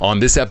On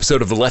this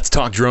episode of the Let's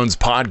Talk Drones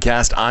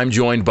podcast, I'm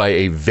joined by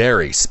a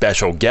very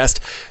special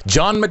guest,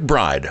 John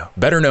McBride,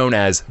 better known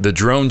as the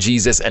Drone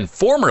Jesus and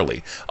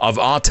formerly of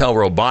Autel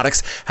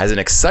Robotics, has an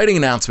exciting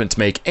announcement to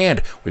make,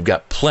 and we've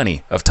got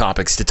plenty of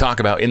topics to talk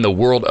about in the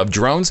world of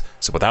drones.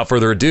 So without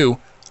further ado,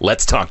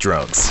 let's talk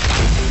drones.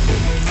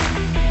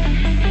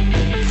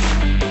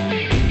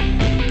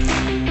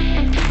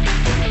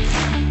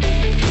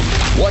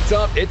 What's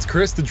up? It's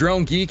Chris the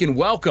Drone Geek, and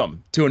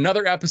welcome to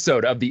another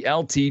episode of the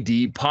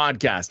LTD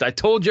podcast. I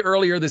told you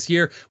earlier this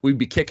year we'd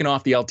be kicking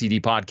off the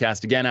LTD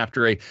podcast again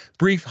after a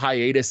brief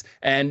hiatus,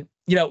 and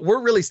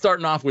we're really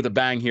starting off with a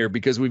bang here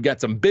because we've got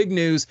some big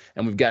news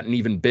and we've got an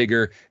even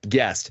bigger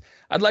guest.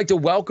 I'd like to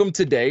welcome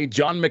today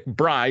John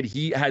McBride.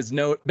 He has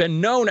been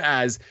known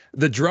as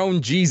the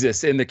Drone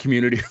Jesus in the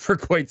community for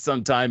quite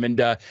some time. And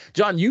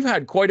John, you've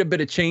had quite a bit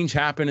of change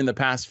happen in the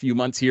past few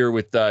months here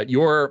with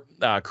your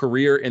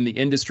career in the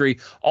industry.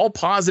 All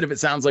positive, it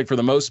sounds like, for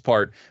the most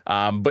part.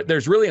 But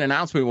there's really an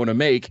announcement we want to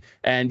make.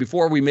 And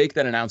before we make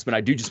that announcement,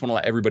 I do just want to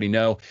let everybody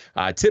know,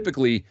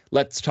 typically,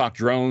 Let's Talk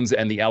Drones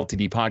and the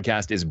LTD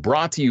podcast is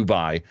brought to you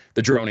by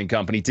the Droning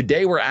Company.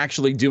 Today, we're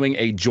actually doing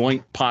a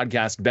joint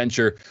podcast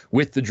venture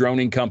with the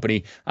Droning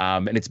Company,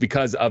 and it's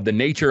because of the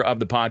nature of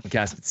the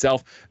podcast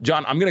itself.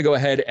 John, I'm going to go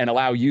ahead and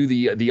allow you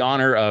the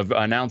honor of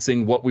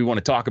announcing what we want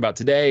to talk about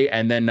today,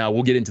 and then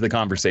we'll get into the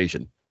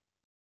conversation.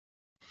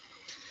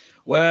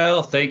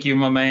 Well, thank you,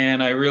 my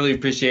man. I really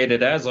appreciate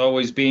it, as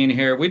always, being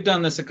here. We've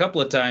done this a couple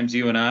of times,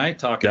 you and I,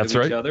 talking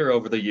to each other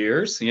over the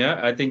years.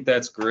 Yeah, I think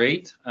that's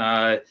great.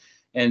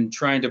 And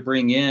trying to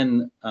bring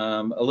in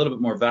a little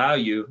bit more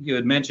value. You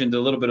had mentioned a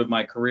little bit of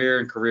my career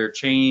and career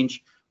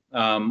change.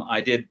 I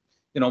did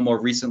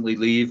more recently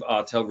leave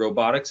Autel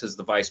Robotics as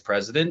the vice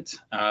president.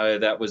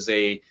 That was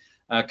a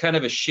kind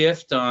of a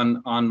shift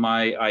on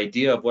my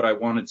idea of what I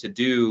wanted to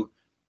do,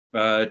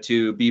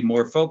 to be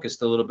more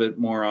focused a little bit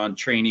more on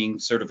training,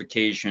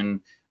 certification,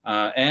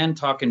 and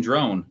talking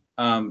drone.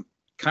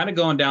 Kind of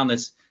going down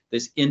this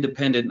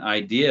independent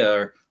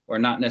idea, or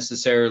not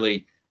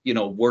necessarily,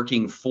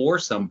 working for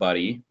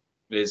somebody,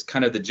 is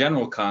kind of the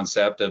general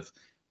concept of,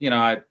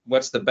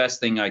 what's the best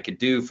thing I could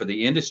do for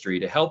the industry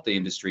to help the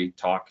industry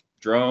talk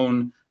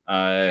drone,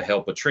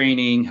 help with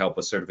training, help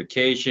with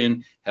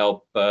certification,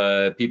 help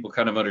people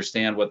kind of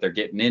understand what they're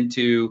getting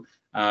into.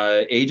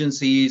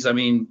 Agencies,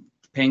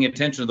 paying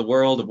attention to the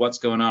world of what's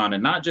going on,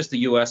 and not just the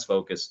U.S.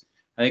 focus.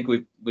 I think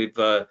we've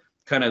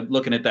kind of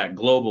looking at that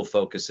global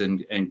focus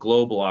and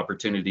global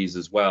opportunities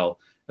as well.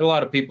 There are a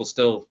lot of people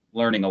still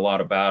learning a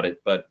lot about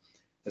it, but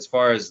as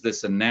far as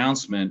this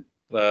announcement,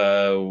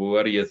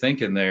 what are you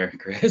thinking there,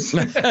 Chris?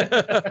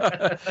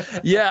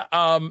 Yeah,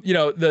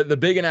 the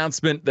big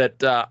announcement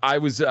that I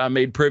was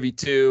made privy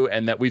to,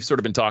 and that we've sort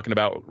of been talking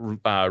about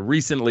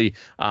recently,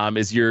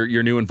 is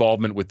your new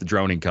involvement with the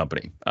Droning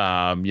Company.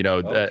 An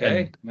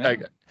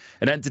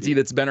entity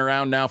that's been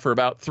around now for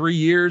about 3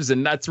 years,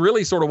 and that's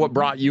really sort of what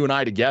brought you and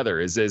I together.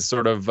 Is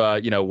sort of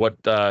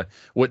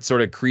what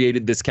sort of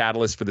created this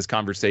catalyst for this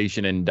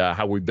conversation, and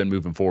how we've been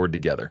moving forward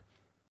together.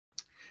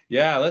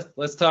 Yeah,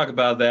 let's talk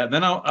about that. And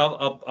then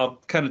I'll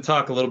kind of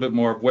talk a little bit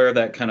more of where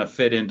that kind of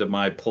fit into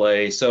my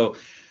play. So,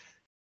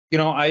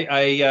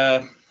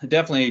 I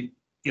definitely,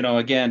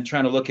 again,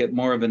 trying to look at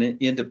more of an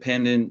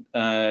independent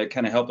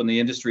kind of helping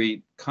the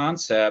industry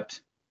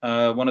concept.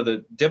 One of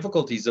the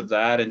difficulties of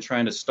that and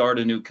trying to start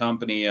a new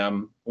company,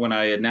 when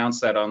I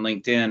announced that on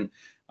LinkedIn,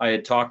 I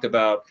had talked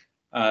about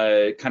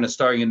kind of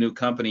starting a new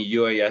company,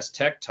 UAS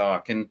Tech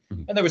Talk, and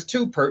there was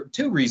two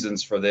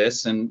reasons for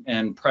this,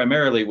 and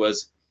primarily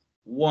was,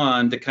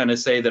 one, to kind of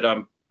say that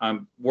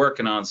I'm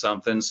working on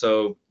something,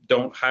 so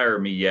don't hire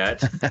me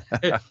yet.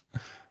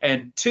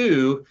 And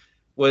two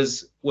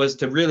was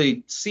to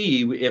really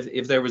see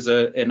if there was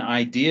an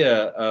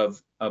idea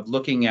of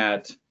looking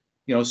at,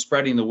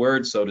 spreading the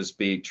word, so to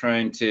speak,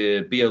 trying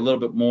to be a little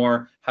bit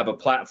more, have a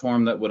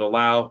platform that would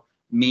allow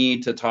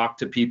me to talk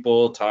to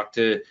people, talk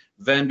to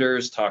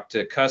vendors, talk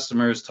to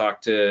customers,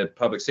 talk to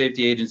public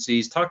safety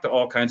agencies, talk to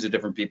all kinds of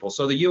different people.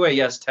 So the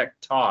UAS Tech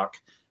Talk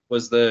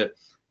was the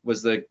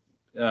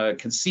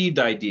conceived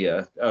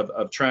idea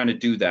of trying to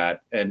do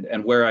that,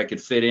 and where I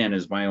could fit in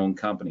as my own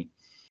company.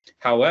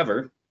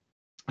 However,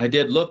 I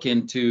did look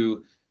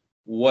into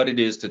what it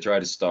is to try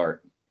to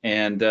start,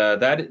 and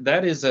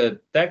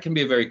that can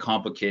be a very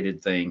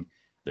complicated thing.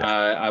 Yeah.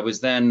 I was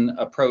then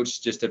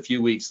approached just a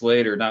few weeks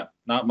later,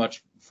 not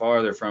much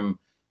farther from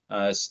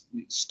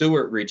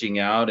Stuart reaching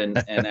out and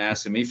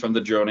asking me, from the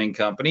Droning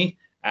Company,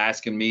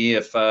 asking me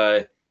if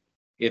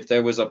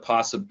there was a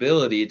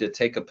possibility to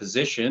take a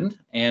position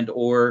and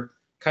or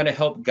kind of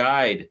help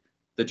guide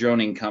the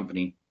Droning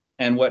Company.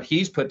 And what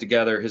he's put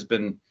together has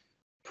been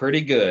pretty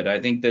good. I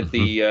think that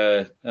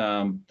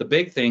the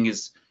big thing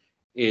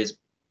is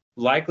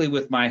likely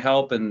with my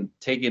help and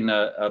taking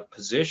a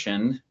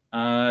position,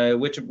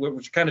 which we're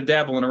kind of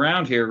dabbling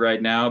around here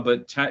right now,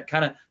 but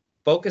kind of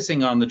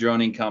focusing on the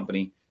Droning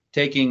Company,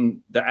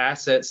 taking the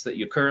assets that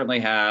you currently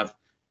have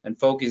and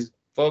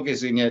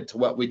focusing it to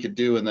what we could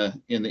do in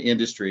the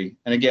industry.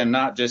 And again,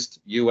 not just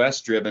US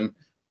driven,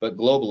 but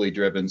globally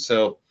driven.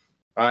 So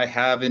I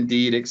have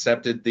indeed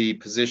accepted the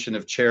position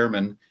of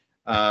chairman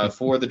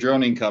for the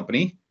droning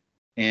company,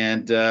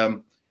 and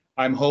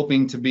I'm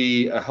hoping to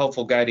be a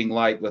helpful guiding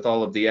light with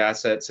all of the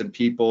assets and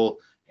people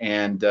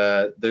and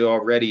the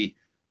already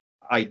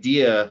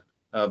idea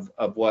of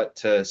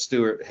what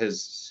Stuart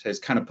has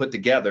kind of put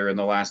together in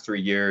the last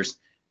 3 years,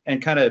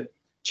 and kind of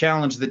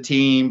challenge the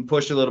team,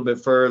 push a little bit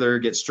further,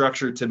 get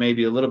structured to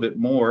maybe a little bit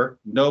more.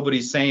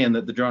 Nobody's saying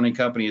that the droning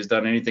company has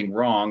done anything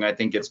wrong. I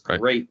think it's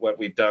great what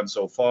we've done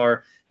so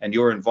far, and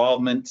your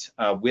involvement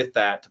with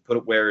that to put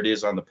it where it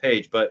is on the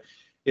page. But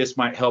this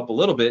might help a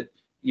little bit,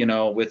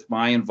 with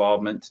my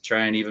involvement to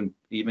try and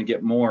even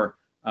get more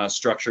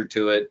structure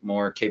to it,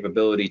 more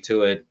capability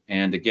to it,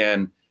 and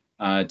again,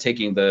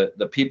 taking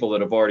the people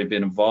that have already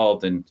been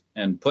involved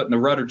and putting a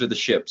rudder to the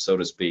ship, so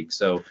to speak.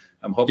 So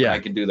I'm hoping I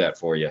can do that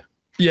for you.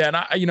 Yeah, and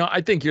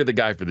I think you're the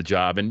guy for the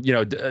job, and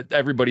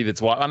everybody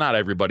that's not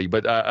everybody,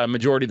 but a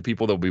majority of the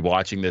people that will be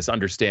watching this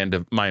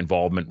understand my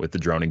involvement with the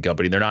droning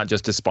company. They're not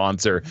just a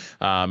sponsor;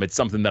 it's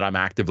something that I'm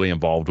actively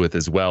involved with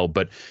as well.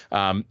 But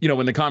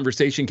when the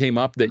conversation came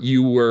up that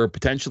you were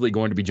potentially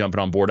going to be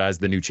jumping on board as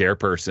the new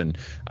chairperson,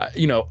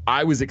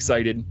 I was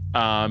excited,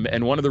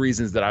 and one of the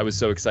reasons that I was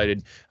so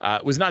excited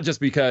was not just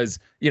because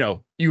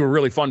you were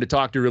really fun to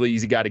talk to, really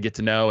easy guy to get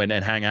to know and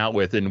hang out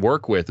with and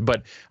work with.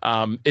 But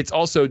it's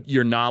also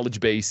your knowledge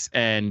base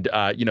and,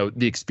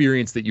 the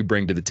experience that you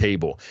bring to the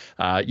table.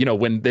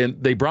 When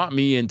they brought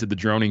me into the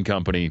droning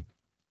company,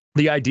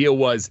 the idea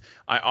was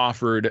I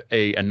offered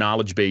a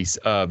knowledge base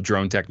of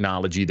drone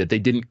technology that they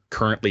didn't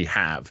currently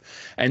have.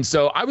 And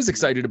so I was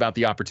excited about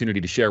the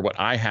opportunity to share what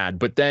I had.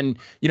 But then,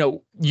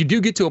 you do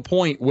get to a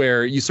point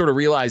where you sort of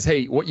realize,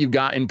 hey, what you've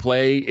got in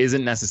play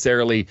isn't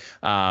necessarily,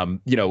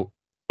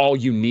 all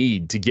you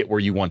need to get where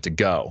you want to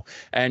go.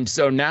 And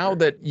so now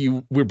that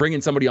we're bringing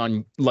somebody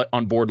on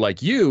board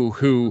like you,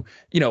 who,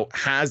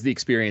 has the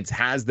experience,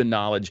 has the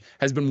knowledge,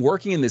 has been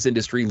working in this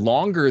industry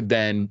longer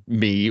than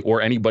me or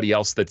anybody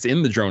else that's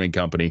in the droning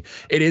company,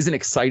 it is an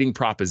exciting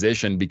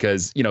proposition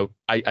because,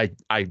 I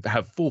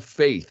have full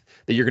faith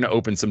that you're going to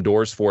open some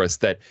doors for us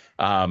that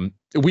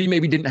we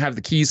maybe didn't have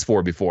the keys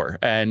for before.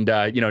 And,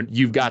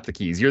 you've got the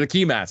keys. You're the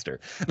key master.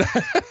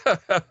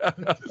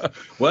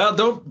 Well,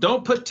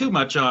 don't put too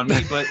much on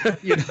me, but,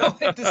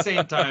 at the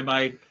same time,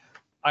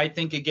 I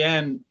think,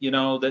 again,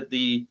 that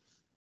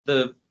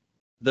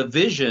the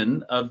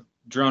vision of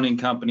droning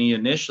company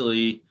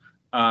initially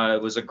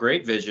was a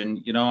great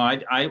vision.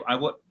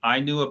 I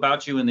knew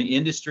about you in the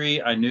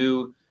industry. I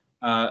knew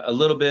a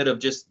little bit of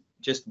just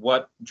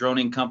what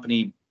droning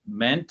company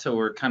meant,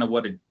 or kind of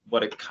what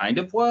it kind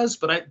of was,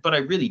 but I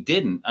really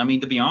didn't. I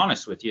mean, to be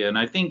honest with you, and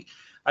I think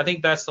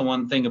that's the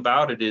one thing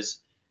about it is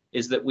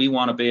that we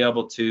want to be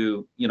able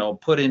to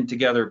put in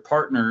together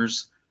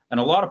partners, and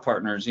a lot of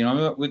partners.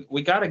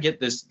 We got to get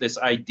this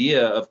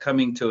idea of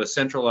coming to a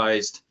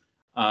centralized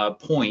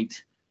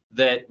point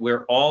that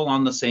we're all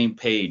on the same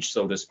page,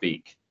 so to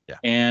speak. Yeah.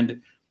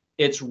 And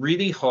it's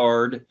really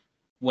hard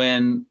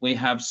when we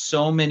have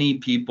so many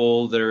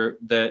people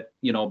that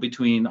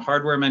between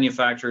hardware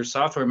manufacturers,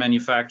 software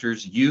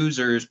manufacturers,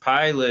 users,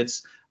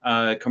 pilots,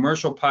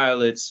 commercial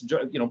pilots,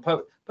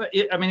 but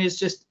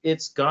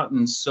it's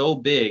gotten so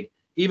big,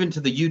 even to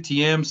the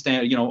UTM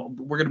stand.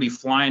 We're going to be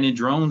flying in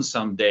drones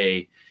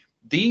someday.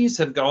 These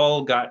have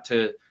all got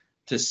to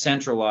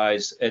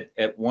centralize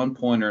at one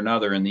point or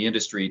another in the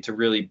industry to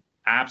really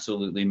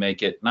absolutely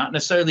make it not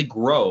necessarily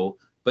grow,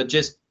 but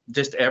just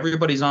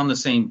everybody's on the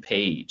same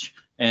page.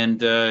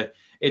 And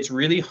it's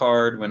really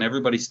hard when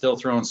everybody's still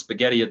throwing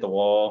spaghetti at the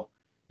wall.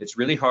 It's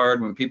really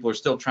hard when people are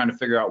still trying to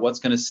figure out what's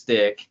going to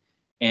stick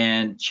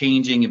and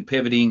changing and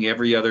pivoting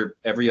every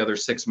other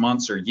 6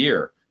 months or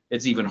year.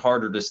 It's even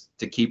harder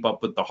to keep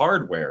up with the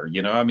hardware.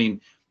 I mean,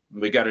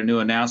 we got a new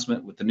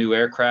announcement with the new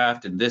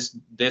aircraft, and this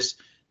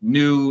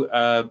new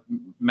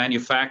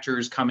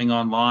manufacturers coming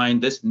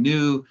online. This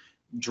new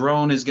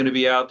drone is going to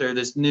be out there.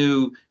 This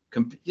new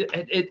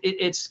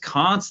it's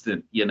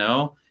constant,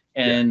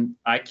 And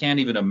I can't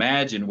even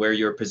imagine where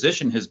your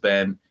position has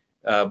been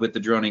with the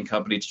droning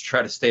company to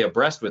try to stay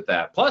abreast with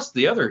that. Plus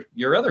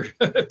your other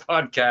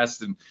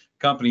podcasts and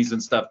companies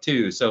and stuff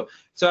too. So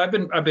I've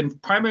been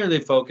primarily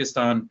focused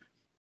on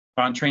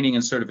training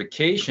and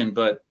certification,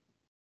 but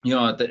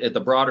at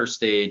the broader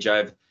stage,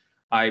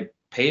 I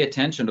pay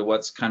attention to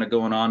what's kind of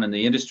going on in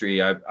the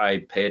industry.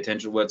 I pay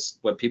attention to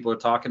what people are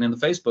talking in the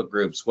Facebook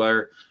groups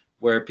where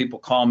people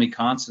call me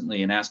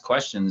constantly and ask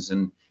questions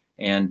and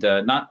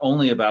not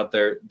only about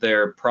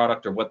their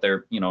product or what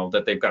they're,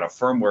 that they've got a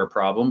firmware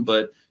problem,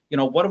 but,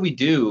 what do we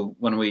do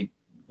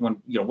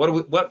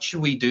what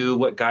should we do?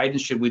 What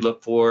guidance should we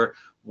look for?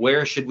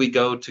 Where should we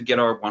go to get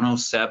our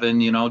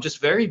 107? Just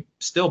very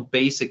still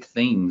basic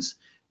things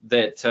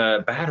that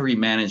battery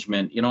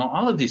management,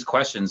 all of these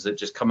questions that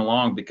just come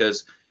along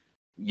because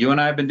you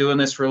and I have been doing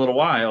this for a little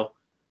while,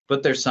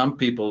 but there's some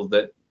people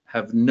that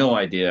have no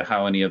idea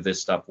how any of this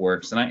stuff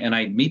works. And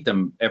I meet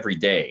them every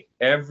day.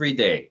 Every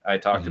day I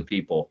talk to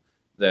people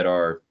that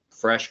are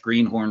fresh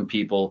greenhorn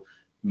people,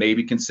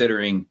 maybe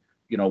considering,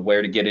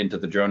 where to get into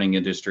the droning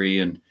industry.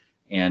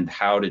 and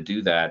how to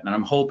do that. And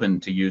I'm hoping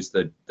to use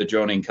the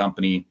droning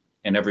company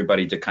and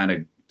everybody to kind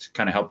of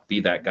help be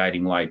that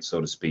guiding light,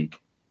 so to speak.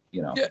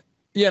 Yeah,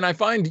 yeah, and I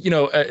find,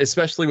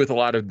 especially with a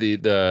lot of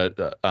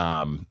the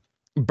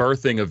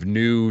birthing of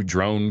new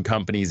drone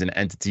companies and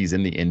entities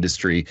in the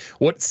industry,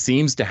 what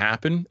seems to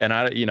happen, and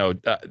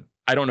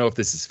I don't know if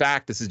this is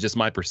fact, this is just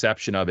my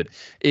perception of it,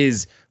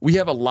 is we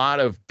have a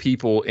lot of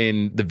people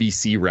in the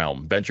VC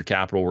realm, venture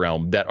capital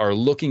realm, that are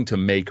looking to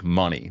make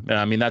money. And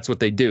I mean, that's what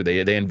they do.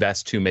 They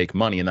invest to make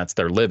money, and that's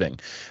their living.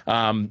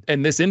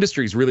 And this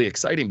industry is really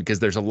exciting because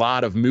there's a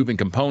lot of moving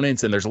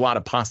components and there's a lot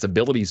of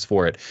possibilities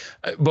for it.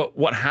 But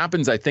what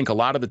happens, I think, a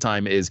lot of the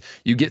time is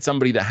you get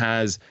somebody that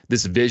has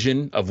this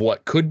vision of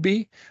what could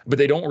be, but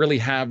they don't really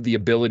have the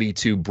ability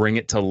to bring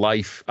it to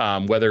life,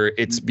 whether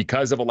it's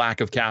because of a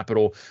lack of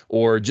capital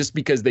or just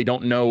because they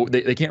don't know,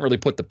 they can't really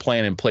put the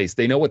plan in place.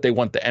 They know what they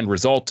want the end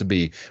result to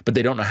be, but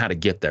they don't know how to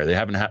get there. They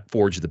haven't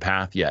forged the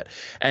path yet.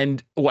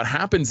 And what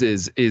happens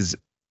is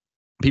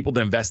people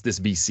that invest this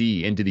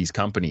VC into these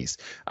companies,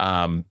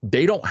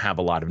 they don't have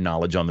a lot of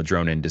knowledge on the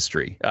drone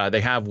industry.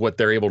 They have what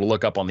they're able to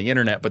look up on the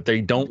internet, but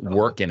they don't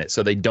work in it.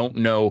 So they don't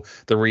know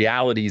the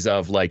realities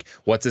of, like,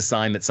 what's a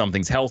sign that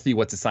something's healthy,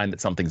 what's a sign that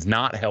something's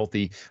not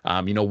healthy,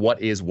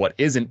 what is, what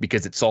isn't,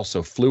 because it's all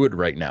so fluid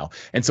right now.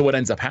 And so what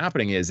ends up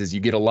happening is you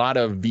get a lot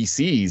of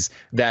VCs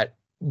that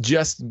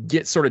just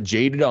get sort of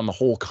jaded on the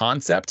whole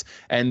concept,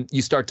 and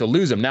you start to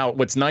lose them. Now,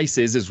 what's nice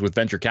is with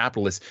venture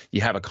capitalists,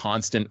 you have a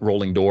constant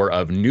rolling door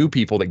of new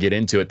people that get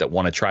into it that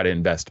want to try to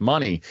invest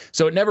money.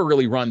 So it never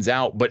really runs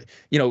out. But,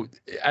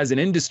 as an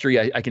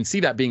industry, I can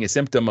see that being a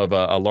symptom of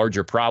a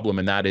larger problem,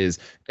 and that is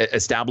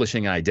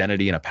establishing an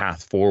identity and a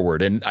path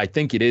forward. And I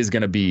think it is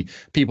going to be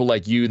people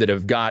like you that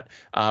have got,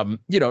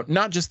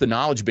 not just the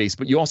knowledge base,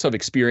 but you also have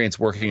experience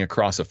working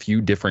across a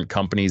few different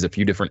companies, a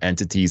few different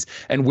entities,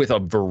 and with a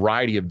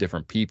variety of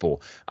different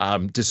people,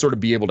 to sort of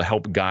be able to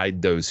help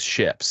guide those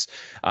ships.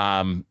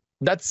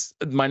 That's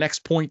my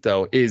next point,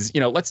 though, is,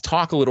 let's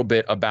talk a little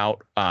bit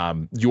about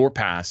your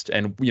past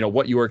and,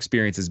 what your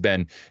experience has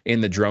been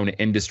in the drone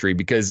industry,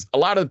 because a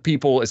lot of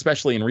people,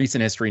 especially in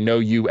recent history, know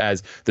you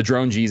as the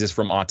drone Jesus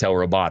from Autel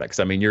Robotics.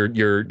 I mean,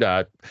 your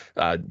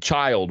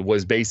child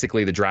was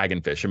basically the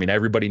dragonfish. I mean,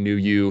 everybody knew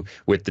you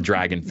with the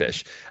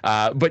dragonfish,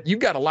 but you've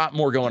got a lot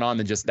more going on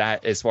than just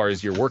that as far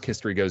as your work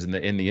history goes in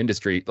the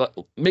industry.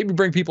 Maybe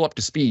bring people up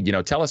to speed.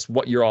 Tell us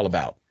what you're all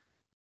about.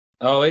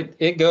 Oh,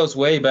 it goes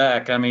way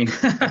back. I mean,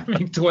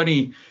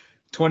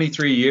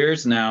 23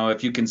 years now,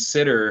 if you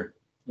consider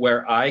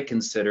where I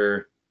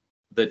consider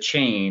the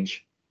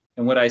change.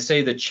 And when I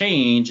say the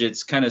change,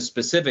 it's kind of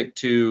specific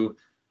to,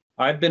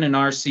 I've been an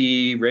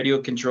RC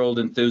radio controlled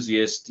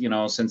enthusiast,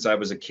 since I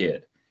was a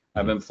kid.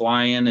 I've been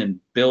flying and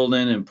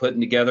building and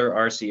putting together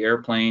RC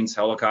airplanes,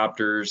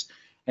 helicopters.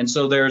 And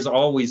so there's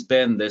always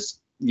been this,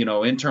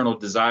 internal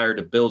desire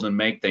to build and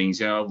make things,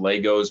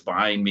 Legos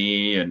behind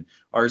me and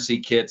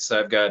RC kits.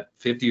 I've got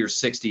 50 or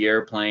 60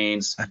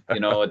 airplanes,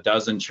 a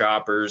dozen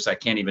choppers. I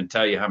can't even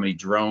tell you how many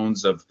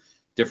drones of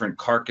different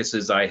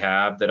carcasses I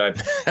have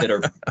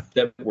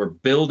that we're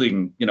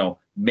building,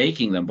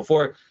 making them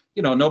before,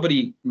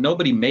 nobody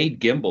made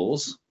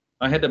gimbals.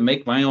 I had to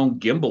make my own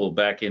gimbal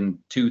back in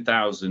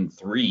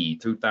 2003,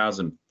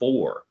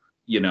 2004.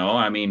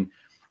 I mean,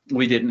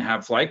 we didn't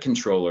have flight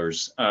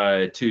controllers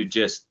to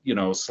just,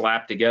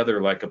 slap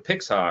together like a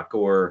Pixhawk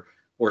or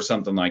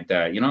something like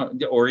that,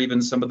 or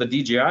even some of the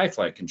DJI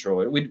flight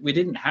controller. We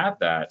didn't have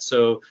that.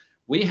 So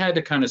we had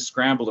to kind of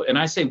scramble. And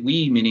I say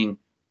we, meaning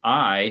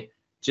I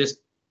just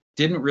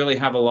didn't really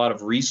have a lot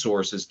of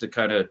resources to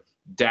kind of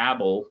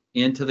dabble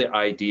into the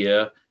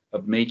idea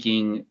of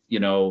making,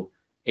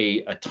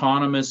 a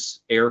autonomous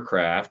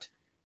aircraft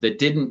that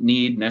didn't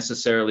need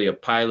necessarily a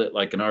pilot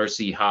like an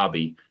RC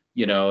hobby.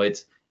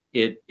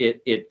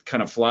 It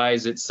kind of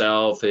flies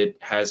itself. It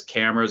has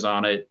cameras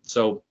on it.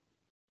 So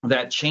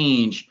that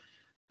change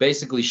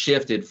basically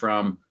shifted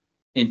from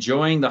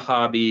enjoying the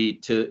hobby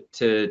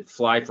to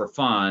fly for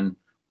fun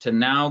to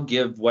now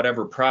give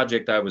whatever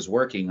project I was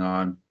working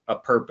on a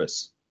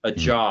purpose, a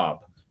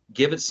job,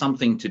 give it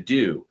something to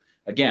do.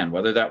 Again,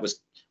 whether that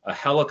was a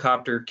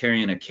helicopter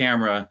carrying a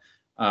camera,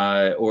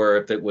 or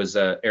if it was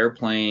an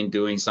airplane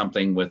doing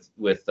something with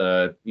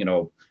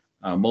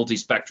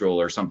multispectral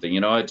or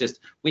something,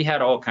 we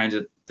had all kinds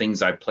of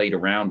things I played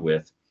around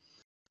with.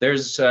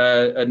 There's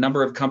a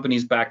number of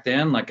companies back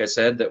then, like I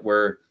said, that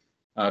were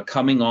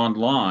coming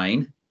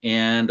online,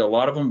 and a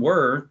lot of them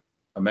were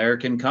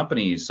American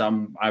companies.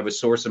 Some I was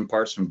sourcing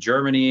parts from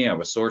Germany. I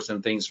was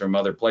sourcing things from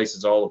other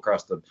places all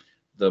across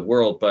the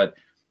world. But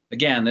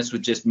again, this was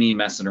just me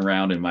messing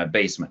around in my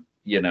basement,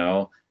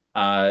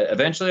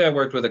 Eventually, I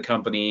worked with a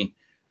company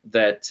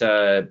that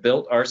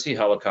built RC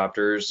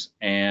helicopters,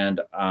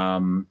 and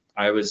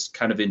I was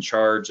kind of in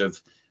charge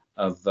of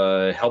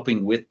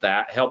helping with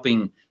that,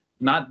 helping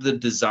not the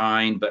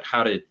design, but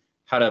how to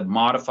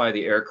modify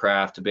the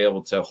aircraft to be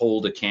able to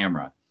hold a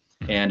camera.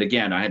 And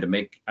again, I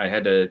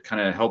had to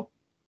kind of help,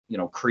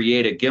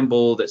 create a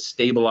gimbal that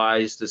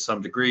stabilized to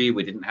some degree.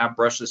 We didn't have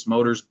brushless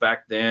motors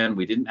back then.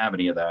 We didn't have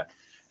any of that.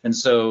 And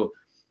so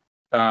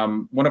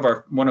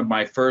one of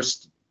my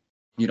first,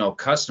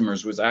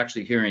 customers was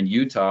actually here in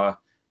Utah,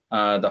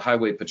 the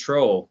Highway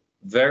Patrol,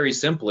 very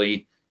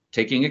simply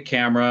taking a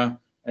camera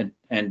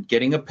and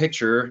getting a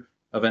picture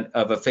of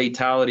a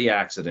fatality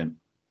accident.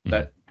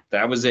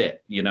 That was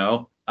it,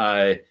 and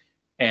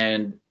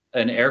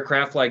an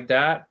aircraft like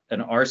that,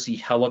 an RC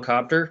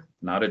helicopter,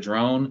 not a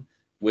drone,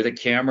 with a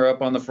camera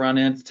up on the front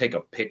end to take a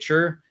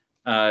picture,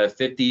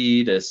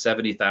 $50,000 to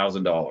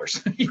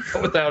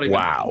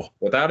 $70,000,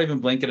 without even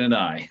blinking an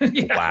eye.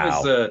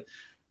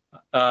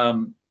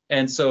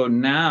 And so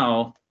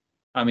now,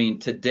 I mean,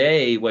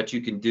 today, what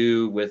you can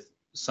do with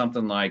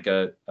something like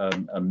a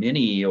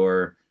mini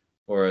or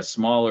a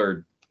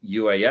smaller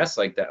UAS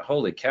like that,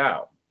 holy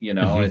cow,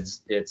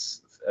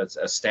 it's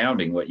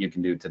astounding what you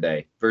can do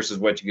today versus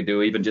what you could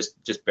do even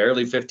just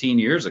barely 15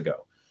 years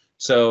ago.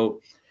 So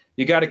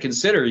you got to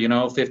consider,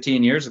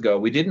 15 years ago,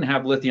 we didn't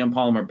have lithium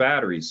polymer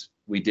batteries.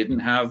 We didn't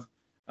have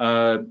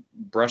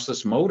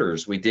brushless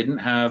motors. We didn't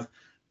have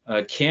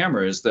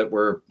cameras that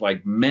were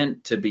like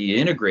meant to be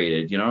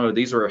integrated.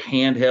 These were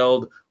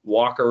handheld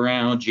walk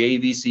around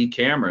JVC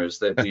cameras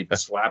that we'd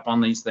slap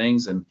on these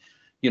things. And,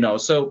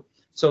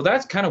 so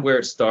that's kind of where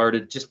it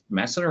started, just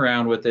messing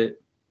around with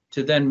it,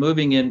 to then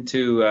moving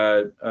into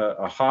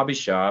a hobby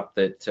shop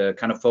that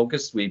kind of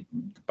focused.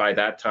 By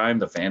that time,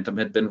 the Phantom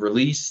had been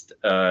released.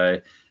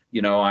 I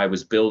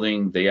was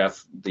building the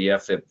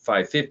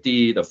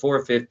F550, the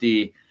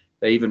 450.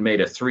 They even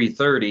made a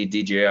 330,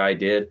 DJI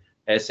did,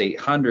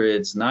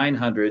 S800s,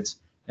 900s,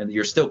 and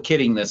you're still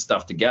kitting this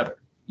stuff together,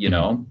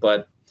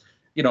 But,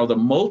 the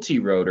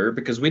multi-rotor,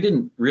 because we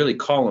didn't really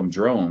call them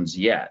drones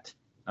yet,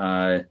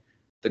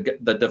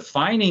 the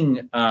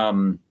defining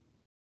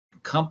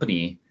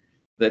company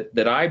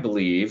that I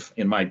believe,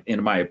 in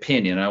my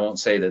opinion, I won't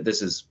say that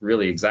this is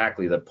really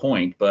exactly the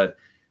point, but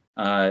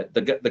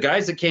the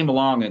guys that came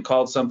along and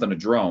called something a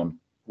drone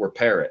were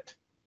Parrot.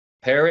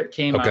 Parrot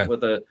came out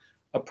with a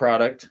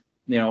product,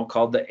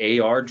 called the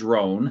AR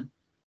drone,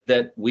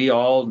 that we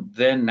all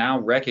then now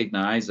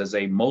recognize as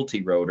a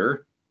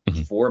multi-rotor,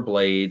 4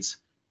 blades.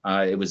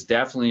 It was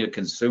definitely a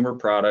consumer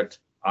product.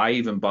 I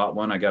even bought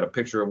one. I got a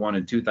picture of one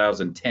in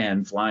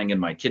 2010 flying in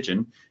my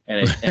kitchen,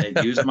 and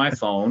it used my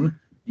phone,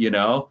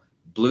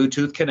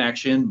 Bluetooth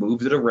connection,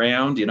 moved it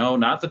around,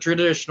 not the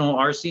traditional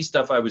RC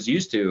stuff I was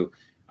used to.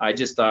 I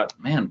just thought,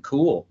 man,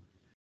 cool.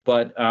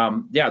 But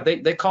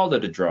they called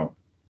it a drone.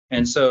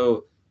 And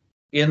so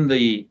in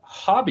the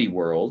hobby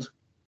world,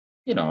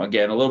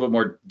 again, a little bit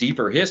more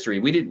deeper history,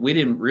 we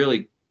didn't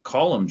really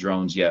call them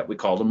drones yet. We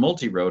called them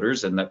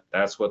multi-rotors, and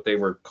that's what they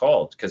were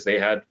called, because they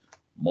had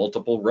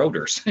multiple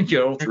rotors,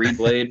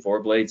 3-blade,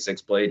 4-blade,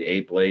 6-blade,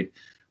 8-blade,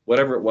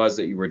 whatever it was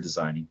that you were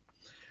designing.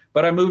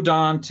 But I moved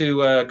on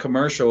to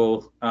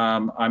commercial.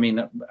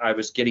 I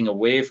was getting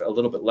away a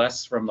little bit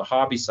less from the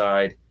hobby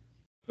side,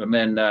 and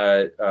then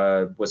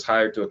was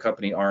hired to a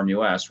company,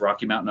 RMUS,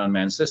 Rocky Mountain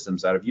Unmanned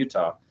Systems, out of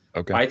Utah.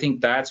 I think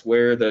that's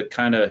where the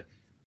kind of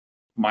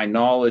my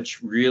knowledge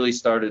really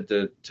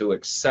started to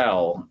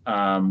excel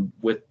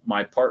with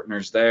my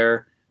partners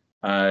there.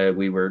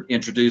 We were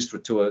introduced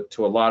to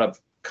a lot of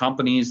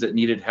companies that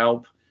needed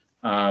help.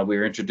 We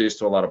were introduced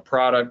to a lot of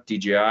product.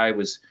 DJI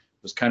was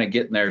kind of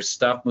getting their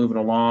stuff moving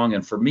along.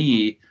 And for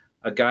me,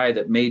 a guy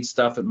that made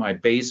stuff in my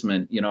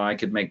basement, I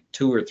could make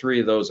 2 or 3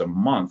 of those a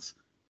month.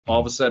 All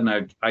of a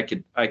sudden, I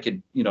could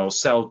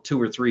sell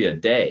 2 or 3 a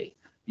day.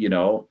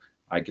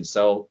 I could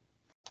sell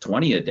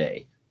 20 a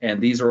day.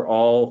 And these are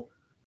all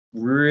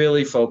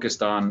really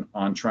focused on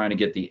trying to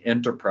get the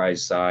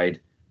enterprise side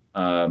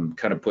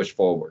kind of pushed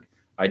forward.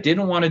 I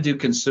didn't want to do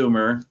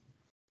consumer.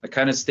 I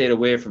kind of stayed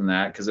away from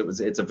that because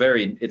it's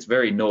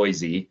very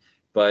noisy.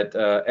 But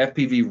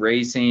FPV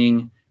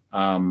racing,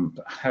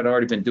 had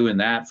already been doing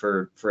that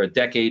for a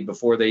decade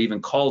before they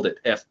even called it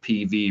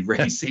FPV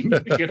racing.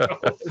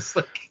 It's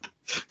like,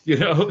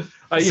 so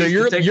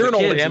you're an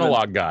old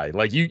analog guy.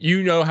 Like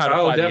you know how to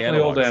fly the definitely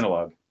analogs. Old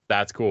analog.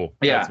 That's cool.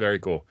 Yeah. That's very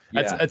cool.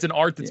 That's an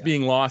art that's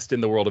being lost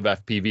in the world of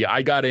FPV.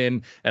 I got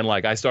in and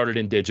I started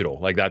in digital.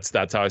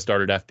 That's how I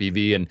started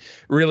FPV. And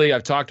really,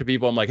 I've talked to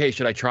people. I'm like, hey,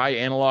 should I try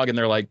analog? And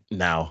they're like,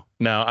 no.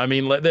 I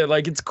mean, they're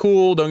like, it's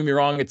cool. Don't get me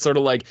wrong. It's sort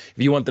of like, if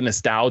you want the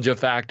nostalgia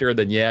factor,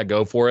 then yeah,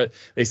 go for it.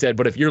 They said,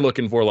 but if you're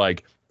looking for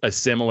a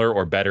similar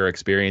or better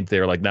experience, they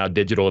were like, now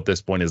digital at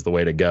this point is the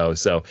way to go.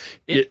 So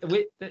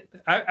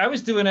I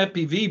was doing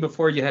FPV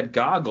before you had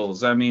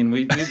goggles. I mean,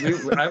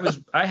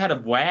 I had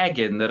a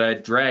wagon that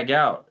I'd drag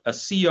out, a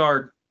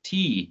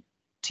CRT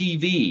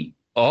TV.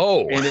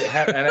 Oh, and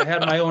I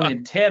had my own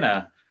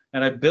antenna,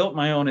 and I built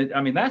my own.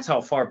 I mean, that's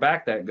how far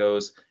back that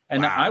goes.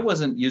 And I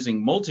wasn't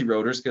using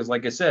multi-rotors because,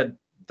 like I said,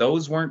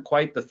 those weren't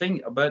quite the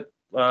thing. But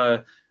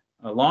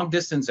long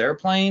distance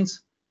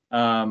airplanes,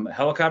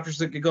 helicopters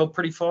that could go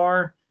pretty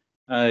far.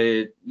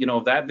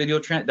 That video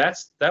trend,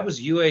 that was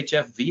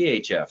UHF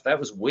VHF. That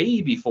was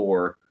way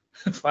before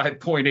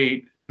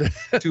 5.8,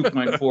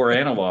 2.4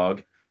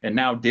 analog, and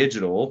now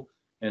digital.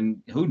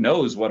 And who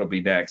knows what'll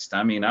be next?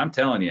 I mean, I'm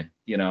telling you,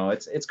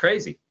 it's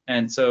crazy.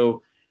 And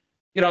so,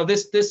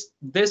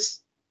 this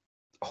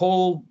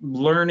whole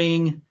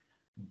learning,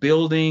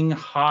 building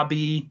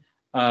hobby,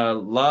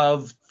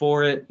 love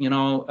for it.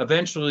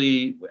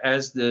 Eventually,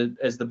 as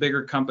the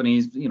bigger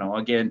companies,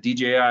 again,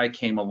 DJI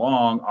came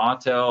along,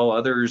 Autel,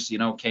 others,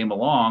 came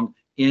along,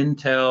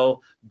 Intel,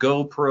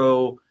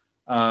 GoPro,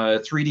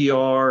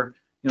 3DR.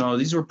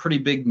 These were pretty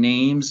big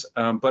names,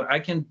 but I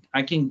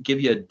can give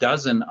you a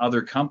dozen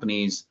other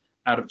companies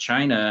out of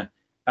China,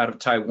 out of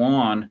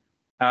Taiwan,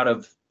 out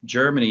of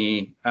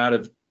Germany, out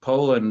of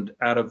Poland,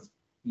 out of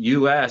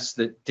US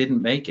that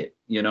didn't make it.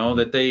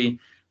 That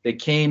they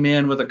came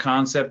in with a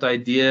concept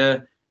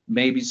idea,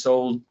 maybe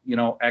sold,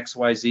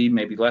 XYZ,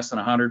 maybe less than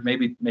 100,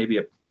 maybe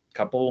a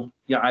couple.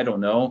 Yeah, I don't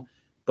know.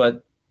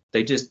 But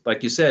they just,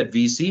 like you said,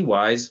 VC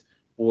wise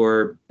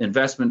or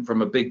investment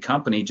from a big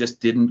company just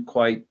didn't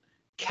quite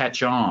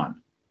catch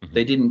on.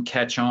 They didn't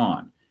catch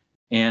on.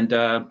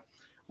 And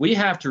we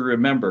have to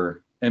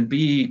remember and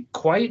be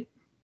quite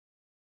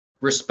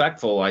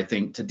respectful, I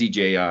think, to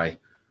DJI.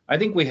 I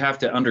think we have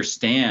to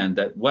understand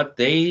that what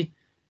they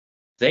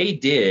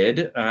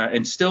did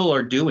and still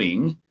are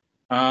doing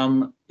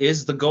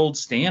is the gold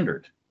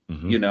standard,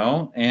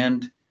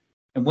 and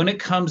when it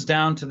comes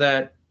down to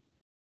that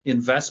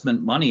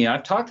investment money,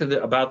 I've talked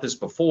about this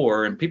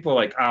before, and people are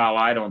like, oh,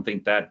 I don't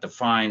think that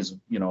defines,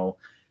 no.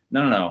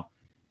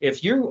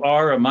 If you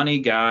are a money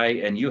guy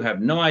and you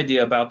have no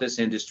idea about this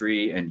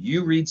industry and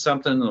you read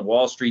something in the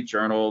Wall Street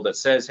Journal that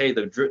says, hey,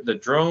 the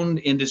drone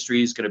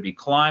industry is going to be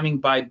climbing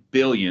by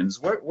billions,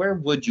 where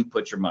would you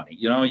put your money?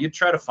 You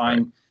try to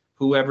find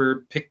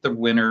whoever picked the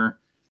winner.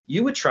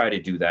 You would try to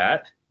do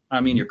that.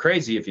 I mean, you're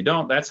crazy if you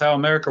don't. That's how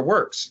America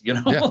works,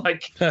 Yeah.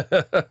 like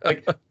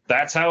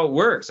that's how it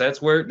works. That's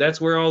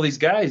where all these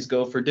guys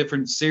go for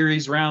different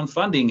series round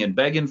funding and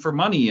begging for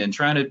money and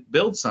trying to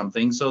build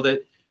something so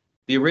that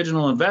the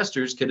original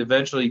investors could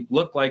eventually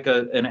look like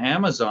an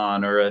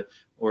Amazon or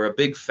a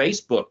big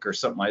Facebook or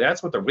something like that.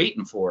 That's what they're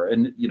waiting for.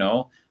 And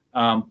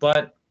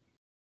but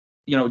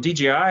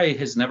DJI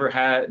has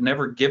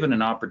never given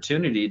an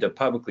opportunity to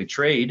publicly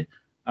trade,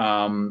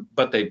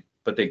 but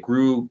they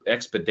grew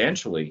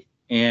exponentially.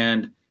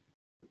 And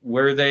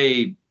were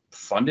they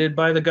funded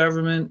by the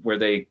government? Where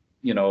they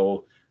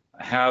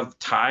have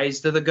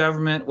ties to the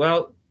government?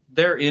 Well,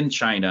 they're in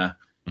China.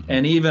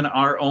 And even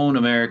our own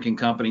American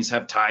companies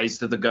have ties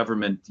to the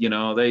government.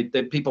 They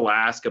people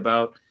ask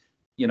about,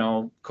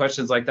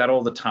 questions like that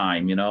all the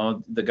time,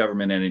 the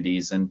government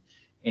entities. And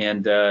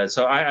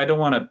so I don't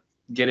want to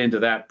get into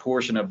that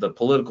portion of the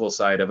political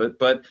side of it,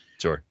 but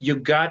sure, you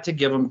got to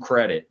give them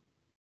credit.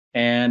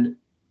 And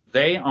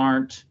they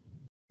aren't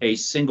a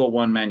single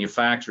one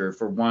manufacturer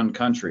for one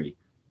country,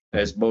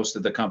 as most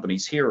of the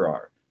companies here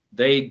are.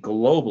 They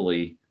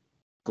globally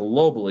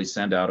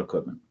send out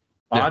equipment.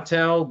 Yeah.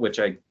 Autel, which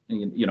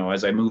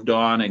as I moved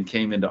on and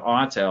came into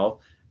Autel,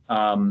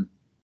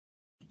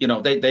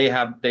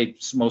 they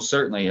most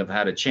certainly have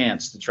had a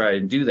chance to try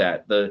and do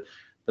that. The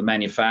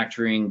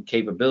manufacturing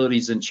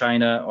capabilities in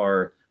China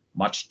are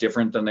much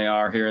different than they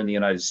are here in the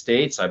United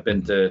States. I've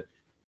been to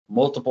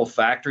multiple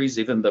factories,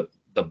 even the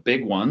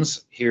big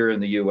ones here in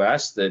the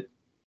US, that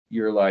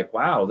you're like,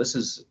 wow, this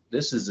is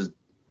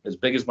as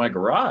big as my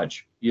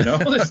garage.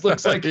 This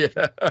looks like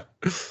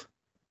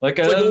Like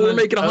we're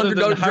making 100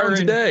 drones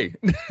a day.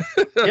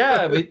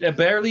 Yeah,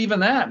 barely even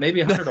that,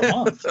 maybe 100 a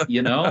month,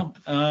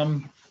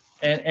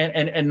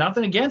 and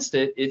nothing against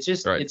it. It's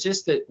just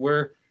that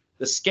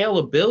the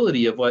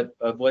scalability of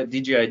what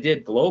DJI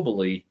did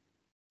globally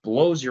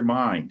blows your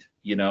mind,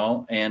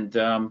 and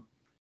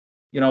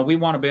we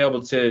want to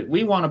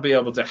be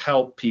able to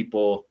help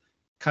people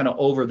kind of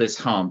over this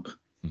hump,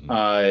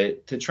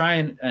 to try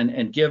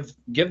and give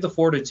the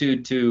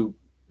fortitude to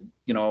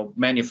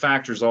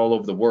manufacturers all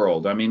over the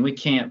world. I mean, we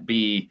can't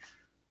be,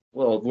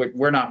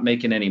 we're not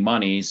making any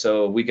money,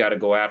 so we got to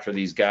go after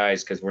these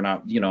guys because we're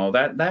not,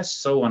 that's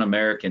so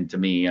un-American to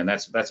me. And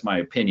that's my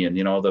opinion.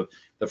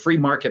 The free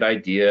market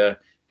idea,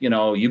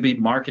 you be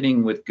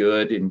marketing with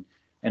good. And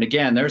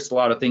again, there's a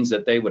lot of things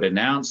that they would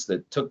announce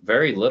that took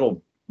very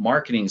little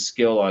marketing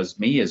skill as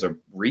me as a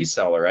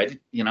reseller.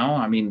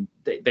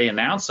 They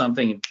announce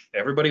something,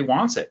 everybody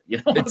wants it.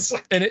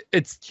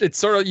 It's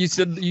sort of, you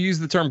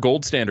used the term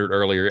gold standard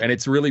earlier, and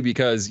it's really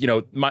because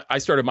I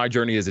started my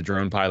journey as a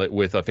drone pilot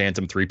with a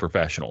Phantom 3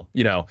 Professional,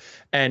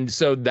 and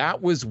so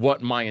that was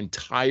what my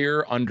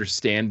entire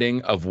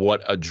understanding of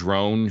what a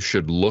drone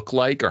should look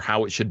like or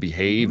how it should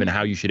behave and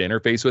how you should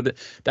interface with it.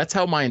 That's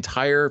how my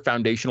entire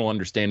foundational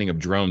understanding of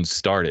drones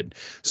started.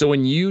 So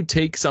when you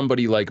take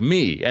somebody like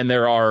me, and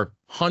there are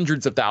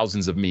hundreds of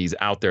thousands of me's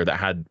out there that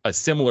had a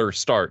similar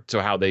start to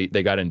how they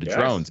got into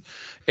drones.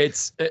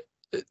 If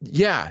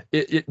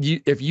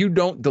you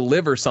don't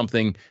deliver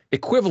something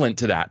equivalent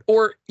to that,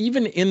 or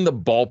even in the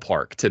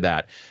ballpark to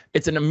that,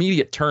 it's an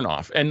immediate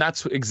turnoff. And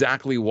that's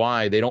exactly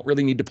why they don't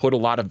really need to put a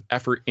lot of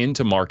effort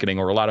into marketing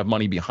or a lot of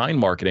money behind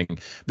marketing,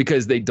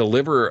 because they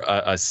deliver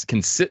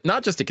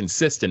not just a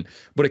consistent,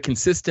 but a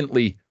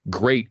consistently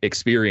great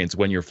experience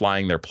when you're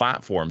flying their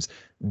platforms.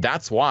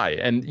 That's why.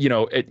 And,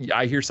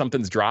 I hear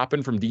something's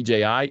dropping from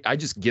DJI. I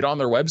just get on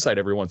their website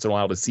every once in a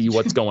while to see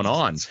what's going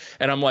on.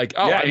 And I'm like,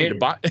 oh, I need to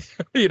buy,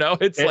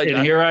 it's and, like.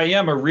 And here I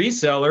am, a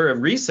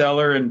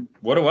reseller. And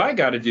what do I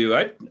got to do?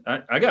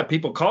 I got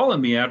people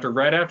calling me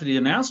right after the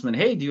announcement.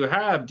 Hey, do you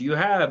have,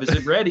 is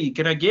it ready?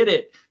 Can I get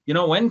it?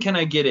 When can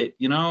I get it?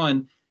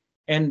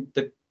 And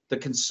the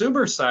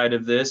consumer side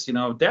of this,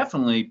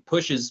 definitely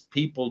pushes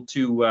people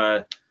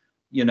to,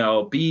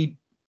 be,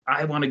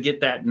 I want to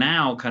get that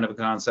now kind of a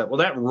concept. Well,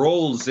 that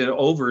rolls it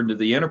over into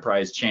the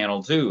enterprise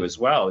channel too, as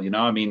well.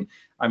 I mean,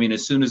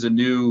 as soon as a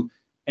new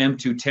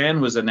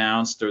M210 was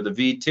announced, or the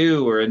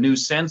V2, or a new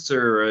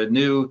sensor, or a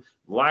new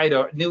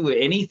LiDAR, new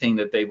anything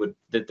that they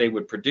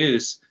would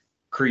produce,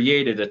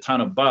 created a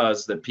ton of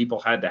buzz that people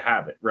had to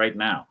have it right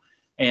now.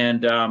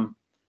 And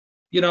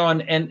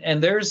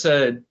and there's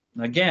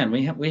again,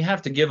 we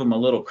have to give them a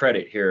little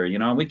credit here.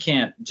 We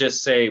can't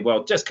just say,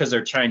 well, just because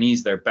they're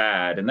Chinese, they're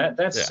bad. And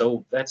that's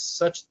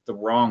such the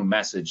wrong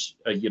message,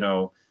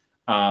 that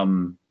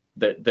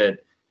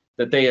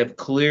they have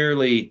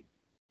clearly,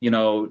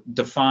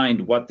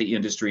 defined what the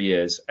industry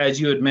is. As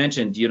you had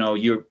mentioned,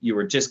 you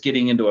were just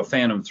getting into a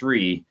Phantom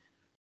 3,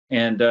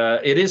 and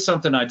it is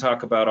something I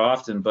talk about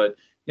often, but,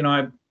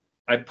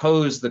 I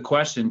pose the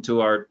question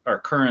to our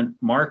current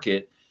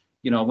market,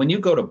 when you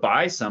go to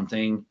buy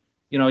something,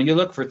 you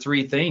look for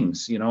three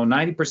things.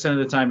 90% of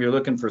the time you're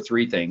looking for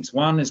three things.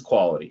 One is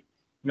quality.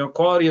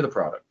 Quality of the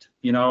product.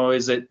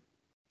 Is it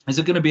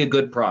going to be a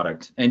good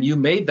product? And you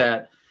made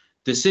that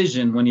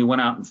decision when you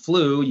went out and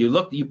flew.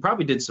 You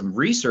probably did some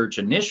research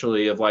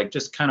initially of like,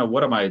 just kind of,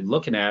 what am I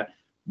looking at?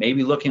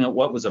 Maybe looking at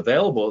what was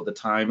available at the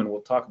time, and we'll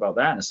talk about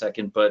that in a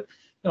second. But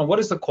what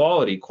is the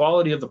quality?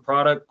 Quality of the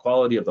product,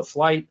 quality of the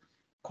flight,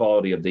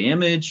 quality of the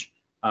image.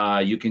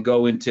 You can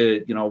go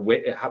into,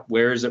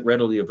 where is it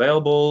readily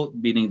available,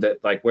 meaning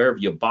that, like, wherever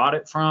you bought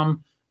it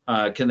from,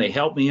 can they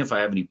help me if I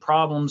have any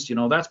problems?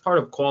 That's part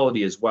of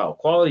quality as well.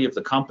 Quality of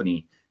the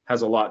company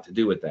has a lot to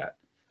do with that.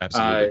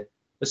 Absolutely.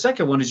 The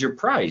second one is your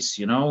price.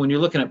 When you're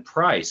looking at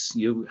price,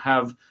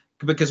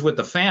 because with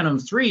the Phantom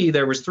 3,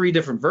 there was three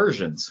different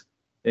versions.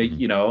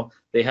 Mm-hmm.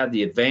 They had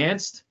the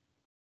advanced,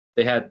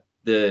 they had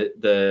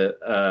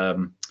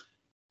the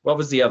what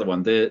was the other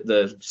one?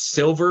 The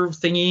silver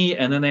thingy,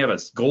 and then they have a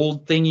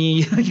gold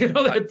thingy.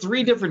 They had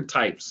three different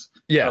types.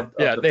 Yeah,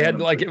 they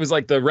had it was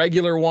like the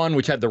regular one,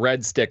 which had the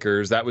red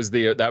stickers. That was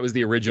the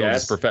original.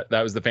 Yes.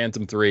 That was the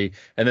Phantom 3,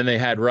 and then they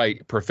had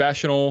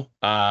professional,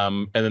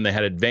 and then they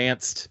had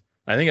advanced.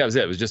 I think that was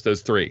it. It was just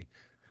those three.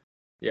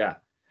 Yeah,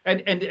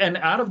 and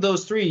out of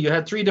those three, you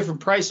had three different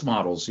price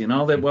models.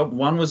 That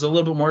one was a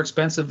little bit more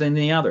expensive than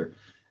the other,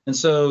 and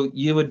so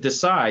you would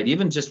decide,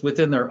 even just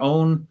within their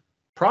own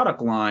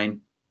product line,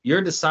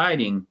 you're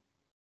deciding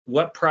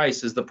what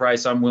price is the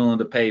price I'm willing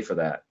to pay for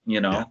that.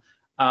 Yeah.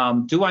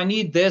 Do I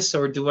need this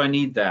or do I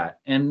need that?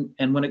 And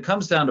when it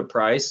comes down to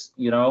price,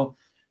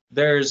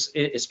 there's,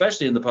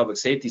 especially in the public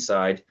safety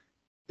side,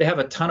 they have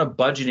a ton of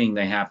budgeting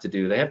they have to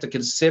do. They have to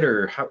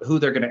consider who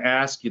they're going to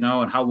ask, and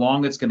how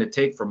long it's going to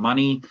take for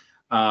money.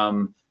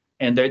 And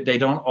they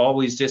don't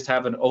always just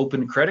have an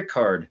open credit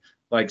card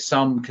like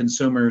some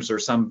consumers or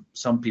some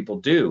people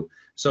do.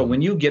 So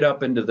when you get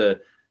up into the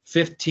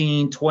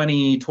 15,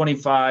 20,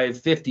 25,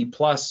 50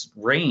 plus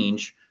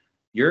range,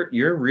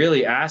 you're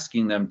really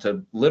asking them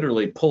to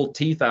literally pull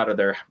teeth out of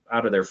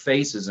their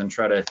faces and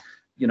try to,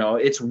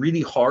 it's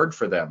really hard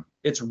for them.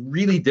 It's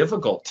really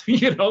difficult,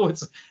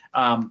 it's,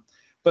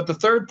 but the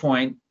third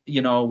point,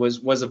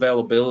 was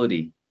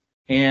availability.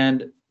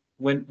 And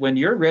when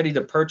you're ready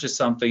to purchase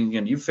something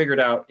and you figured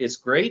out it's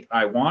great,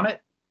 I want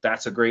it,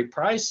 that's a great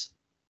price,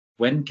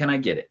 when can I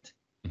get it?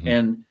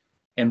 Mm-hmm.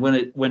 And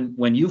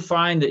when you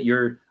find that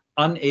you're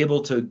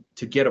unable to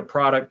get a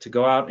product to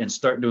go out and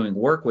start doing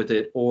work with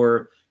it,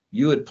 or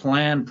you had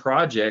planned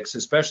projects,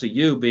 especially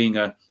you being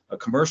a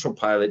commercial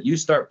pilot, you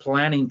start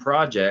planning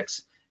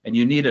projects and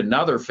you need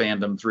another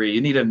Phantom 3,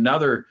 you need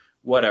another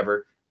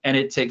whatever, and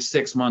it takes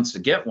 6 months to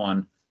get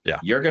one,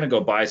 you're going to go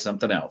buy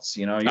something else.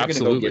 You're going to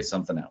go get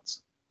something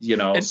else.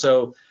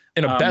 So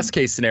in a best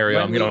case scenario,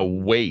 I'm going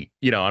to wait.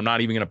 I'm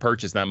not even going to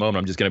purchase that moment.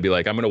 I'm just going to be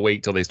like, I'm going to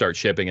wait till they start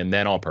shipping and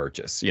then I'll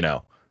purchase.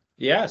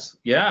 Yes.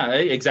 Yeah,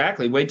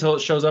 exactly. Wait till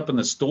it shows up in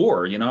the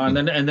store, and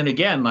then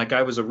again, like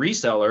I was a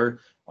reseller,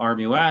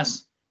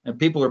 RMUS, and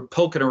people are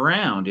poking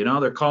around,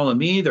 they're calling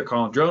me, they're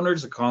calling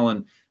Droners, they're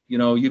calling,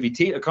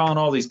 UVT, they're calling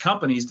all these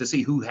companies to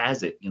see who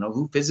has it,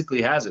 who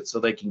physically has it so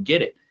they can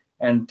get it.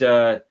 And,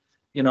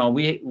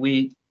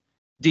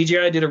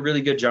 DJI did a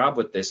really good job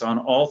with this on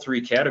all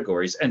three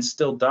categories and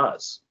still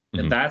does.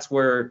 Mm-hmm. And that's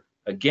where,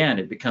 again,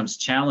 it becomes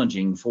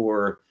challenging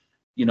for,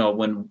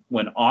 when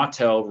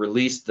Autel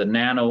released the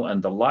Nano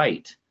and the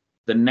Lite,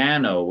 the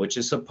Nano, which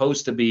is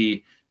supposed to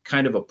be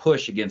kind of a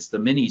push against the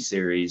Mini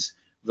series,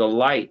 the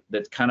Lite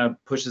that kind of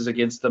pushes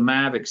against the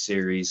Mavic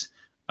series,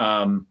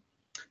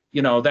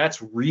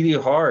 that's really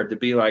hard to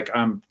be like,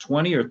 I'm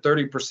 20 or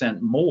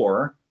 30%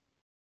 more.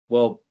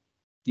 Well,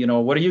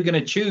 what are you going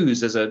to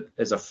choose as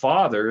a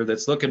father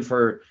that's looking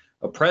for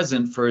a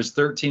present for his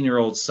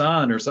 13-year-old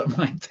son or something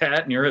like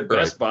that, and you're at Right.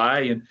 Best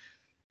Buy, and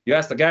you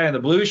ask the guy in the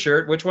blue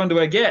shirt, which one do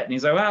I get? And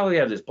he's like, well, we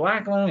have this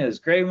black one, we have this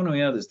gray one, we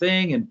have this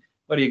thing, and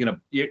what are you gonna?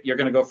 You're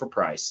gonna go for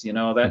price,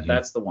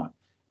 that's the one.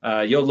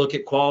 You'll look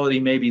at quality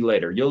maybe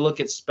later. You'll look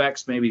at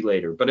specs maybe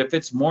later. But if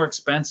it's more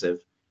expensive,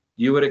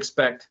 you would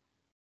expect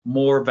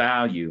more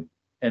value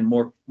and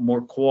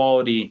more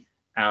quality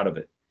out of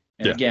it.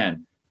 And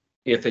again,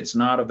 if it's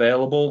not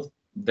available,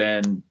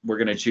 then we're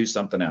going to choose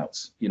something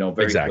else,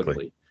 very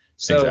quickly.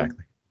 So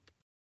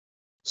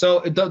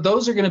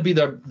those are going to be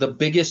the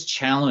biggest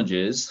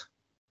challenges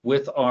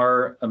with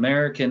our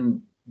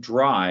American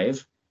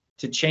drive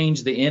to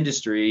change the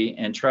industry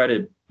and try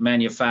to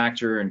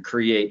manufacture and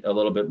create a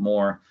little bit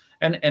more.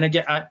 And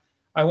again,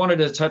 I wanted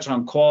to touch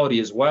on quality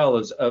as well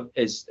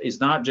as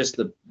not just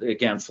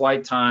the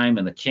flight time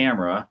and the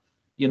camera.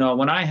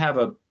 When I have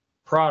a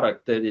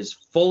product that is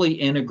fully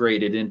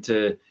integrated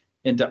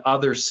into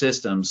other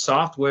systems,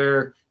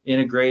 software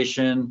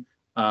integration,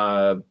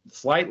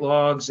 flight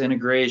logs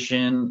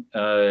integration,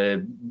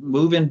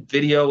 moving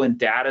video and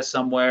data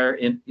somewhere,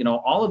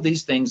 all of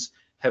these things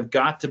have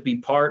got to be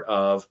part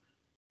of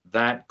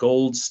that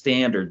gold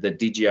standard that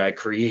DJI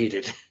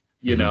created,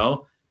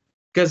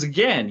 because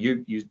again,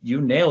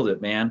 you nailed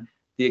it, man.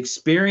 The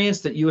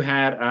experience that you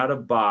had out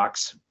of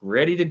box,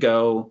 ready to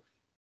go,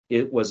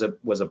 it was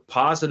a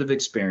positive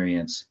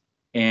experience.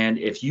 And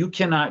if you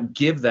cannot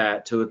give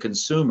that to a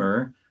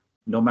consumer,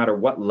 no matter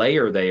what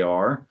layer they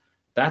are,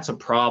 that's a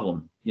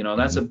problem.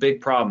 That's a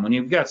big problem. When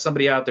you've got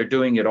somebody out there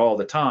doing it all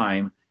the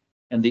time,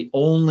 and the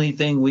only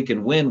thing we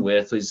can win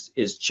with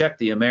is check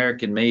the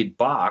American-made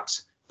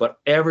box, but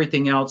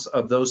everything else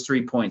of those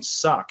 3 points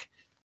suck.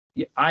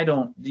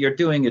 You're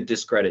doing a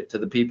discredit to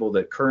the people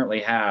that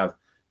currently have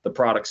the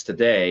products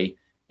today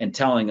and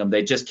telling them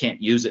they just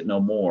can't use it no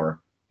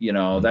more.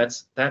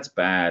 That's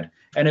bad.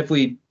 And if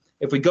we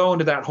go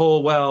into that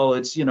whole, well,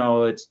 it's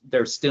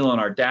they're stealing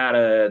our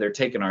data, they're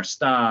taking our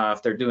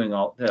stuff, they're doing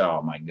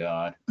oh my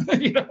God.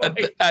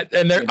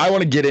 I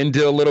want to get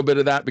into a little bit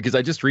of that because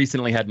I just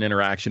recently had an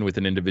interaction with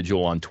an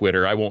individual on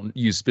Twitter. I won't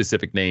use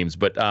specific names,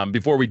 but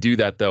before we do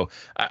that though,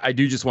 I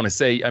do just want to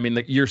say,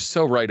 you're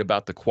so right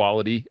about the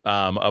quality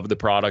of the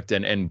product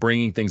and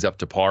bringing things up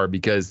to par,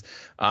 because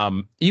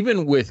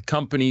even with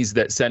companies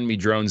that send me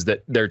drones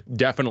that they're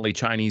definitely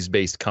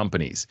Chinese-based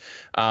companies,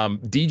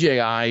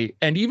 DJI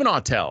and even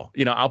Autel,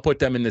 I'll put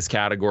them in this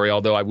category,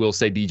 although I will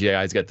say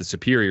DJI's got the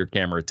superior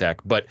camera tech,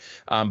 but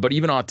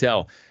even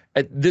Autel,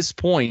 at this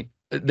point,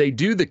 they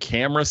do the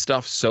camera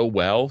stuff so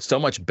well, so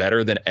much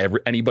better than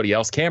anybody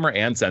else, camera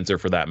and sensor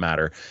for that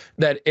matter,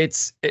 that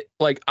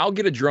like I'll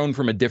get a drone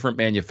from a different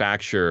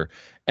manufacturer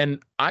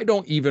and I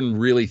don't even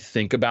really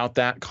think about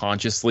that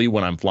consciously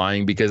when I'm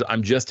flying because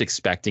I'm just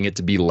expecting it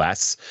to be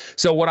less.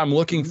 So what I'm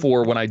looking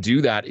for when I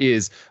do that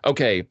is,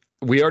 okay,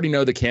 we already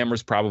know the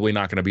camera's probably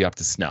not going to be up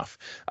to snuff.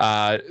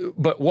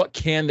 But what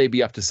can they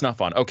be up to snuff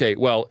on? Okay,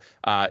 well,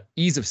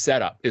 ease of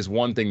setup is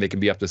one thing they can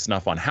be up to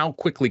snuff on. How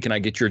quickly can I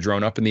get your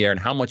drone up in the air and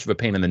how much of a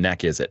pain in the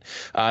neck is it?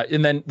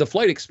 And then the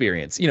flight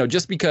experience,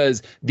 just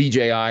because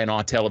DJI and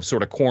Autel have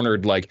sort of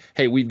cornered like,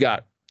 hey, we've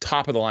got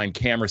top of the line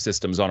camera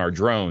systems on our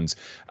drones,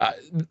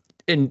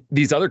 and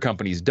these other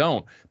companies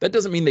don't, that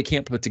doesn't mean they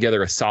can't put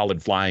together a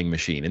solid flying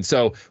machine. And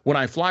so when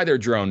I fly their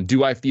drone,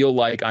 do I feel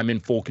like I'm in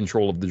full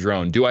control of the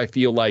drone? Do I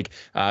feel like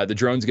the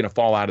drone's going to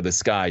fall out of the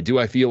sky? Do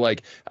I feel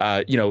like,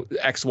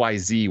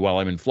 XYZ while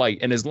I'm in flight?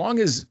 And as long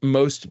as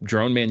most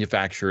drone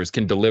manufacturers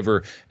can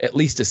deliver at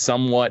least a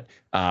somewhat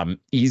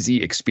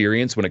easy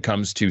experience when it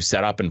comes to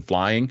setup and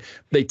flying,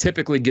 they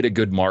typically get a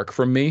good mark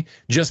from me,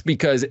 just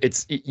because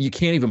you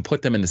can't even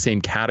put them in the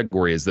same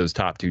category as those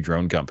top two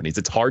drone companies.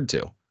 It's hard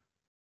to.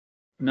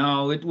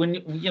 No,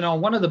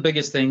 one of the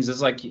biggest things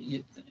is like,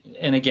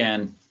 and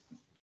again,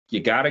 you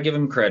got to give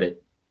them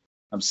credit.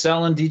 I'm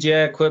selling DJI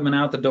equipment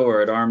out the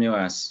door at ARM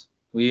US.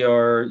 We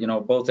are,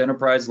 both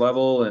enterprise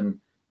level and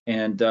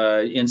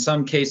in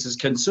some cases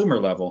consumer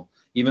level.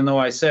 Even though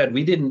I said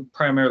we didn't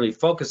primarily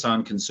focus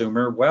on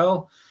consumer,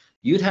 well,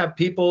 you'd have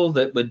people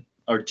that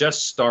are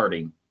just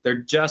starting. They're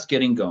just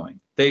getting going.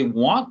 They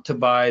want to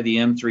buy the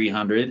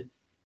M300,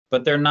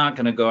 but they're not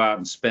going to go out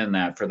and spend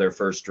that for their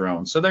first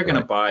drone. So they're going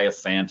to buy a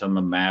Phantom,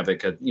 a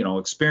Mavic,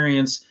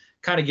 experience,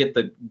 kind of get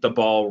the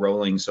ball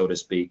rolling, so to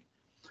speak.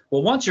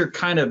 Well, once you're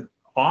kind of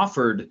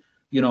offered,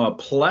 a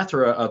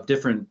plethora of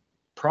different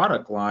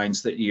product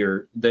lines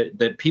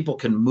that people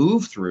can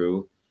move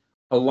through,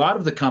 a lot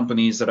of the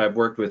companies that I've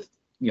worked with,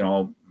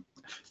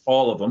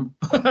 all of them,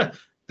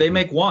 they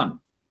make one.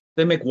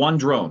 They make one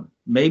drone.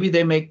 Maybe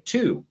they make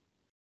two.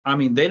 I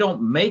mean, they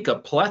don't make a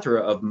plethora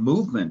of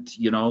movement,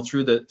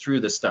 through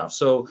the stuff.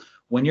 So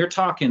when you're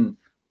talking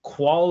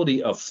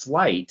quality of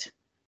flight,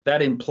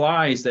 that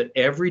implies that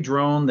every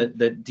drone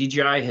that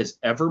DJI has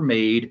ever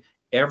made,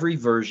 every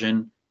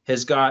version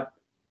has got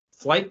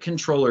flight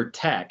controller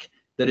tech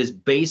that is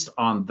based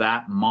on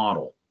that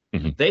model.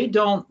 Mm-hmm. They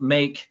don't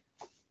make,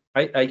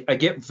 I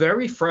get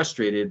very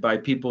frustrated by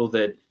people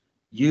that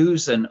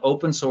use an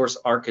open source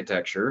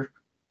architecture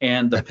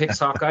and the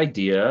Pixhawk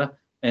idea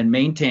and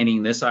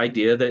maintaining this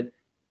idea that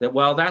that,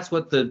 well, that's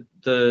what the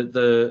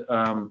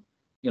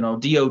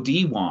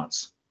DoD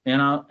wants.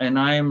 And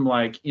I'm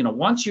like,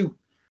 once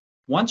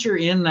you're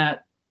in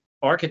that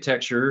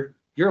architecture,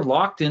 you're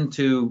locked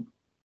into,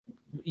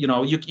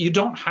 you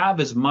don't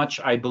have as much,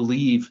 I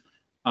believe,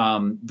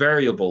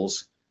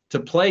 variables to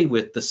play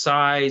with: the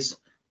size,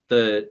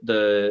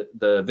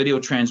 the video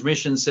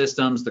transmission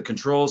systems, the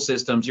control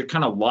systems. You're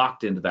kind of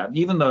locked into that.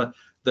 Even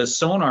the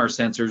sonar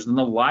sensors and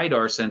the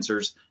LiDAR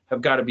sensors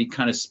have got to be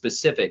kind of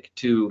specific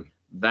to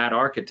that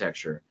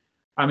architecture.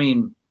 I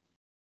mean,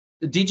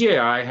 the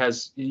DJI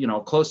has,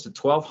 close to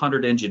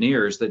 1,200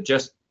 engineers that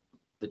just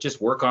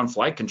work on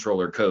flight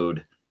controller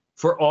code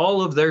for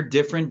all of their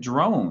different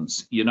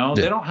drones. They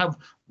don't have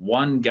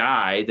one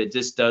guy that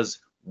just does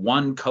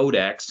one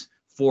codex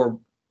for,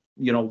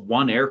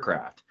 one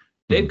aircraft.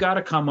 They've got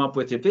to come up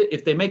with,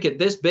 if they make it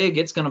this big,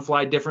 it's going to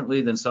fly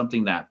differently than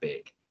something that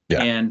big.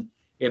 Yeah. And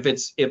if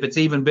it's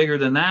even bigger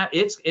than that,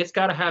 it's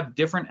got to have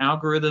different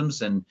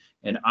algorithms and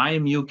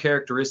IMU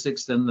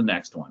characteristics than the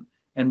next one.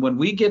 And when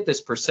we get this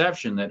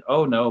perception that,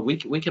 oh no, we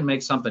can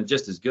make something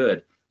just as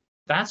good,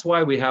 that's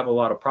why we have a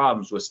lot of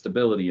problems with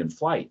stability in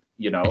flight.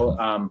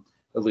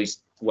 At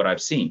least what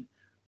I've seen.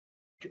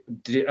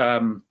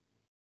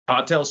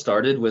 Autel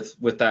started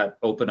with that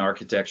open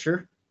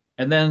architecture,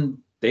 and then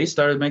they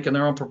started making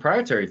their own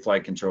proprietary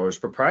flight controllers,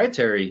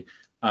 proprietary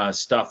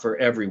stuff for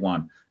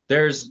everyone.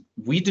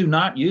 We do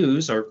not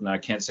use, or I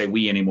can't say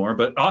we anymore,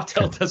 but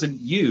Autel doesn't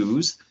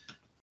use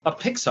a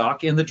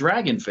Pixhawk in the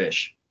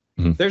Dragonfish.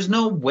 Mm-hmm. There's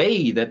no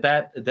way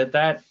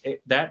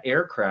that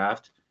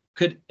aircraft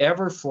could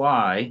ever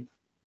fly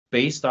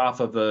based off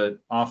of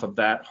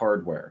that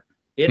hardware.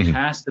 It mm-hmm.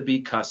 has to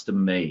be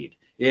custom made.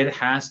 It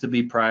has to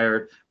be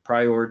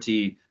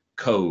priority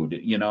code.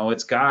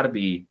 It's got to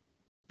be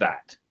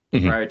that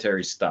mm-hmm.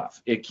 proprietary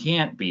stuff. It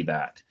can't be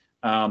that.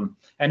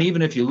 And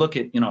even if you look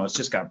at, it's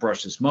just got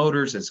brushless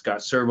motors, it's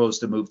got servos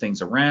to move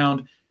things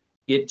around.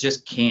 It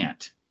just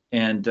can't.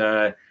 And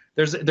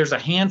there's a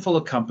handful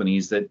of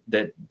companies that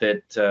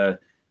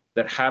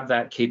have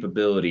that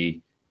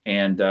capability,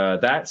 and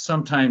that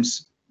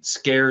sometimes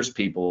scares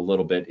people a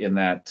little bit in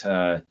that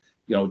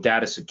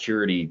data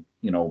security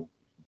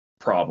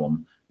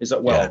problem. Is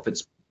that, well, if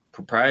it's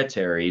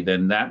proprietary,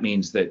 then that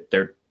means that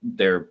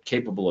they're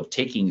capable of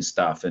taking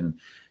stuff, and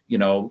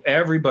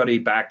everybody,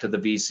 back to the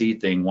VC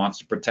thing, wants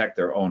to protect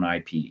their own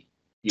IP.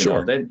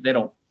 Sure. They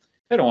don't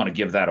want to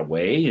give that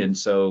away, and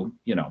so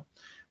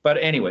But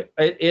anyway,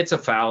 it's a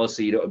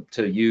fallacy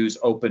to use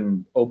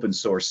open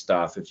source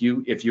stuff. If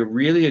you're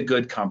really a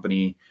good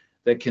company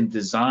that can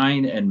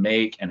design and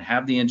make and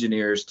have the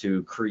engineers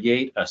to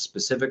create a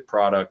specific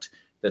product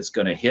that's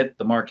going to hit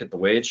the market the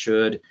way it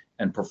should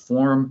and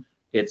perform,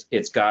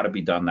 it's got to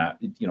be done that,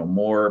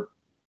 more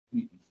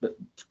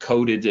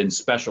coded and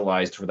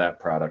specialized for that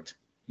product.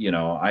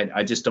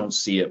 I just don't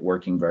see it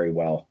working very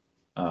well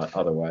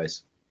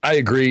otherwise. I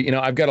agree.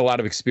 I've got a lot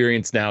of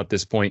experience now at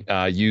this point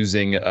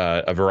using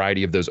a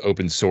variety of those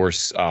open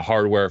source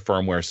hardware,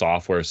 firmware,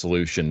 software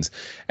solutions.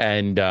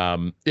 And,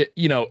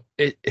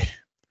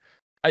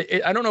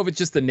 I don't know if it's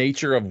just the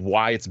nature of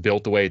why it's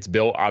built the way it's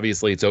built.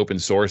 Obviously, it's open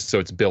source, so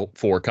it's built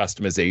for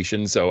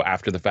customization. So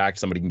after the fact,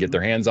 somebody can get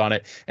their hands on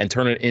it and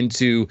turn it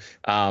into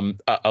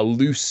a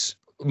loose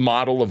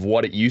model of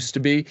what it used to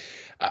be.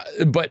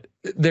 But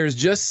there's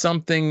just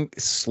something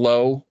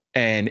slow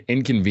and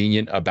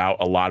inconvenient about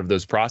a lot of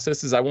those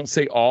processes. I won't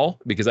say all,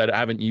 because I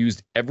haven't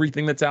used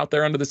everything that's out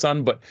there under the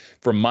sun, but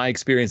from my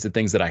experience, the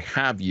things that I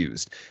have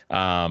used,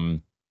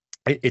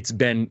 it's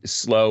been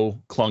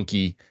slow,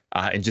 clunky,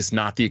 and just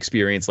not the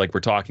experience like we're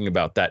talking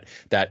about. That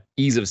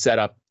ease of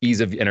setup, ease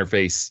of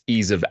interface,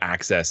 ease of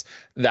access.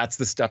 That's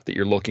the stuff that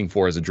you're looking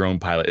for as a drone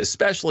pilot,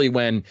 especially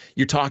when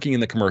you're talking in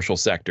the commercial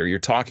sector. You're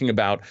talking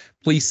about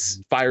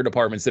police, fire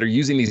departments that are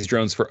using these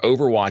drones for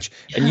overwatch,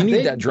 and you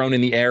need that drone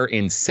in the air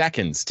in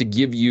seconds to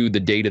give you the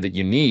data that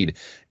you need.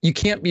 You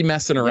can't be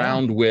messing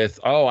around with,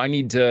 I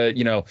need to,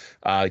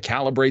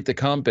 calibrate the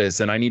compass,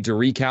 and I need to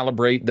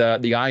recalibrate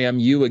the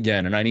IMU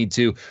again, and I need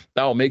to,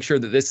 make sure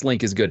that this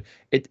link is good.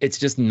 It's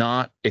just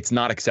not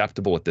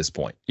acceptable at this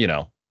point,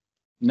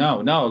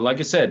 No, like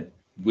I said,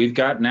 we've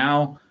got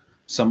now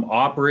some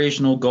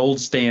operational gold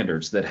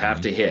standards that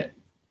have to hit,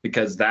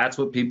 because that's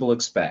what people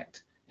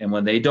expect. And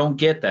when they don't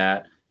get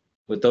that,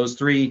 with those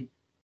three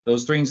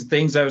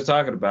things I was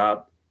talking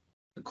about,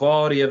 the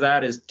quality of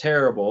that is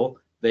terrible.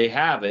 They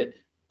have it,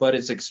 but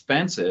it's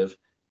expensive.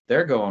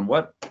 They're going,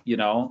 what,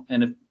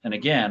 and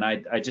again,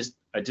 I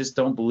just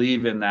don't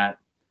believe in that,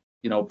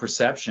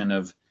 perception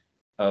of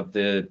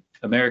the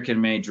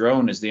American-made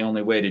drone is the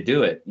only way to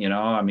do it.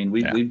 I mean,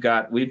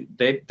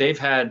 they've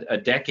had a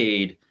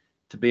decade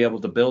to be able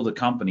to build a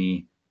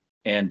company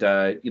and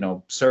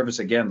service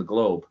again the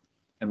globe,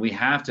 and we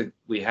have to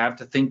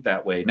think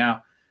that way.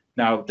 Now,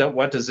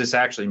 what does this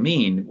actually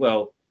mean?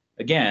 Well,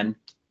 again,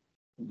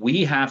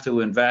 we have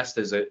to invest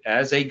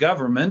as a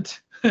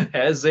government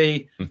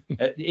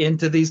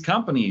into these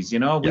companies.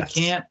 We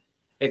can't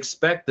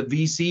expect the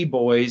VC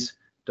boys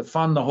to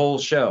fund the whole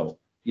show.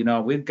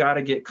 We've got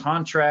to get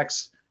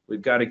contracts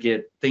We've got to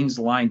get things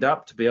lined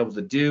up to be able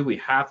to do. We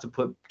have to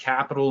put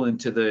capital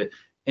into the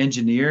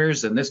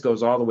engineers, and this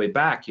goes all the way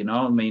back.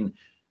 I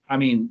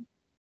mean,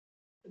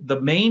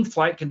 the main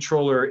flight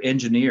controller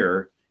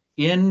engineer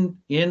in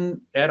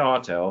at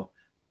Autel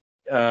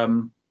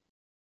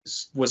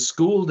was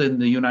schooled in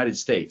the United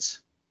States.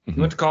 He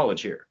went to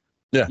college here.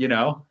 Yeah.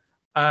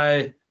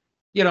 And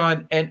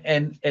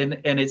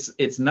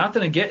it's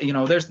nothing to get,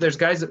 there's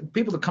guys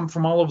people that come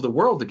from all over the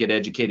world to get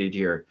educated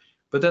here,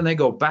 but then they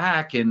go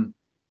back and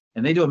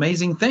they do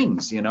amazing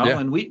things, Yeah.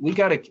 and we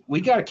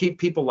gotta keep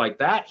people like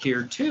that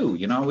here too.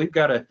 We've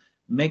got to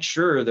make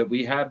sure that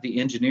we have the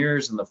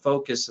engineers and the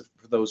focus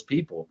for those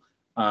people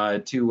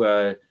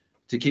to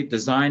keep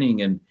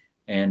designing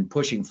and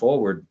pushing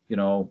forward,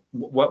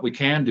 what we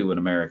can do in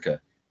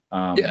America.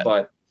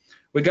 But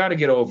we got to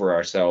get over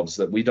ourselves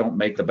that we don't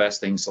make the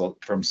best things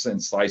from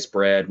sliced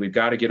bread. We've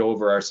got to get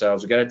over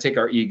ourselves. We got to take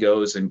our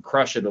egos and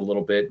crush it a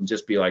little bit and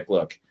just be like,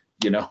 look,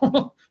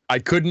 I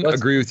couldn't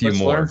agree with you let's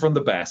more. Learn from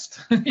the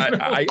best.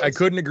 I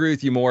couldn't agree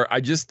with you more.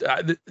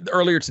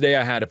 Earlier today,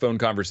 I had a phone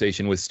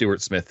conversation with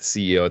Stuart Smith,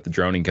 CEO at the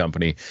droning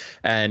company.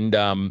 And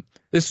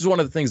this is one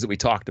of the things that we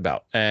talked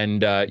about.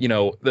 And,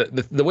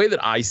 the way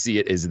that I see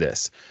it is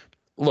this.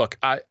 Look,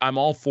 I'm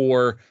all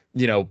for,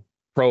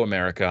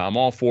 pro-America. I'm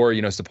all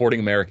for,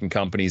 supporting American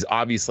companies.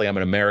 Obviously, I'm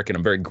an American.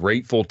 I'm very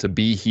grateful to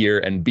be here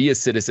and be a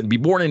citizen, be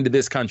born into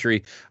this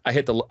country. I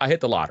hit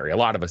the lottery. A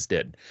lot of us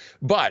did.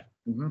 But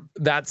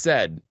that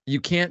said,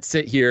 you can't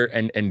sit here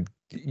and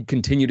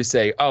continue to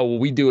say, oh, well,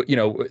 we do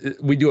it,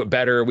 we do it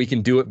better. We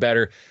can do it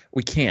better.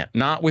 We can't,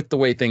 not with the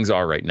way things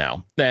are right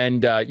now.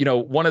 And,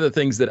 one of the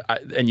things that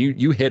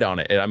you hit on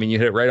it. I mean, you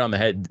hit it right on the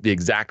head. The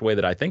exact way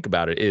that I think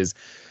about it is,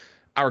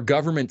 our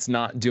government's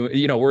not doing,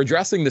 we're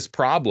addressing this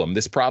problem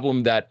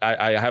that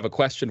I have a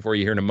question for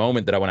you here in a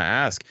moment that I want to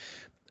ask.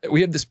 We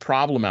have this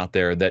problem out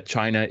there that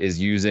China is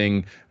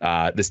using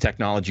this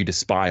technology to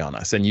spy on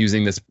us and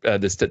using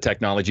this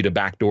technology to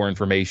backdoor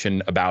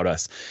information about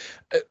us.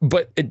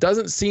 But it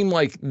doesn't seem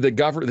like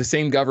the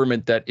same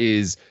government that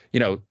is,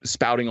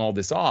 spouting all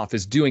this off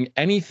is doing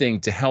anything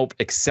to help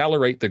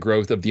accelerate the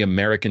growth of the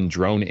American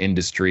drone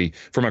industry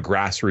from a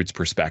grassroots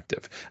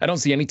perspective. I don't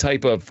see any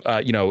type of,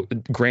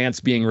 grants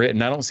being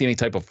written. I don't see any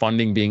type of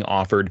funding being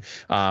offered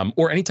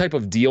or any type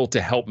of deal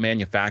to help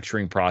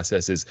manufacturing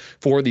processes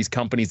for these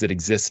companies that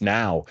exist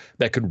now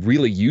that could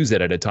really use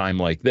it at a time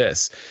like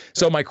this.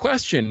 So my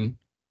question,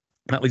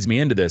 that leads me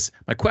into this.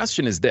 My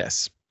question is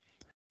this.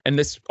 And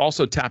this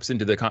also taps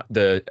into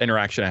the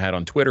interaction I had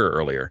on Twitter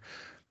earlier.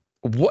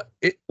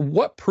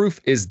 What proof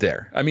is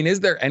there? I mean,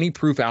 is there any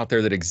proof out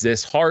there that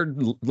exists,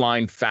 hard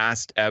line,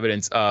 fast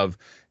evidence of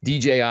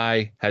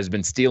DJI has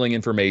been stealing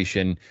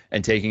information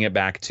and taking it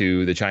back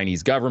to the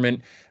Chinese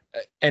government?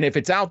 And if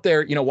it's out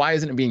there, why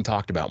isn't it being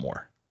talked about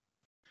more?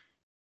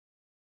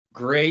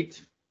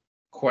 Great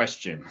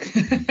question.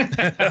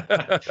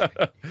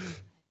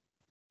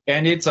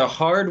 And it's a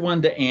hard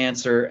one to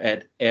answer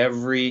at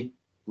every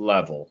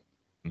level.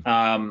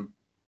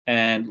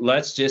 And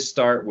let's just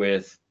start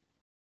with,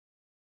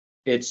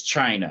 it's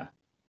China.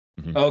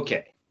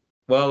 Okay.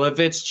 Well, if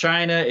it's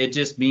China, it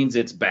just means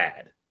it's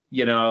bad.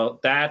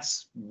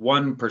 That's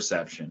one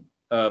perception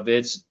of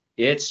it's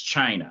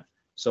China.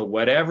 So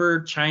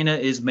whatever China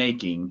is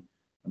making,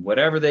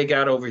 whatever they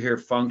got over here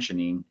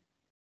functioning,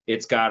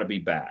 it's got to be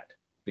bad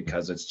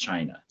because it's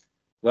China.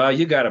 Well,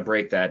 you got to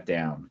break that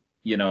down,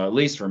 at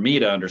least for me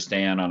to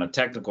understand, on a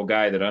technical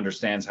guy that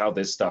understands how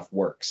this stuff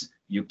works.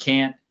 You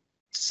can't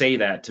say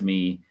that to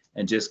me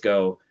and just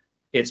go,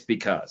 it's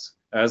because.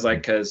 I was like,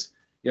 because,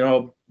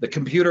 the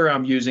computer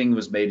I'm using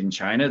was made in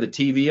China. The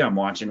TV I'm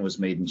watching was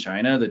made in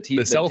China.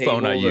 The cell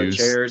phone I use.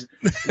 Chairs,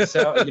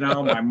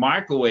 my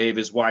microwave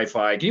is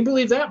Wi-Fi. Can you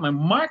believe that? My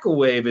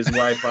microwave is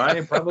Wi-Fi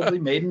and probably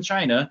made in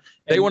China.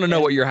 They want to know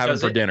what you're having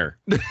for dinner.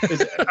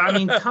 I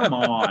mean, come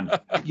on.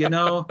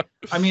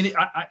 I mean,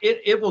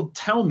 it will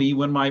tell me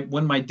when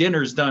my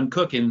dinner's done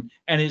cooking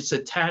and it's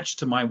attached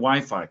to my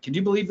Wi-Fi. Can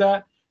you believe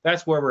that?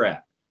 That's where we're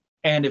at.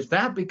 And if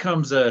that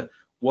becomes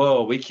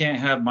we can't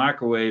have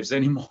microwaves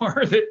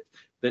anymore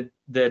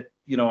that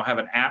have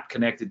an app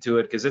connected to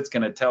it because it's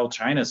going to tell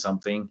China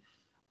something.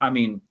 I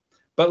mean,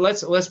 but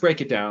let's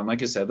break it down.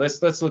 Like I said,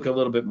 let's look a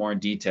little bit more in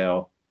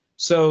detail.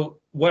 So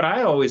what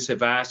I always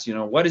have asked,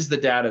 what is the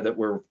data that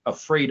we're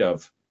afraid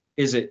of?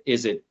 Is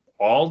it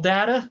all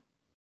data?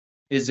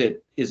 Is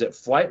it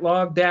flight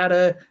log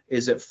data?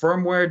 Is it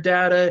firmware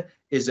data?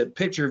 Is it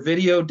picture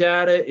video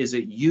data? Is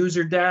it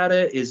user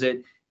data? Is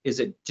it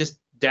just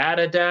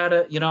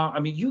data? I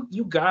mean,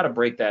 you got to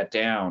break that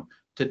down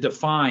to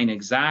define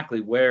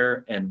exactly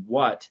where and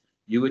what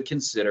you would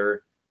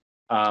consider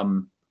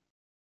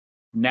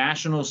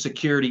national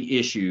security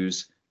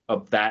issues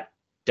of that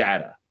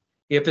data.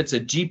 If it's a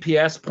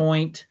GPS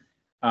point,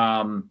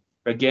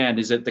 again,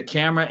 is it the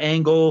camera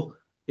angle?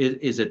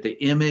 Is it the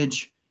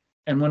image?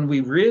 And when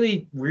we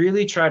really,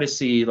 really try to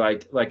see,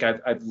 like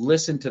I've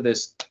listened to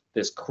this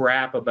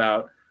crap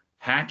about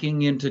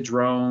hacking into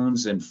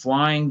drones and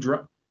flying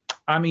drones.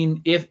 I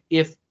mean, if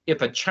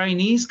a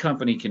Chinese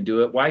company can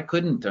do it, why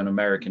couldn't an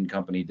American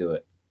company do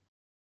it?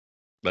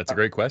 That's a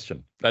great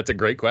question. That's a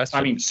great question.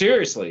 I mean,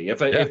 seriously,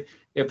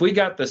 if we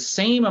got the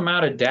same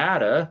amount of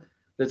data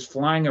that's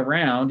flying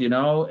around,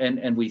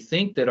 and we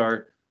think that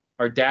our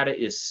data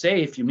is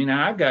safe. I mean,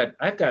 I've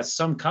got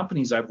some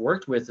companies I've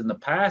worked with in the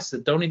past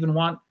that don't even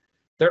want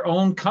their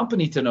own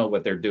company to know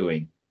what they're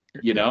doing,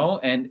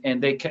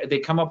 and they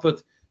come up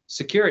with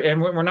security,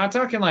 and we're not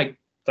talking like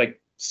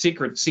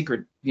secret,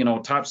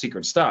 top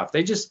secret stuff.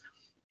 They just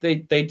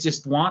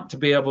want to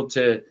be able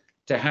to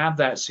have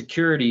that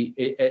security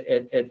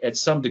at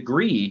some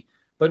degree.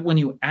 But when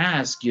you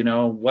ask,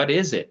 what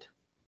is it?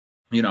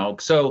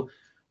 So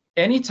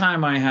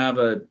anytime I have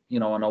an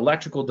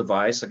electrical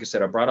device, like I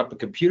said, I brought up a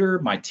computer,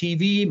 my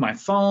TV, my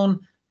phone,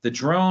 the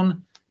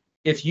drone.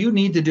 If you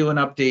need to do an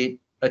update,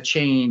 a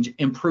change,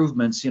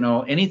 improvements,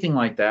 anything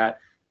like that,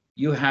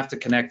 you have to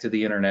connect to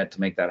the internet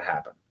to make that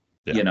happen.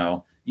 Yeah.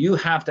 You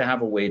have to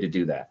have a way to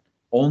do that.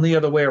 Only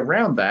other way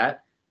around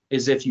that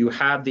is if you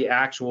have the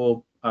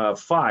actual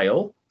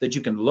file that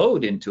you can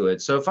load into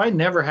it. So if I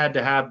never had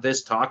to have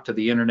this talk to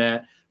the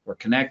internet or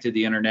connect to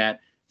the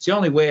internet, it's the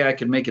only way I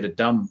could make it a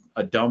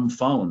dumb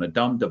phone, a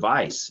dumb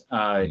device.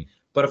 But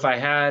if I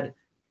had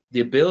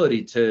the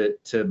ability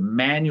to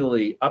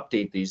manually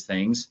update these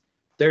things,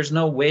 there's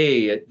no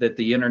way that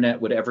the internet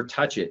would ever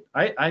touch it.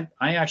 I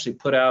actually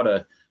put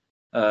out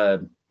a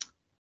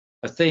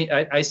thing.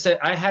 I said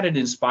I had an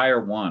Inspire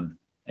 1,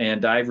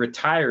 and I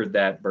retired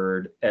that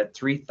bird at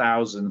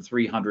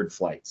 3,300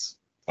 flights.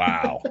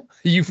 Wow.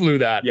 You flew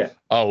that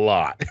a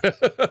lot.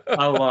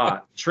 A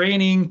lot.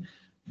 Training,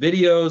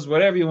 videos,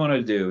 whatever you want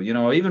to do,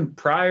 even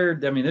prior,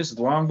 this is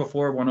long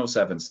before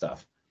 107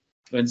 stuff.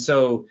 And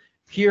so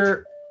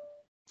here,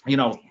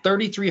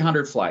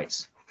 3,300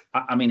 flights.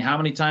 I mean, how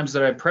many times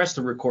did I press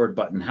the record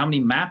button? How many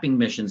mapping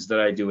missions did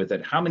I do with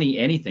it? How many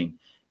anything?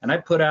 And I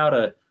put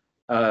out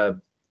a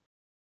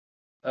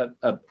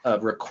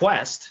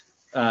request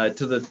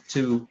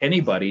to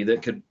anybody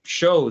that could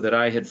show that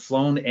I had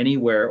flown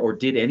anywhere or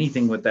did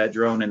anything with that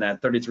drone in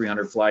that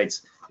 3,300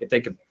 flights. If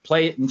they could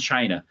play it in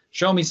China,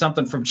 show me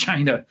something from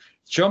China,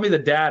 show me the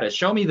data,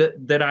 show me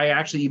that I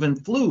actually even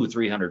flew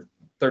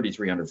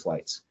 3,300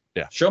 flights.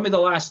 Yeah. Show me the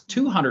last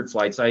 200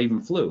 flights I even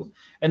flew.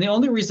 And the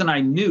only reason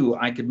I knew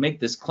I could make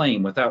this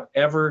claim without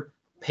ever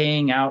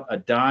paying out a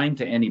dime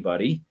to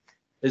anybody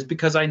is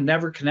because I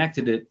never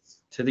connected it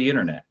to the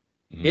internet.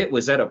 Mm-hmm. It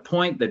was at a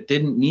point that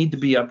didn't need to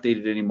be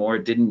updated anymore.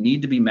 It didn't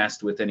need to be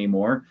messed with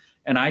anymore.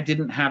 And I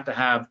didn't have to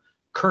have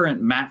current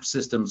map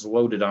systems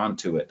loaded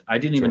onto it. I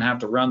didn't even have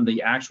to run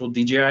the actual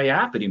DJI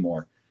app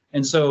anymore.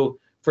 And so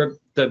for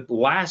the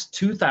last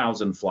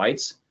 2,000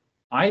 flights,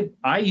 I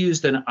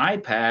used an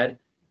iPad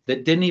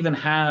that didn't even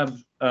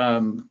have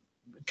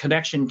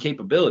connection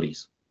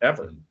capabilities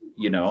ever,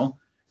 And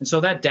so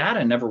that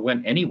data never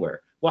went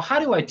anywhere. Well, how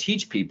do I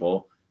teach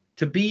people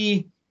to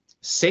be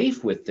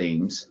safe with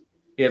things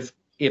if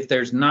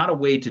there's not a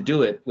way to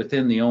do it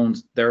within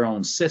their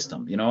own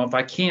system? If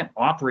I can't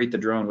operate the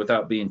drone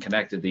without being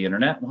connected to the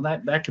internet, well,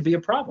 that could be a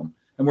problem.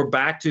 And we're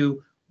back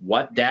to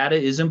what data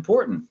is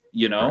important,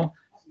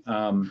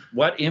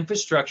 what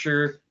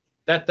infrastructure,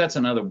 that's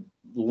another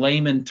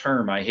layman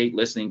term I hate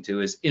listening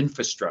to, is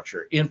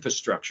infrastructure.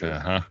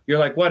 Uh-huh. You're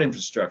like, what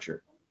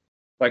infrastructure?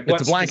 Like,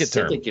 what's a blanket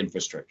specific term.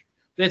 Infrastructure?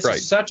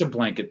 It's such a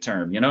blanket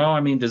term,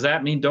 does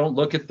that mean don't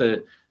look at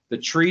the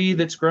tree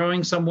that's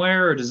growing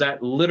somewhere, or does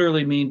that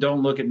literally mean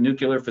don't look at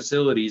nuclear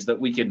facilities that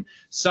we can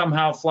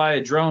somehow fly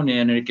a drone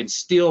in and it can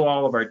steal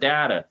all of our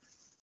data?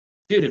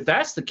 Dude, if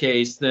that's the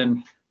case,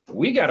 then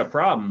we got a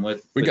problem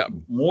with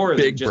more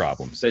big than just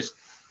problems.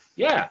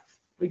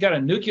 We got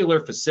a nuclear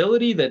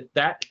facility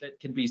that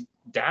can be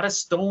data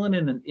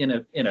stolen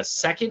in a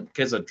second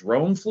because a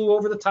drone flew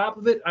over the top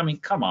of it. I mean,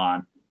 come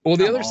on. Well,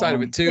 the other side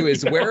of it too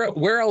is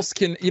where else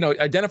can,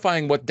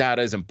 identifying what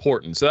data is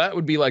important. So that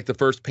would be like the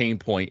first pain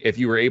point if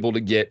you were able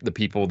to get the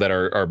people that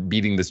are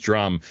beating this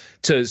drum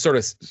to sort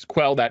of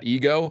quell that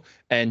ego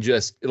and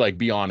just like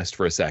be honest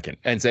for a second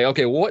and say,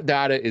 okay, what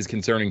data is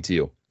concerning to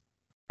you?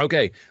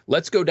 Okay,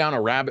 let's go down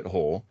a rabbit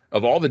hole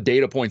of all the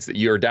data points that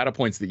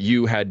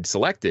you had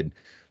selected.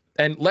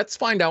 And let's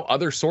find out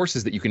other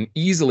sources that you can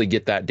easily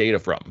get that data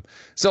from.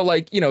 So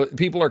like,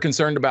 people are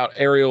concerned about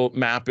aerial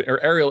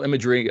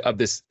imagery of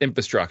this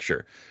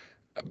infrastructure.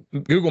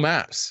 Google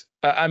Maps.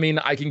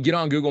 I can get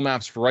on Google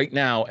Maps right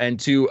now and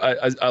to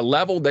a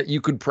level that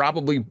you could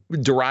probably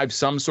derive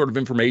some sort of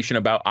information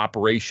about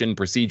operation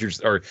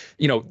procedures or,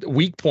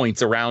 weak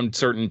points around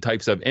certain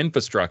types of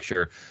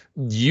infrastructure.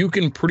 You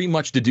can pretty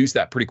much deduce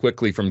that pretty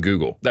quickly from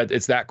Google. That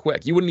it's that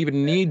quick. You wouldn't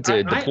even need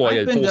to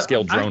deploy a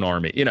full-scale drone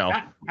army,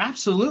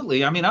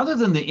 Absolutely. Other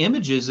than the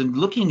images and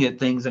looking at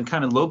things and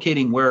kind of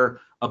locating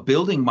where a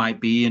building might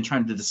be and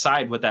trying to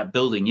decide what that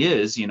building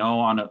is,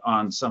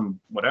 on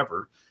some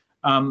whatever.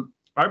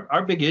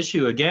 Our big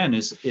issue again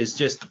is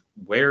just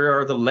where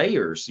are the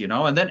layers,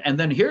 and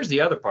then here's the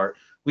other part.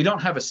 We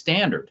don't have a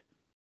standard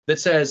that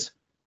says,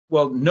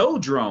 well, no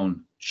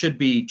drone should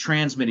be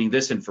transmitting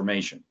this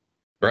information.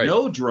 Right.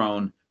 No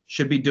drone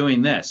should be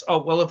doing this.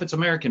 Oh, well, if it's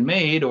American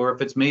made or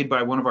if it's made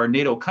by one of our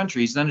NATO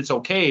countries, then it's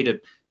okay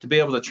to be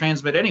able to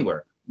transmit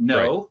anywhere.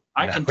 No,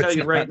 I can tell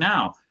you right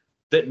now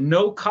that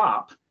no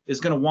cop is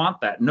going to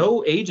want that.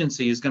 No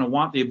agency is going to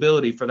want the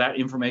ability for that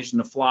information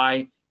to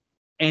fly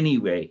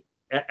anyway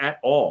at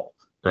all.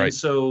 Right. And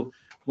so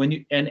when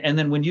you and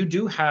then when you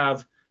do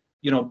have,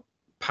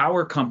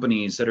 power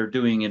companies that are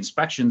doing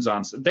inspections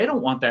on, they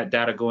don't want that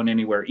data going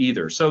anywhere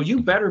either. So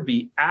you better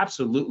be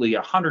absolutely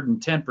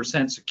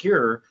 110%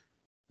 secure,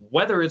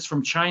 whether it's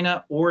from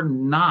China or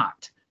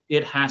not.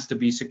 It has to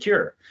be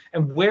secure.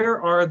 And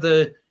where are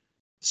the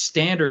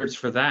standards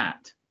for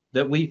that?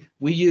 That we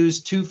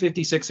use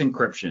 256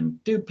 encryption.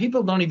 Dude,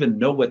 people don't even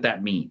know what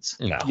that means.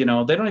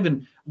 No. They don't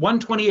even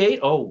 128.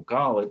 Oh,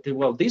 golly.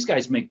 Well, these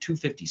guys make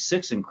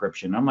 256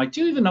 encryption. I'm like, do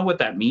you even know what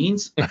that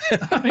means?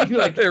 I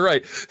mean, They're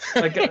right.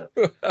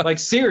 like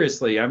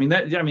seriously. I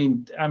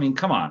mean,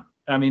 come on.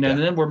 And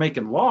then we're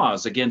making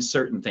laws against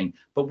certain things,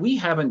 but we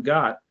haven't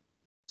got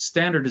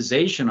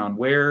standardization on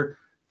where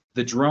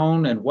the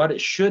drone and what it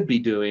should be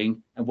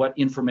doing and what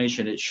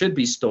information it should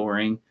be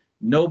storing.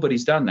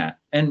 Nobody's done that.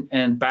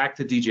 And back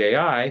to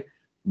DJI,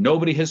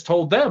 nobody has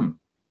told them.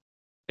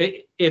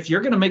 If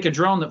you're going to make a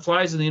drone that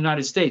flies in the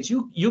United States,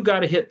 you got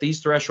to hit these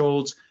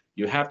thresholds.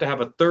 You have to have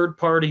a third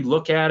party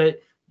look at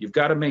it. You've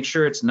got to make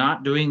sure it's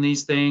not doing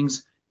these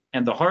things.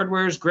 And the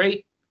hardware is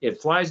great.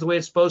 It flies the way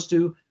it's supposed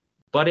to,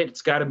 but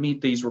it's got to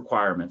meet these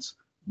requirements.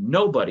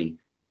 Nobody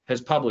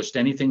has published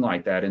anything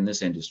like that in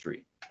this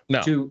industry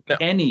to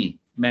any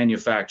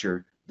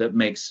manufacturer that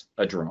makes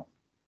a drone.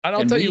 And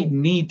I'll tell you, we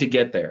need to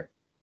get there.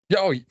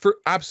 Oh,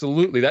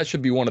 absolutely. That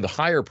should be one of the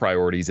higher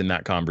priorities in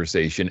that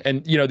conversation.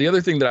 And, the other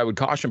thing that I would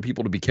caution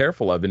people to be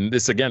careful of, and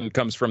this, again,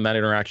 comes from that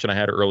interaction I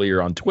had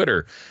earlier on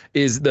Twitter,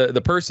 is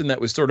the person that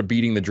was sort of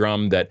beating the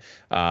drum that,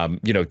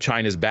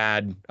 China's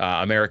bad,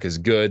 America's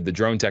good, the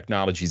drone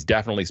technology is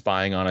definitely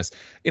spying on us.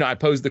 I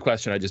posed the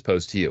question I just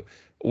posed to you.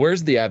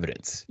 Where's the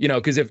evidence?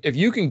 Because if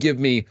you can give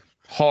me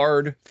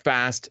hard,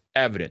 fast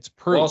evidence,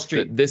 proof Wall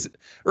Street. that this,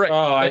 right?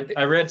 Oh,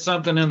 I read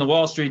something in the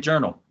Wall Street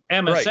Journal.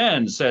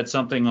 MSN said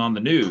something on the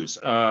news.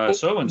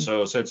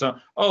 So-and-so said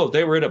something. Oh,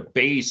 they were at a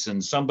base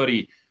and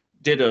somebody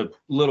did a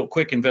little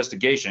quick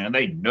investigation and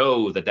they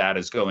know the data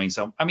is going.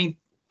 So,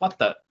 what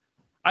the?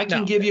 I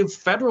can give you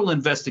federal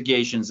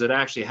investigations that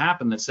actually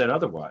happened that said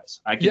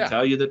otherwise. I can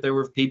tell you that there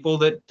were people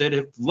that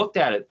have looked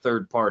at it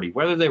third party,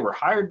 whether they were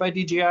hired by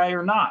DJI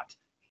or not.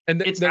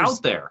 And it's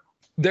out there.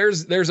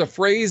 There's a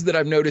phrase that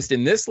I've noticed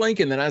in this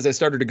link, and then as I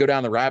started to go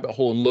down the rabbit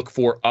hole and look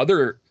for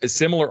other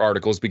similar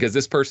articles, because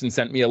this person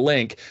sent me a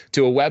link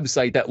to a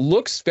website that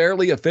looks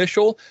fairly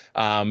official,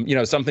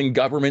 something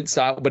government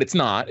style, but it's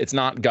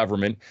not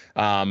government.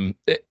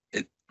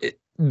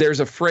 There's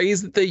a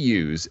phrase that they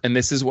use, and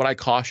this is what I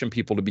caution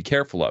people to be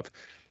careful of.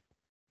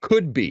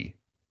 Could be,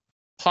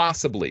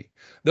 possibly.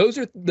 Those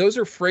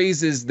are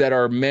phrases that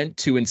are meant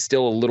to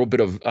instill a little bit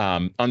of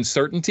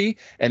uncertainty,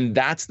 and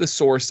that's the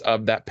source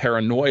of that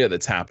paranoia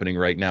that's happening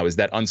right now, is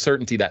that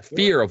uncertainty, that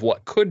fear of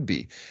what could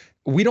be.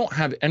 We don't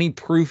have any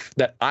proof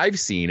that I've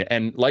seen,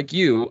 and like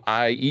you,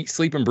 I eat,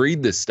 sleep, and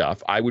breathe this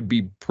stuff. I would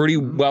be pretty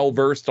well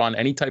versed on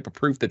any type of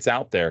proof that's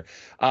out there.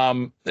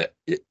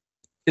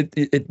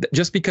 It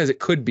just because it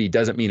could be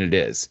doesn't mean it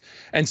is.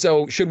 And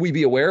so should we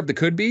be aware of the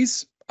could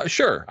be's?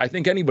 Sure. I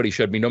think anybody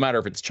should be, no matter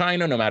if it's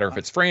China, no matter if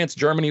it's France,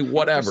 Germany,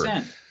 whatever.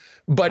 100%.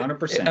 But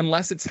 100%.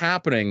 Unless it's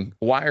happening,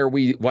 why are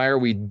we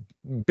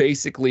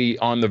basically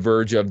on the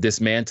verge of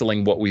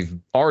dismantling what we've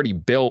already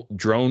built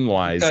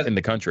drone-wise in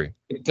the country?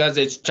 Because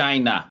it's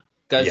China.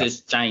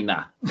 It's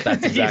China.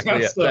 That's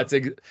exactly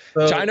it.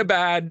 China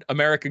bad,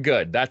 America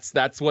good.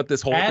 That's what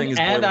this whole thing is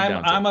boiling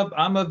down to.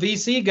 I'm a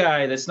VC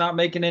guy that's not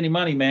making any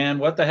money, man.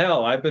 What the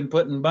hell? I've been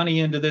putting money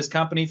into this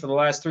company for the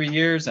last 3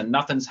 years and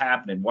nothing's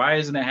happening. Why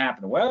isn't it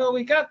happening? Well,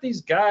 we got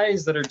these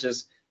guys that are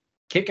just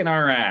kicking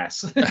our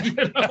ass,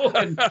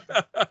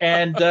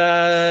 and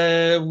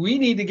we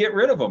need to get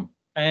rid of them.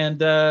 And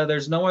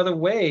there's no other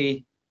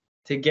way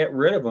to get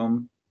rid of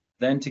them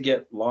than to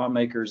get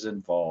lawmakers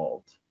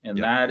involved. And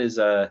that is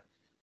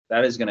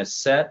going to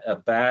set a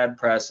bad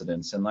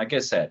precedence. And like I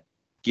said,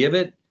 give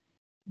it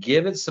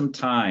some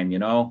time.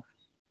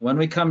 When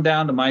we come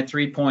down to my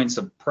 3 points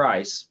of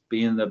price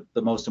being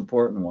the most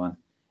important one,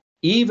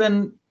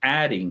 even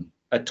adding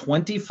a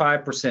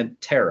 25%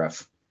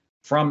 tariff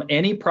from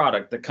any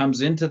product that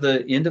comes into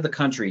the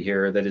country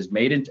here that is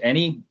made in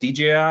any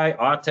DJI,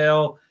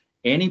 Autel,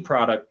 any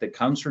product that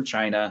comes from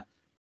China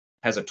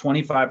has a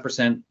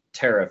 25%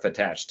 tariff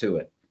attached to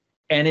it.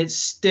 And it's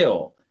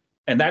still,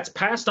 and that's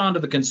passed on to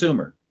the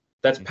consumer.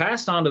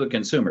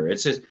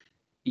 It's just,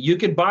 you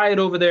could buy it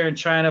over there in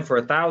China for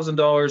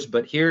 $1,000,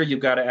 but here you've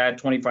got to add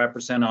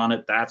 25% on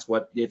it. That's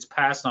what it's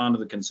passed on to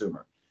the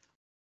consumer.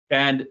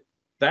 And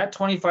that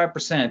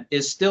 25%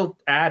 is still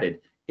added,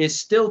 is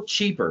still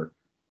cheaper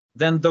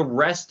than the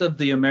rest of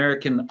the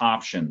American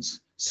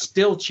options,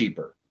 still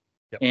cheaper.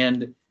 Yep.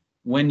 And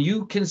when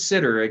you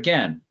consider,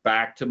 again,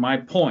 back to my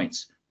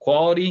points,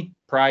 quality,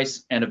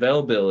 price, and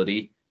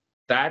availability,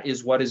 that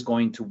is what is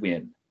going to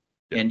win.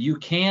 Yep. And you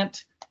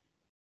can't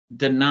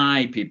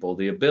deny people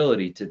the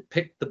ability to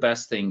pick the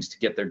best things to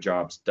get their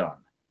jobs done.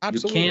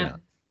 Absolutely.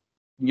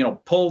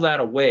 pull that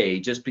away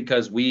just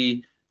because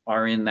we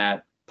are in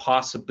that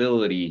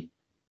possibility,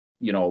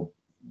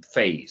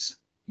 phase,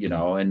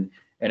 and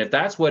if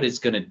that's what it's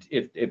going to,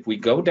 if we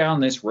go down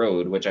this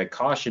road, which I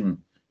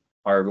caution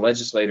our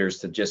legislators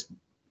to just,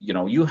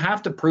 you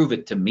have to prove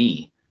it to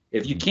me.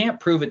 If you can't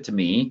prove it to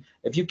me,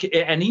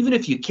 and even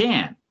if you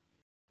can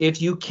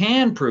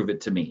prove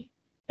it to me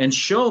and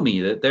show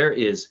me that there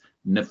is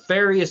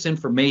nefarious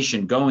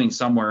information going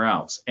somewhere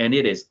else and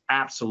it is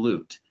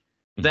absolute,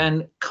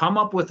 then come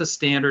up with a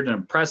standard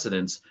and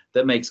precedence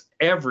that makes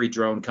every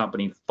drone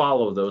company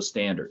follow those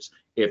standards.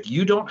 If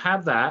you don't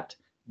have that,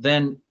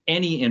 then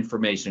any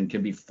information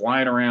can be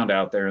flying around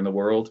out there in the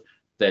world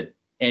that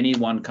any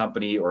one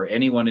company or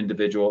any one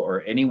individual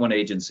or any one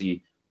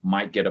agency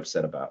might get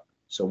upset about.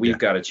 So we've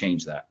got to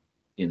change that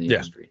in the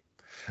industry.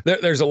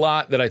 There's a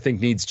lot that I think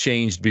needs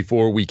changed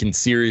before we can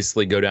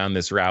seriously go down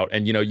this route.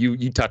 And,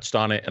 you touched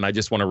on it, and I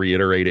just want to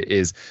reiterate it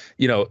is,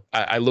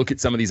 I look at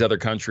some of these other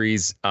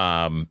countries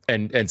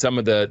and some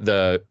of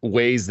the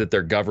ways that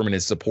their government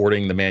is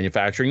supporting the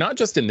manufacturing, not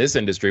just in this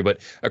industry, but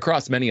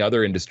across many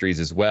other industries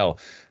as well.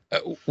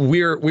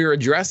 We're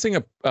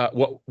addressing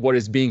what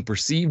is being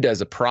perceived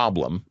as a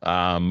problem.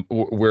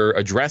 We're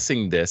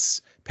addressing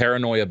this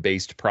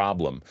paranoia-based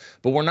problem,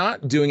 but we're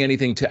not doing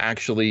anything to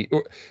actually.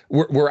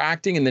 We're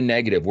acting in the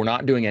negative. We're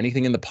not doing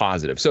anything in the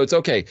positive. So it's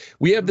okay.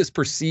 We have this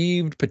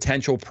perceived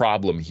potential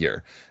problem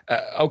here.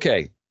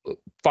 Okay,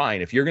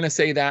 fine. If you're going to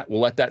say that, we'll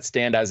let that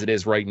stand as it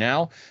is right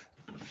now.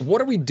 What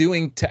are we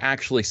doing to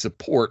actually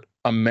support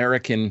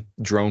American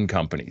drone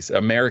companies,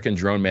 American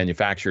drone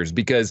manufacturers?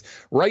 Because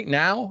right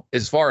now,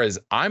 as far as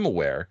I'm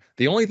aware,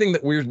 the only thing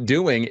that we're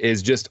doing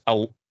is just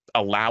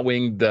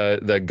allowing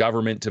the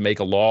government to make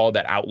a law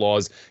that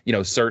outlaws,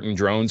 certain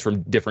drones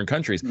from different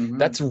countries.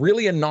 That's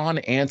really a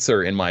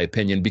non-answer, in my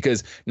opinion,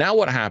 because now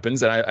what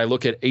happens, and I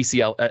look at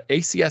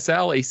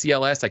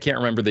ACSL, I can't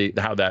remember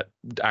how that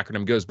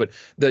acronym goes, but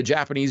the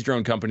Japanese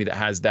drone company that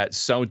has that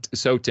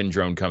Soten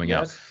drone coming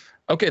out.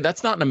 Okay,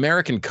 that's not an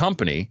American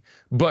company,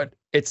 but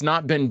it's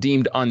not been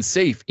deemed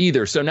unsafe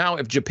either. So now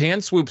if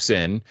Japan swoops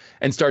in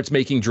and starts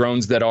making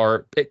drones that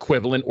are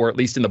equivalent or at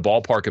least in the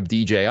ballpark of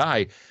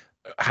DJI,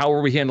 how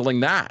are we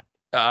handling that?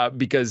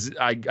 Because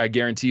I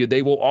guarantee you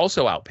they will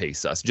also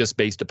outpace us just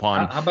based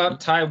upon. How about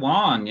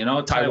Taiwan?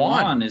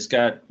 Taiwan has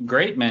got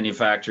great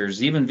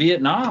manufacturers. Even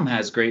Vietnam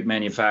has great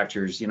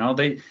manufacturers. All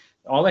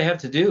they have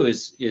to do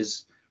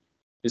is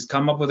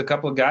come up with a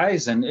couple of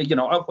guys, and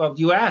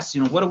you asked,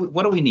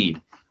 what do we need?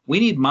 We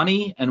need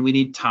money and we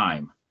need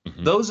time.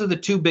 Those are the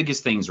two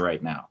biggest things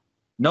right now.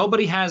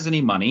 Nobody has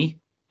any money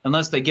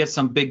unless they get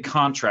some big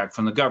contract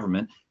from the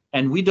government.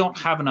 And we don't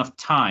have enough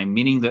time,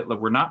 meaning that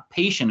we're not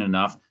patient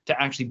enough to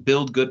actually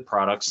build good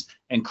products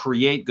and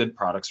create good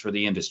products for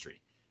the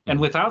industry. And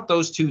without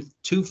those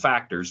two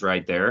factors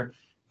right there,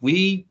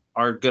 we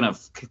are going to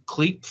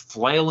keep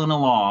flailing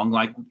along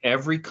like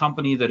every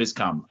company that has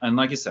come. And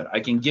like I said,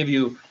 I can give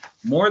you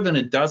more than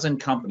a dozen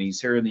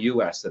companies here in the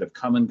U.S. that have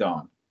come and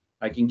gone.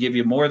 I can give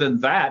you more than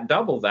that,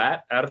 double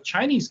that, out of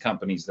Chinese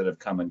companies that have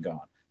come and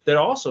gone, that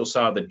also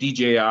saw the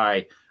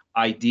DJI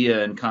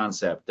idea and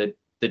concept that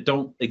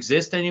don't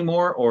exist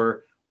anymore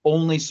or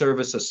only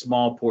service a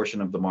small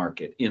portion of the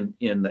market in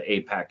the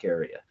APAC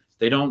area.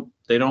 They don't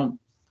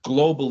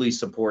globally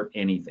support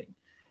anything.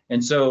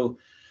 And so,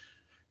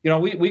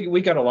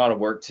 we got a lot of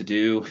work to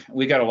do.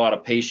 We got a lot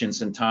of patience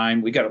and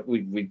time. We got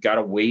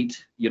to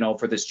wait,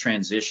 for this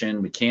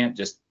transition. We can't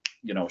just,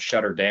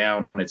 shut her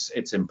down.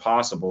 It's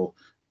impossible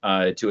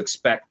to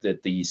expect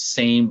that the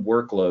same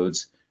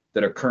workloads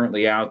that are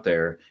currently out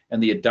there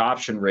and the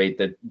adoption rate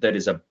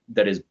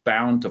that is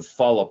bound to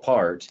fall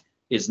apart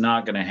is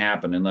not going to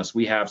happen unless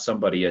we have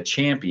a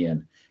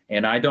champion.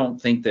 And I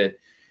don't think that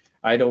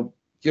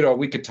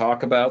we could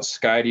talk about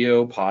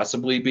Skydio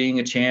possibly being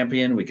a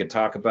champion. We could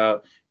talk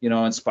about,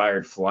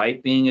 Inspired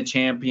Flight being a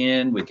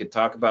champion. We could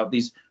talk about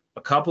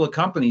a couple of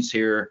companies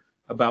here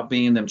about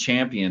being them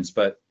champions,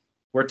 but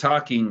we're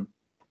talking,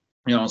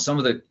 some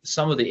of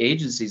the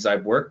agencies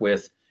I've worked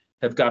with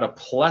have got a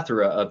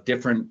plethora of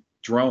different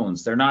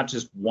drones. They're not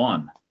just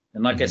one.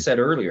 And like I said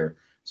earlier,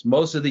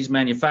 most of these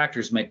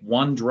manufacturers make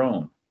one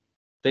drone.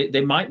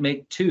 They might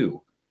make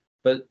two,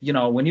 but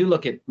when you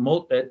look at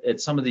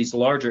some of these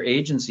larger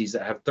agencies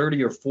that have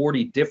 30 or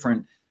 40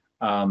 different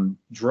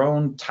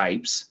drone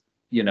types,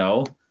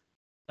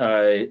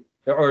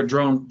 or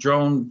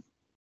drone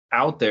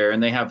out there,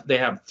 and they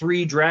have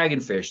 3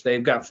 Dragonfish,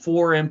 they've got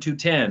 4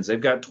 M210s,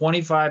 they've got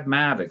 25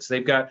 Mavics,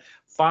 they've got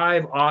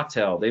 5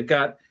 Autel, they've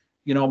got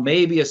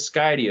maybe a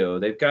Skydio,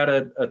 they've got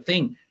a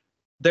thing.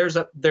 There's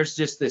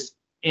just this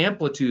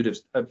amplitude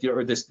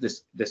or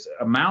this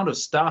amount of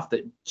stuff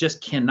that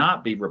just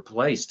cannot be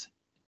replaced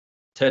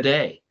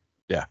today.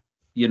 Yeah.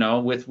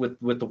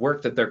 With the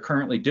work that they're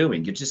currently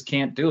doing, you just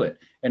can't do it.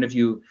 And if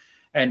you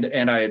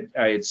and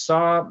I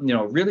saw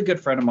a really good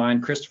friend of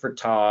mine, Christopher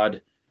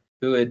Todd,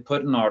 who had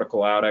put an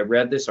article out. I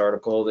read this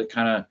article that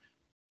kind of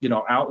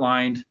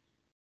outlined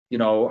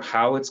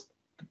how it's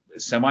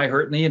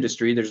semi-hurting the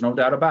industry. There's no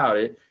doubt about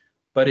it.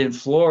 But in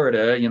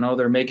Florida,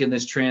 they're making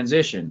this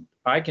transition.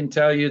 I can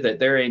tell you that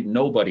there ain't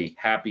nobody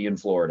happy in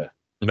Florida.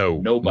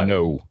 Nobody.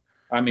 No.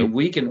 I mean,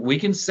 Nope. we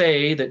can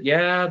say that,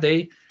 yeah,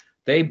 they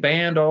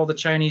banned all the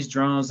Chinese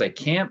drones. They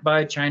can't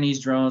buy Chinese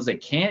drones. They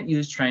can't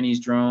use Chinese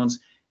drones.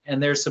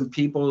 And there's some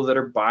people that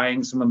are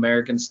buying some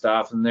American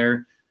stuff, and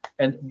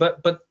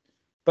but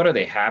are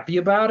they happy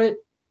about it?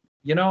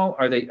 You know,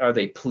 are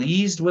they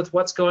pleased with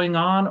what's going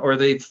on, or are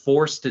they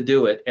forced to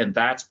do it, and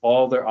that's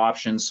all their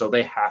options, so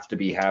they have to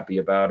be happy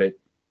about it?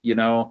 You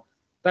know,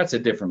 that's a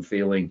different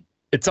feeling.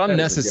 It's That is a different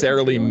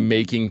unnecessarily feeling.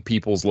 making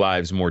people's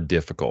lives more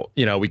difficult.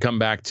 You know, we come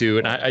back to,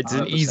 and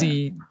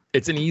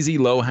it's an easy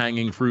low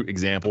hanging fruit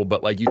example,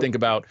 but like you think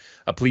about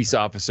a police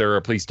officer or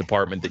a police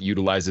department that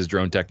utilizes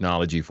drone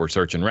technology for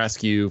search and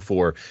rescue,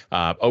 for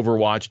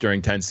overwatch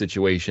during tense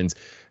situations.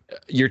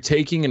 You're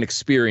taking an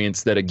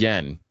experience that,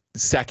 again,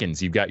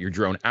 seconds, you've got your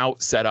drone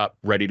out, set up,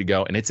 ready to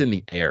go, and it's in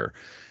the air.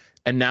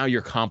 And now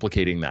you're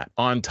complicating that.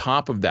 On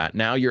top of that,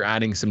 now you're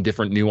adding some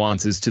different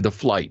nuances to the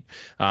flight.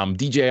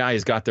 DJI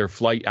has got their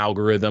flight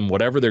algorithm.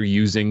 Whatever they're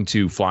using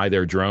to fly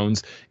their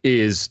drones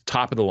is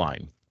top of the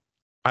line.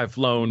 I've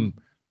flown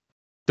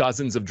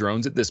dozens of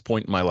drones at this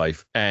point in my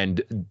life,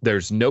 and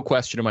there's no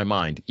question in my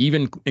mind,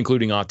 even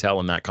including Autel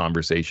in that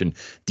conversation,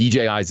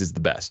 DJI's is the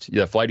best.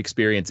 The flight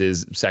experience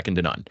is second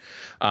to none.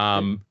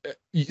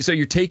 So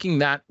you're taking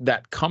that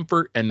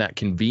comfort and that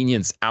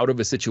convenience out of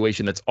a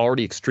situation that's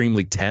already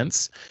extremely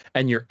tense,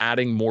 and you're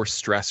adding more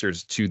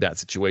stressors to that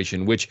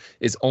situation, which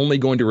is only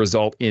going to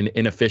result in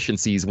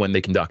inefficiencies when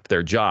they conduct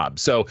their job.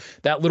 So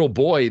that little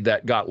boy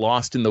that got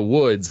lost in the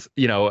woods,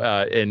 you know,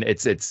 and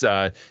it's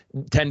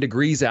 10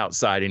 degrees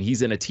outside, and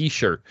he's in a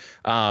t-shirt,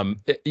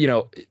 you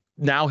know,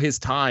 now his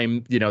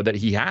time, you know, that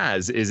he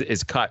has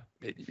is cut,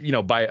 you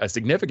know, by a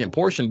significant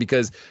portion,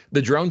 because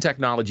the drone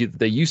technology that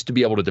they used to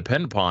be able to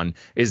depend upon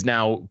is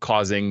now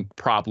causing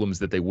problems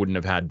that they wouldn't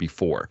have had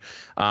before.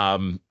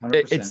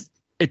 100%.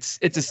 It's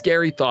a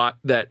scary thought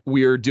that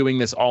we're doing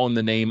this all in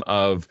the name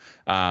of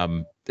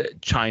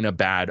China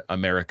bad,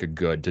 America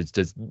good,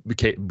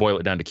 to boil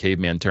it down to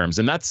caveman terms.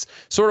 And that's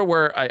sort of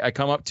where I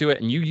come up to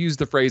it. And you used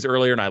the phrase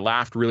earlier, and I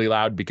laughed really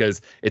loud because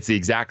it's the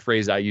exact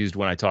phrase I used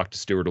when I talked to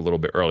Stuart a little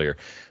bit earlier.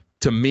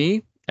 To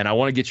me, and I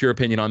want to get your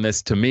opinion on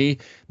this, to me,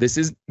 this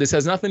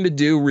has nothing to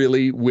do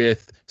really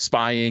with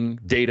spying,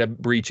 data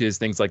breaches,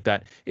 things like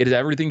that. It has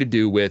everything to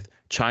do with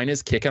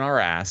China's kicking our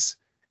ass,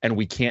 and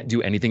we can't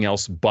do anything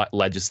else but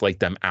legislate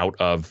them out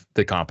of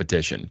the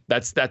competition.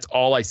 That's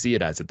all I see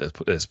it as at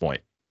this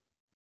point.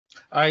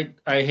 I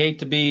hate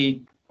to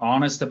be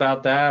honest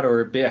about that,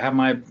 or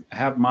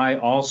have my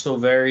also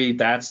very,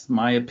 that's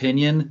my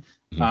opinion.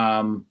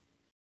 Mm-hmm.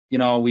 You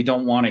know, we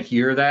don't want to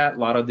hear that. A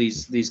lot of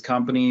these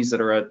companies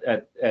that are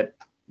at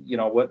you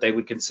know, what they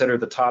would consider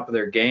the top of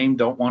their game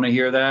don't want to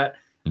hear that.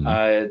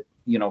 Mm-hmm.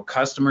 You know,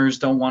 customers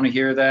don't want to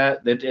hear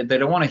that. They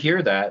don't want to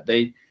hear that.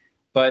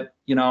 But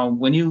you know,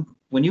 when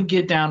you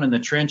get down in the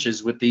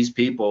trenches with these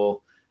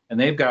people, and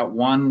they've got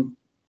one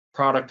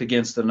product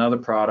against another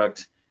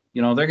product,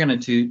 you know, they're going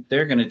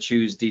to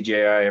choose DJI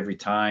every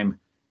time.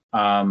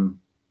 And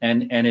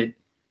it,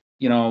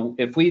 you know,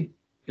 if we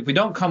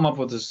don't come up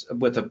with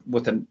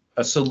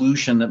a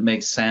solution that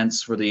makes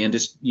sense for the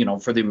industry, you know,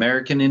 for the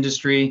American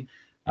industry,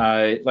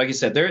 like I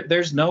said,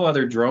 there's no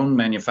other drone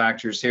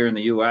manufacturers here in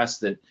the U.S.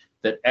 that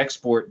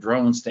export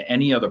drones to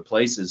any other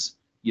places.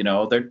 You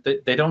know,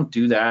 they don't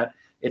do that.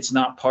 It's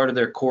not part of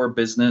their core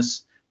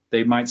business.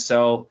 They might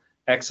sell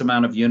X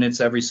amount of units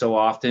every so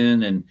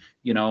often, and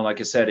you know, like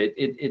I said,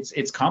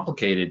 it's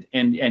complicated.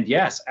 And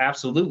yes,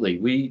 absolutely,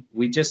 we're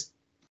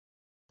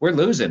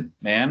losing,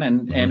 man,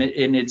 and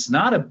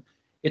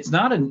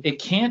Mm-hmm. it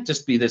can't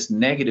just be this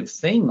negative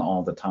thing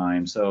all the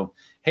time. So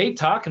hate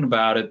talking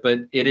about it, but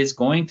it is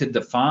going to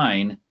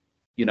define,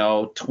 you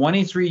know,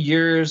 23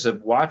 years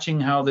of watching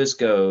how this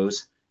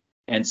goes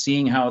and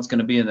seeing how it's going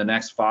to be in the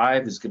next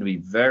 5 is going to be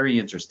very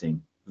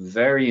interesting,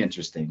 very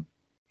interesting.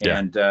 Yeah.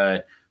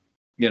 And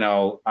you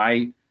know,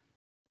 I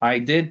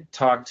did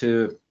talk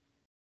to,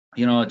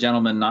 you know, a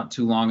gentleman not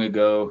too long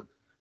ago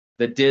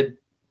that did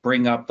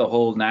bring up the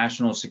whole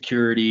national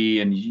security,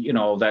 and you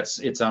know,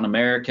 it's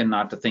un-American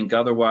not to think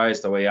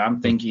otherwise the way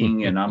I'm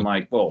thinking. And I'm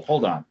like, well,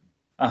 hold on.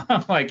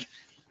 I'm like,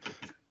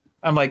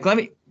 let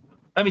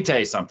me tell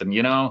you something.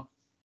 You know,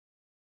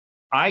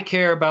 I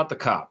care about the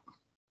cop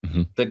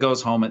Mm-hmm. that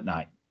goes home at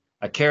night.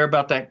 I care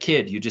about that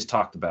kid you just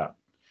talked about.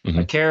 Mm-hmm.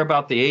 I care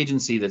about the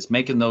agency that's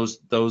making those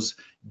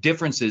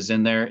differences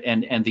in there,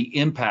 and the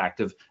impact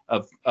of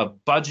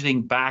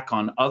budgeting back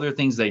on other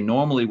things they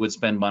normally would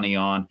spend money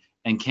on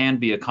and can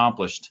be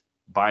accomplished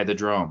by the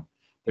drone.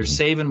 They're Mm-hmm.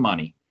 saving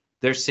money.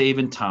 They're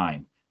saving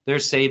time. They're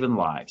saving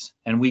lives.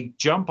 And we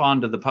jump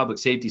onto the public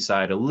safety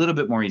side a little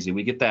bit more easy.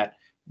 We get that,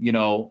 you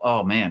know,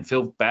 oh man,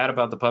 feel bad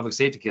about the public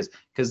safety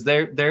because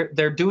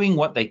they're doing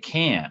what they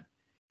can.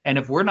 And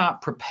if we're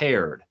not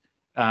prepared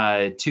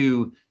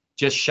to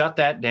just shut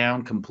that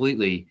down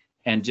completely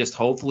and just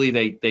hopefully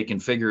they can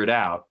figure it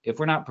out, if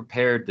we're not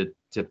prepared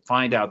to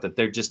find out that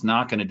they're just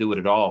not going to do it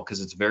at all,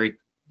 because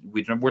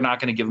we're not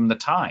going to give them the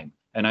time.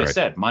 And I Right.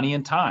 said money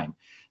and time.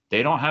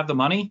 They don't have the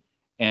money,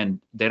 and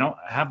they don't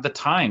have the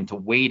time to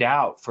wait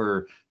out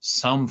for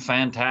some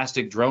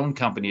fantastic drone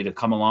company to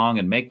come along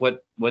and make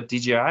what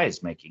DJI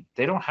is making.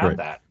 They don't have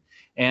that.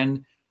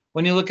 And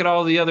when you look at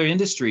all the other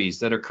industries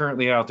that are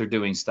currently out there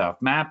doing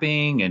stuff,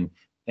 mapping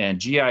and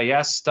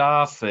GIS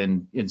stuff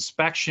and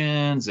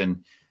inspections,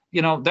 and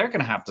they're going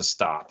to have to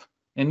stop.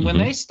 And when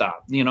they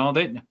stop, we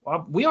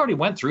already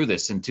went through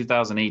this in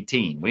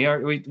 2018.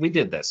 We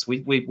did this.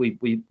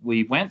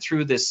 We went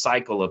through this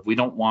cycle of we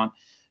don't want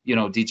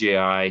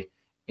DJI,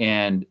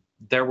 and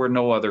there were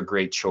no other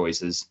great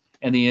choices.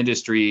 And the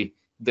industry,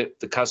 the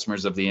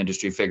customers of the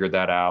industry figured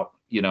that out.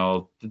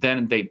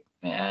 Then they,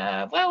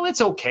 well,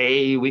 it's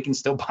okay. We can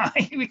still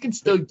buy. We can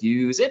still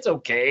use. It's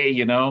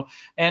okay.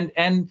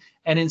 And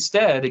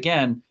instead,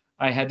 again,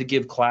 I had to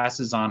give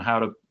classes on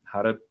how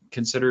to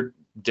consider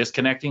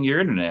disconnecting your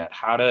internet,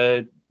 how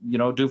to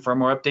do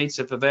firmware updates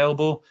if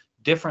available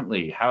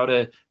differently, how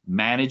to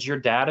manage your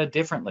data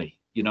differently.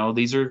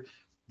 These are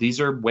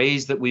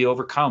ways that we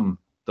overcome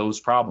those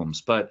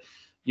problems. But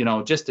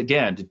just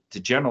again to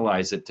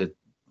generalize it to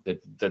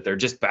that they're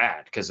just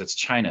bad because it's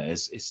China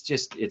it's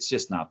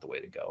just not the way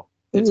to go.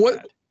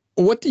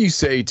 What do you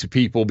say to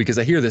people? Because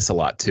I hear this a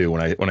lot too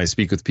when I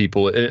speak with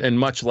people, and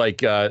much like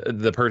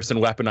the person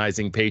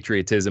weaponizing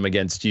patriotism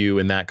against you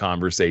in that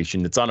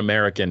conversation, it's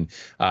un-American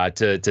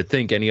to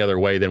think any other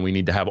way than we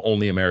need to have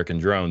only American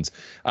drones.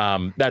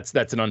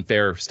 That's an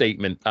unfair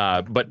statement,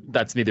 but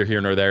that's neither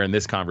here nor there in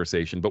this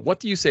conversation. But what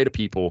do you say to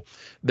people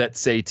that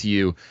say to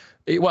you,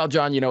 well,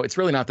 John, it's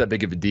really not that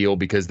big of a deal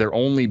because they're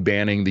only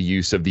banning the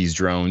use of these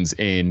drones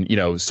in,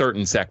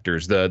 certain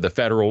sectors, the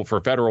federal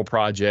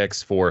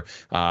projects, for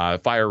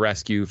fire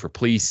rescue, for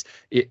police.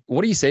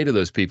 What do you say to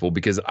those people?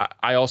 Because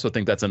I also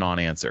think that's a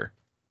non-answer.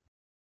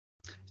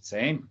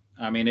 Same.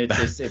 I mean,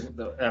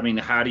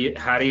 how do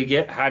you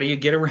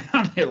get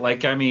around it?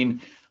 Like, I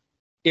mean,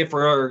 if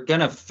we're going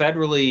to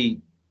federally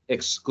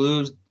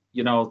exclude,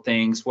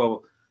 things,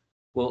 well,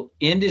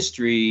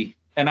 industry.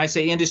 And I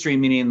say industry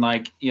meaning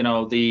like,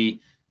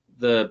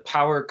 the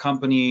power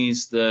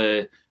companies,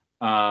 the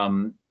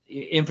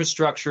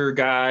infrastructure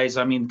guys.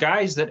 I mean,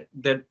 guys that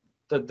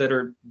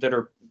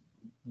are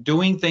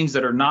doing things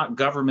that are not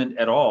government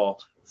at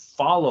all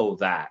follow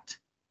that.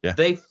 Yeah.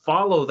 They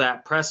follow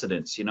that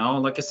precedence.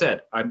 Like I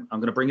said, I'm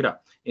going to bring it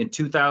up. In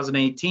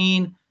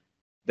 2018,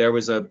 there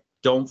was a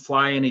don't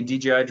fly any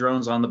DJI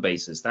drones on the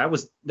bases. That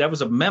was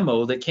a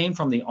memo that came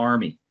from the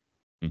Army.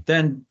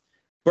 Then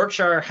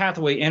Berkshire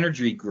Hathaway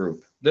Energy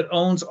Group, that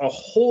owns a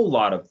whole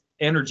lot of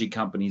energy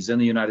companies in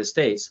the United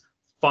States,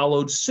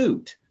 followed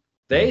suit.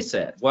 They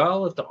said,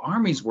 well, if the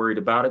Army's worried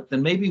about it,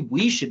 then maybe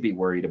we should be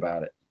worried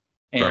about it.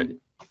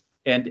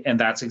 And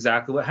that's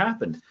exactly what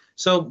happened.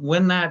 So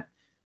when that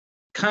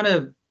kind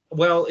of,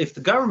 well, if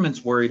the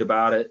government's worried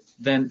about it,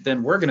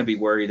 then we're going to be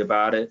worried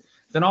about it.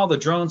 Then all the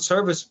drone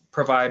service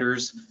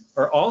providers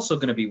are also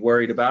going to be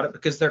worried about it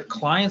because their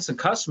clients and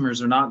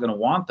customers are not going to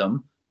want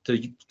them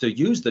to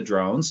use the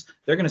drones.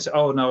 They're going to say,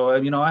 oh no,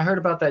 I heard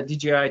about that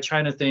DJI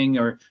China thing,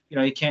 or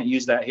you can't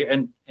use that here,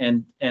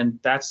 and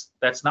that's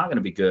not going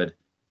to be good,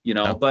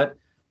 No. But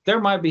there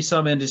might be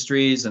some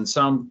industries and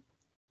some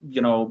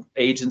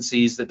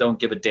agencies that don't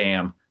give a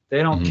damn.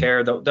 They don't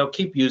care. They'll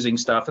keep using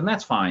stuff, and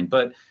that's fine.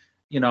 But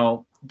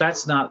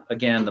that's not,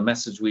 again, the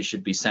message we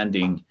should be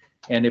sending.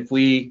 And if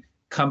we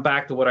come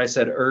back to what I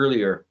said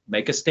earlier,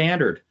 make a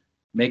standard,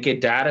 make a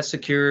data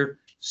secure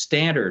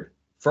standard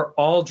for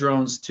all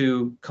drones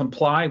to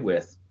comply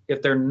with.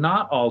 If they're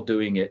not all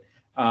doing it,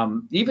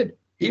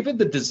 even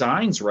the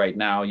designs right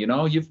now,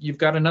 you've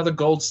got another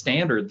gold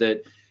standard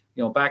that,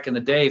 back in the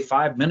day,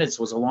 5 minutes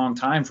was a long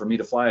time for me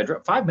to fly a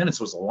drone. 5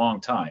 minutes was a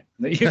long time.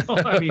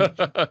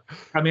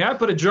 I mean, I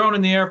put a drone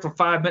in the air for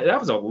 5 minutes. That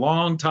was a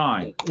long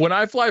time. When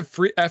I fly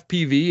free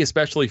FPV,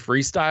 especially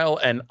freestyle,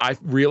 and I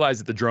realize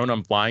that the drone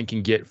I'm flying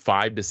can get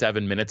 5 to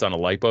 7 minutes on a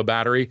LiPo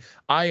battery,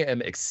 I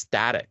am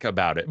ecstatic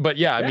about it. But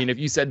yeah, I mean, if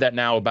you said that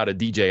now about a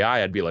DJI,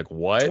 I'd be like,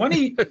 what?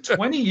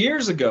 20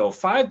 years ago,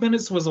 5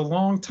 minutes was a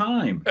long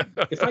time.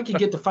 If I could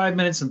get to 5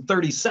 minutes and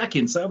 30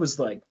 seconds, I was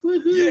like,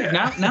 woohoo.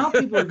 Yeah. Now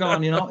people are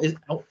going,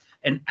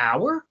 an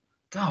hour?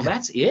 God,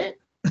 that's it?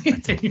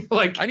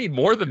 Like, I need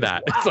more than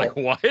that. Wow. It's like,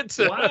 what?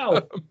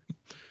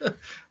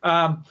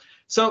 Wow.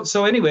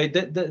 So anyway,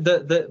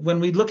 when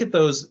we look at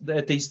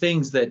these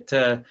things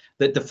that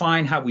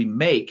define how we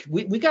make,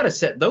 we got to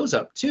set those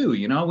up too.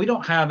 We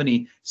don't have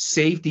any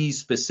safety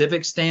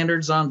specific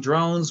standards on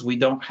drones. We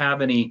don't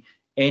have any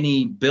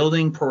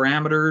building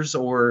parameters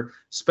or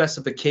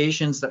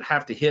specifications that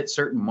have to hit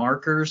certain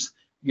markers.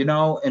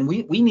 And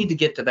we need to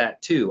get to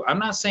that too. I'm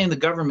not saying the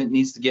government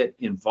needs to get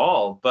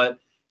involved, but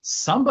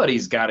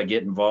somebody's got to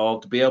get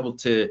involved to be able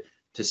to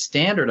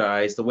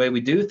standardize the way we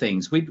do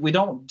things. We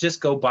don't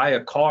just go buy a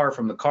car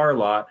from the car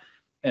lot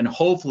and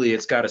hopefully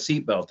it's got a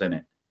seatbelt in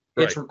it.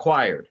 Right. It's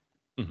required.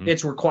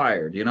 It's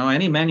required.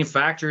 Any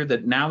manufacturer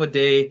that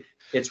nowadays,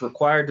 it's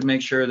required to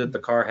make sure that the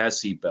car has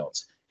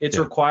seatbelts. It's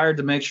required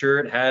to make sure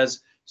it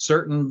has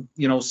certain,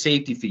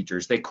 safety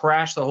features. They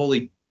crash the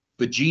holy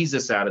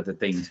bejesus out of the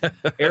things.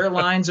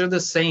 Airlines are the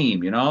same.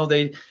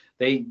 They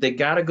They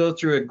got to go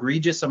through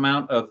egregious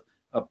amount of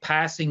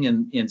passing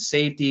in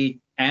safety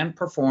and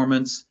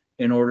performance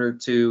in order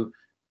to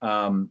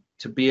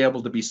be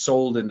able to be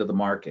sold into the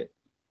market.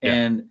 Yeah.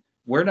 And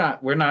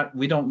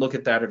we don't look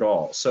at that at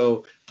all.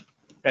 So,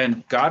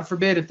 and God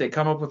forbid if they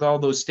come up with all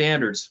those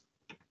standards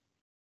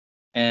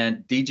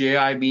and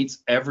DJI meets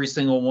every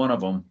single one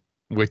of them,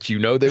 which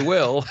they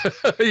will.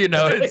 And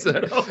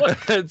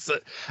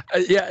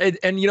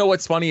you know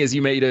what's funny is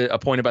you made a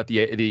point about the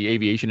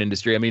aviation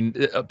industry. I mean,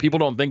 people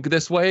don't think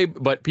this way,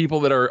 but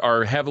people that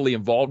are heavily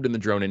involved in the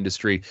drone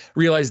industry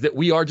realize that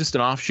we are just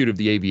an offshoot of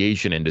the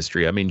aviation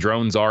industry. I mean,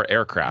 drones are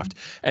aircraft.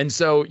 And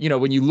so,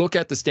 when you look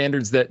at the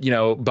standards that,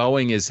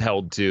 Boeing is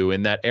held to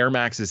and that Air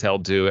Max is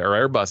held to or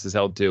Airbus is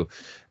held to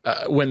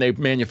when they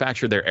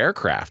manufacture their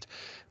aircraft,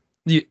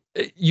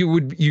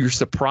 you're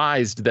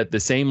surprised that the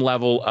same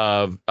level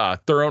of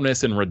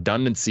thoroughness and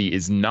redundancy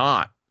is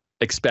not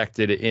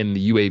expected in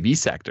the UAV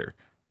sector.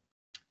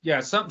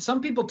 Yeah,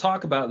 some people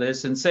talk about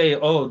this and say,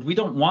 "Oh, we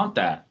don't want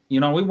that. We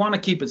want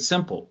to keep it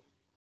simple."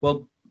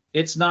 Well,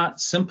 it's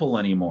not simple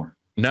anymore.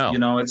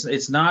 No.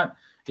 It's not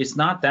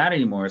that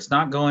anymore. It's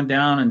not going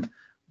down and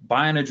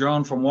buying a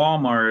drone from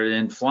Walmart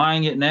and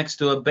flying it next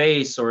to a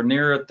base or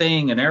near a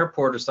thing, an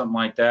airport or something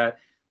like that,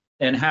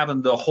 and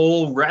having the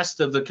whole rest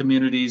of the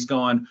communities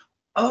going,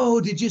 "Oh,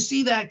 did you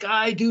see that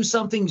guy do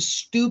something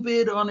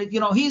stupid on it?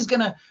 He's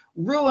going to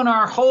ruin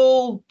our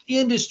whole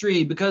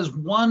industry because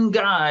one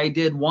guy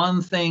did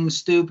one thing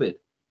stupid."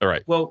 All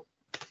right. Well,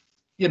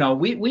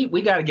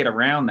 we got to get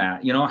around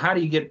that. How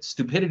do you get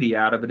stupidity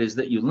out of it is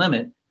that you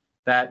limit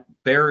that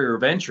barrier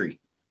of entry.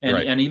 And,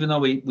 right. And even though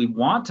we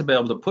want to be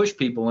able to push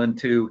people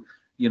into,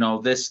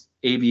 this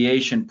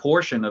aviation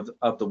portion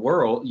of the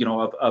world,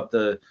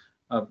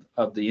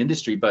 of the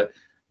industry, but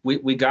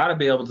we got to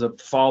be able to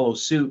follow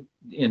suit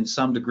in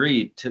some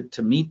degree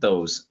to meet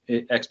those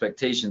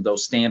expectations,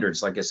 those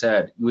standards. Like I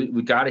said,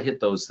 we got to hit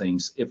those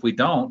things. If we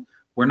don't,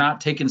 we're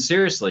not taken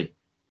seriously.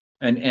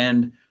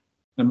 And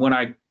when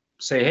I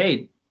say,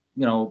 hey,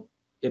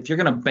 if you're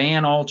going to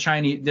ban all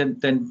Chinese,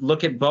 then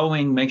look at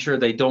Boeing, make sure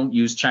they don't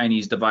use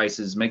Chinese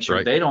devices, make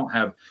sure they don't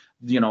have,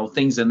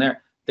 things in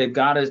there.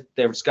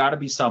 There's got to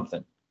be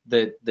something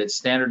that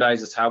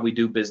standardizes how we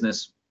do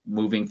business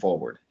moving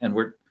forward. And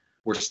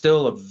we're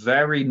still a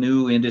very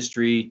new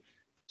industry,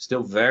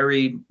 still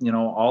very,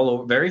 all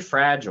over, very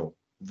fragile,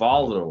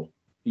 volatile,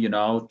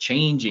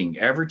 changing,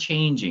 ever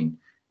changing.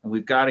 And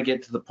we've got to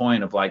get to the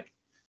point of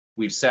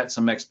we've set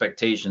some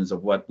expectations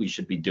of what we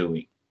should be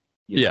doing.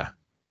 Yeah.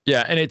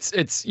 Yeah. And it's,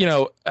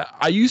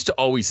 I used to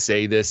always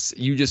say this,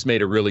 you just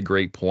made a really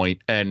great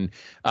point, and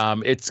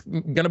it's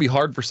going to be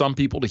hard for some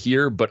people to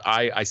hear, but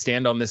I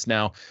stand on this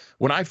now.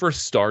 When I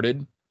first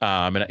started,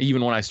 and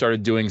even when I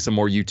started doing some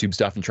more YouTube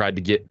stuff and tried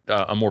to get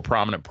a more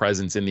prominent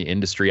presence in the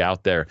industry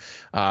out there,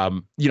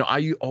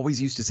 I always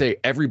used to say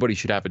everybody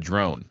should have a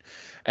drone.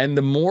 And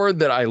the more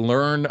that I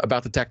learn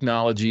about the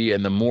technology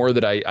and the more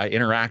that I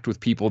interact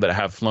with people that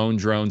have flown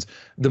drones,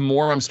 the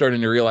more I'm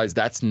starting to realize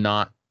that's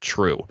not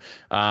true.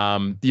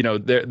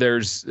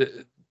 There's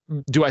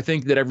do I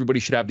think that everybody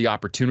should have the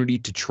opportunity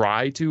to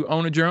try to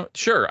own a drone?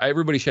 Sure,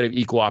 everybody should have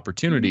equal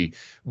opportunity,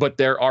 but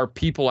there are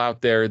people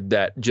out there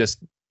that just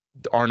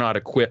are not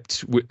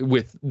equipped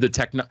with the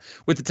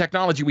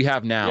technology we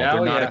have now.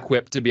 They're not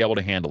equipped to be able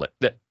to handle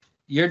it.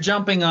 You're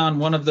jumping on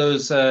one of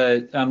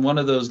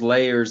those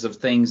layers of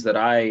things that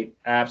I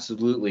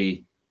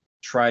absolutely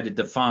try to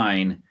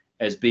define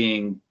as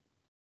being,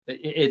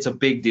 it's a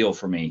big deal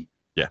for me.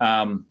 Yeah.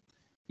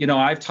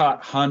 I've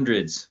taught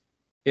hundreds,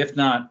 if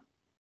not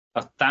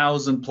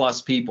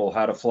 1,000+ people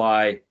how to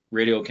fly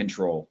radio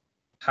control,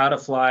 how to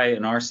fly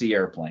an RC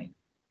airplane,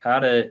 how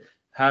to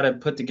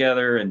put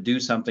together and do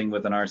something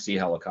with an RC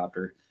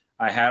helicopter.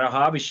 I had a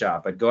hobby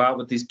shop. I'd go out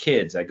with these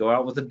kids. I'd go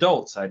out with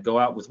adults. I'd go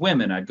out with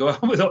women. I'd go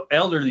out with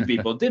elderly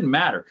people. It didn't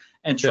matter.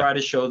 And try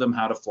to show them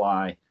how to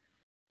fly.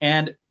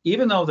 And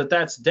even though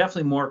that's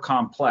definitely more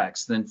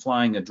complex than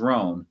flying a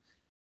drone,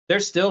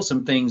 there's still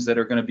some things that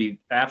are going to be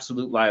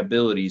absolute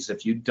liabilities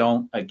if you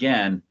don't,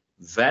 again,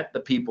 vet the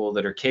people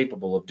that are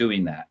capable of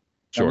doing that.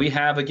 Sure. And we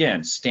have,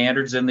 again,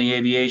 standards in the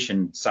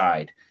aviation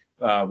side,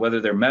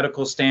 whether they're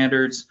medical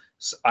standards,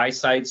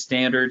 eyesight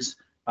standards,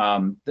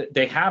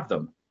 they have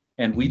them.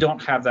 And we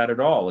don't have that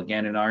at all,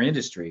 again, in our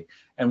industry.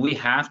 And we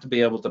have to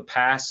be able to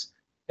pass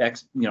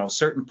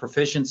certain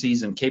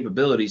proficiencies and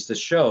capabilities to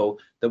show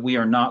that we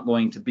are not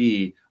going to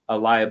be a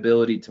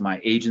liability to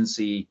my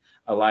agency,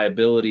 a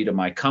liability to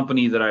my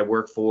company that I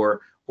work for,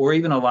 or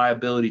even a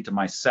liability to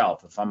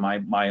myself if I'm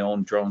my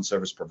own drone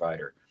service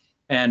provider.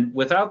 And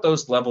without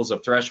those levels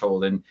of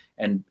threshold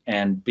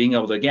and being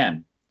able to,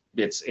 again,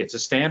 it's a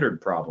standard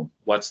problem.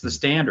 What's the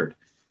standard?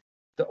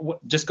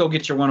 Just go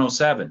get your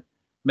 107.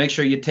 Make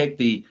sure you take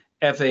the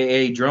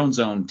FAA drone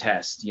zone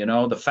test,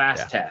 the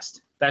fast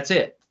test. That's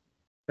it.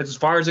 That's as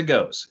far as it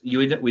goes.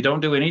 We don't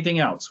do anything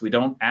else. We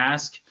don't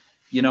ask,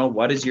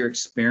 what is your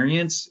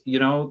experience?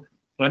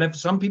 And if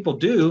some people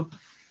do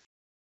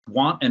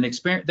want an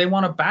experience, they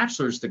want a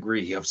bachelor's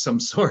degree of some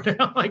sort.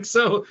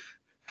 So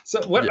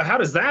So how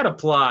does that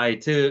apply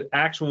to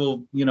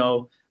actual,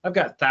 I've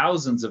got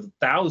thousands of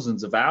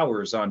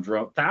hours on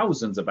drone,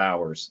 thousands of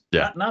hours,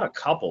 not a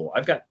couple.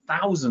 I've got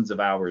thousands of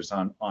hours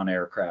on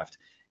aircraft.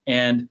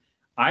 And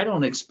I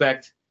don't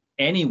expect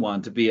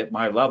anyone to be at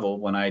my level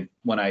when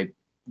I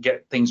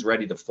get things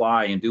ready to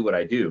fly and do what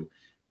I do.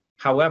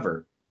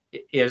 However,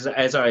 as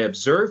I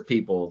observe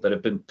people that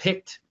have been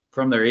picked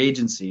from their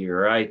agency,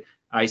 or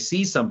I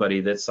see somebody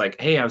that's like,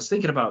 hey, I was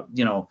thinking about,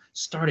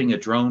 starting a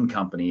drone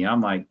company.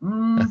 I'm like,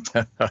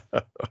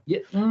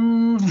 yeah,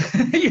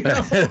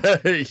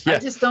 I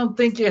just don't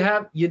think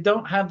you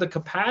don't have the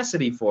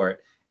capacity for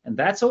it. And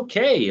that's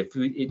okay if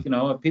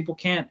people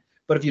can't,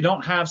 but if you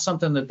don't have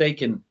something that they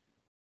can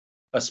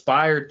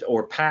aspire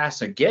or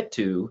pass and get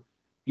to,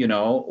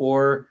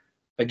 or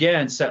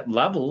again, set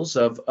levels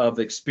of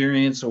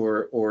experience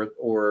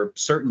or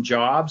certain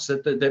jobs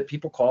that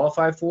people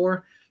qualify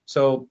for.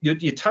 So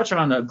you touch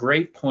on a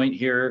great point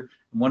here.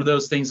 One of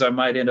those things I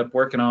might end up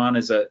working on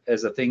as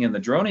a thing in the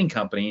droning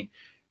company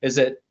is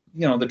that,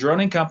 the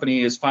droning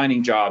company is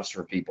finding jobs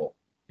for people.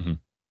 Mm-hmm.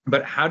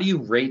 But how do you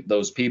rate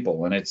those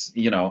people? And it's,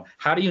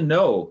 how do you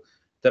know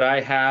that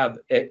I have,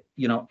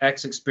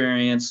 X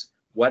experience,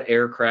 what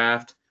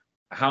aircraft,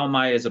 how am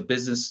I as a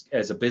business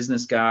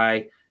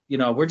guy?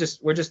 We're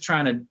just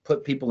trying to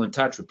put people in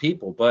touch with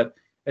people. But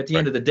at the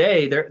end of the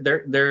day,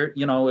 they're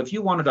if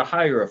you wanted to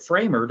hire a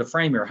framer to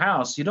frame your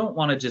house, you don't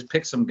want to just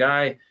pick some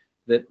guy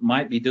that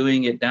might be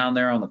doing it down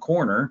there on the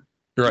corner.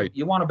 Right.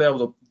 You want to be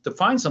able to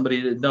find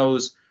somebody that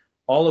knows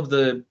all of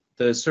the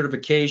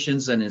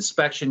certifications and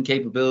inspection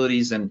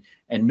capabilities and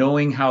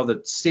knowing how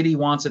the city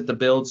wants it to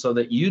build, so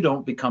that you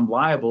don't become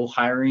liable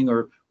hiring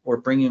or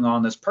bringing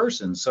on this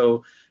person.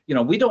 So,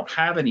 we don't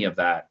have any of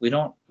that. We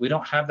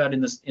don't have that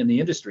in the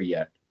industry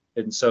yet.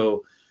 And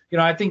so,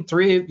 I think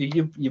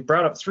you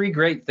brought up three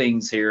great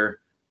things here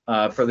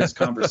for this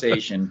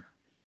conversation.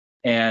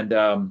 And,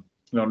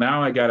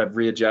 now I got to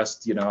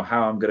readjust,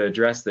 how I'm going to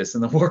address this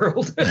in the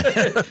world,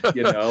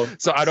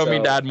 So I don't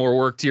mean to add more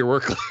work to your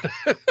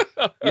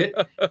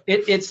workload.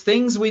 It's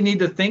things we need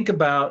to think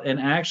about and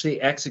actually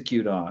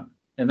execute on.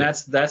 And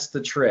that's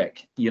the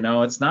trick.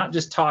 It's not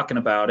just talking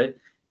about it.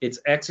 It's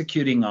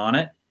executing on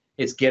it.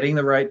 It's getting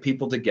the right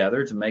people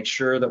together to make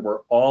sure that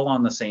we're all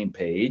on the same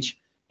page.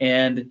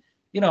 And,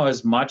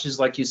 as much as,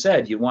 like you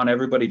said, you want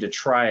everybody to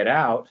try it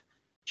out,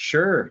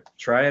 sure,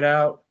 try it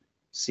out,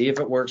 see if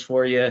it works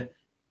for you.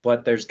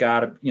 But there's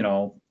got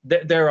to,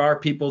 there are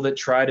people that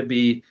try to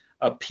be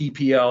a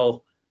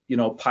PPL,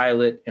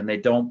 pilot, and they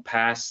don't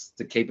pass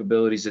the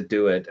capabilities to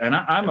do it. And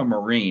I'm a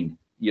Marine,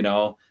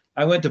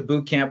 I went to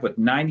boot camp with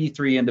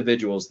 93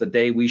 individuals the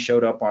day we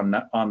showed up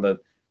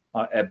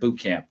at boot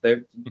camp.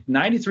 There,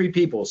 93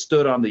 people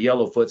stood on the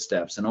yellow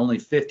footsteps, and only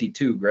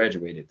 52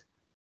 graduated.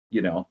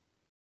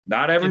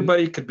 Not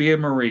everybody could be a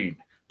Marine,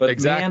 but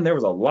exactly. Man, there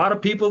was a lot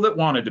of people that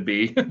wanted to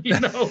be,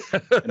 and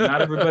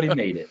not everybody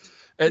made it.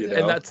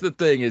 And that's the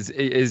thing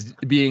is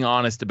being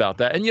honest about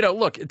that. And,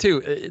 look,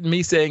 too,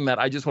 me saying that,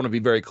 I just want to be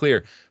very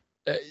clear.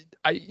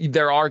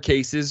 There are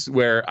cases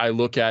where I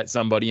look at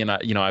somebody and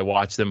I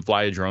watch them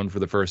fly a drone for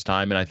the first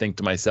time, and I think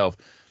to myself,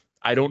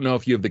 I don't know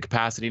if you have the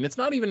capacity. And it's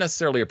not even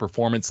necessarily a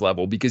performance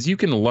level, because you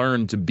can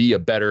learn to be a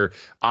better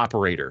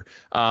operator.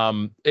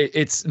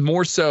 It's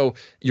more so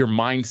your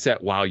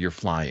mindset while you're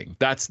flying.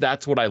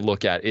 That's what I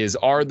look at is,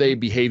 are they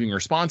behaving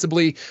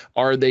responsibly?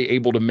 Are they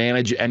able to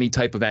manage any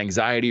type of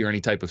anxiety or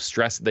any type of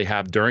stress that they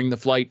have during the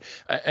flight?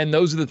 And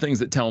those are the things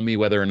that tell me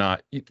whether or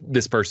not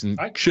this person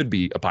should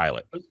be a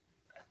pilot.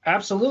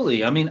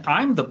 Absolutely. I mean,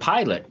 I'm the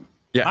pilot.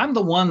 Yeah. I'm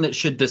the one that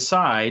should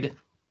decide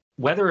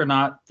whether or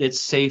not it's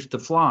safe to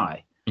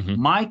fly.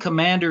 Mm-hmm. My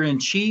commander in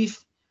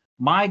chief,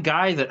 my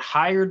guy that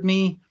hired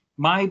me,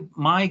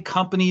 my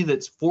company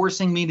that's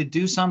forcing me to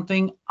do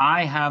something,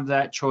 I have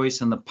that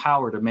choice and the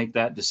power to make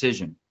that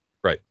decision.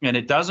 Right. And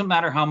it doesn't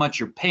matter how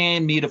much you're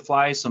paying me to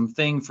fly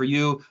something for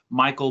you,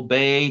 Michael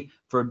Bay,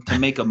 to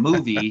make a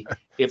movie.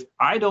 If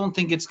I don't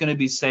think it's going to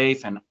be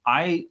safe, and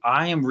I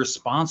am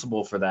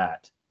responsible for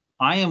that.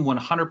 I am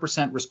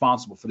 100%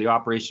 responsible for the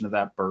operation of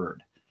that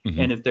bird. Mm-hmm.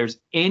 And if there's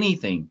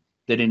anything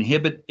that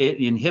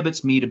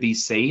inhibits me to be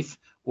safe,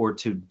 or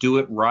to do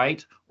it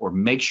right, or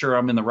make sure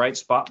I'm in the right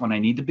spot when I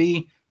need to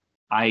be,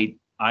 I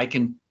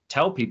can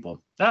tell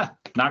people, not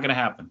going to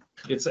happen.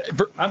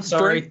 I'm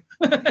sorry.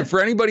 For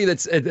anybody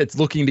that's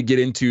looking to get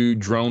into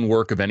drone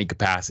work of any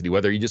capacity,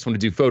 whether you just want to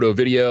do photo,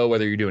 video,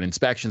 whether you're doing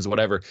inspections,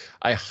 whatever,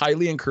 I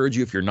highly encourage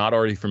you, if you're not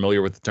already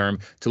familiar with the term,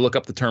 to look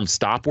up the term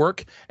stop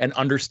work and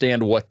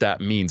understand what that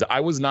means. I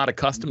was not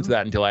accustomed to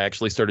that until I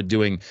actually started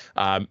doing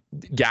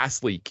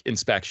gas leak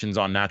inspections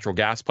on natural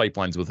gas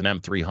pipelines with an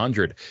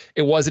M300.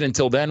 It wasn't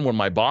until then when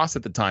my boss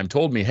at the time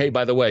told me, hey,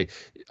 by the way,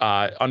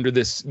 under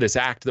this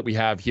act that we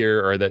have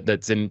here, or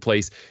that's in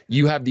place,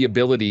 you have the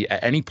ability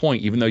at any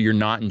point, even though you're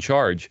not in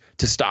charge,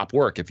 to stop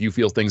work. If you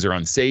feel things are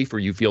unsafe or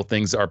you feel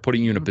things are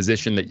putting you in a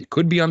position that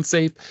could be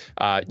unsafe,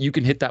 you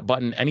can hit that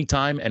button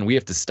anytime, and we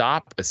have to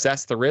stop,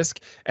 assess the risk.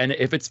 And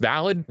if it's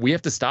valid, we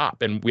have to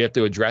stop and we have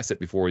to address it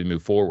before we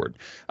move forward.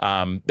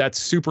 That's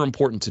super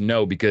important to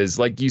know because,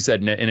 like you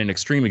said, in an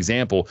extreme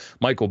example,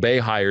 Michael Bay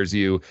hires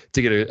you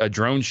to get a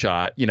drone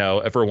shot,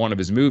 for one of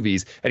his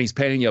movies, and he's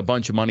paying you a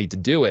bunch of money to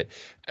do it.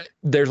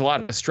 There's a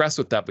lot of stress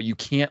with that, but you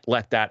can't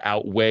let that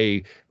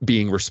outweigh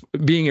being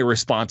a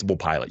responsible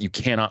pilot. You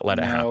cannot let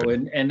it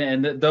happen.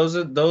 And those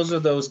are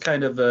those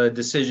kind of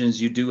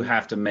decisions you do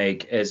have to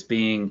make as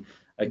being,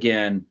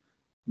 again,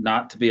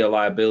 not to be a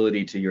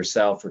liability to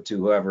yourself or to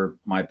whoever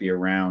might be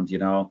around,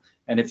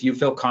 And if you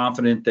feel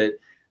confident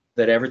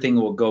that everything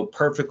will go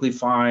perfectly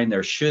fine,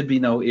 there should be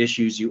no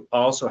issues, you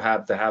also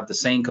have to have the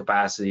same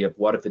capacity of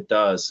what if it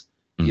does.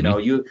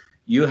 Mm-hmm.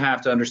 You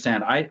have to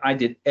understand, I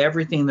did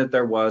everything that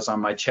there was on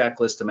my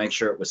checklist to make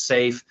sure it was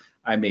safe.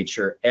 I made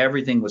sure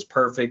everything was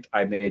perfect.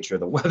 I made sure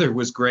the weather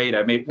was great.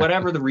 I made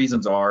whatever the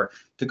reasons are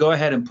to go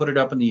ahead and put it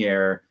up in the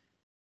air,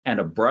 and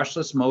a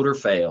brushless motor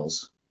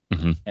fails.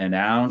 Mm-hmm. And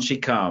down she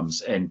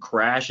comes and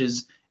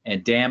crashes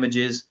and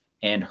damages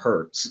and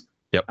hurts.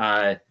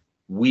 Yep.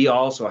 We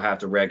also have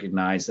to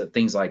recognize that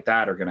things like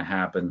that are going to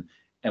happen,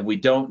 and we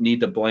don't need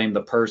to blame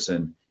the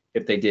person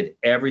if they did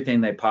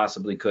everything they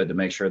possibly could to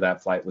make sure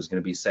that flight was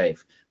going to be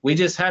safe. We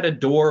just had a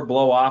door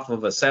blow off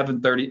of a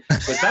 730.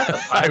 Was that the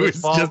pilot's I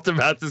was fault? just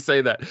about to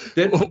say that.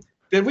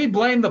 Did we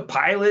blame the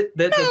pilot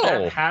that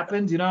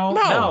happened?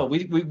 No.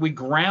 We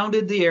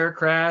grounded the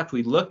aircraft.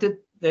 We looked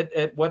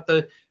at what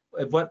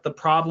the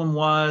problem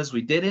was.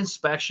 We did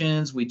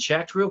inspections. We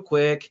checked real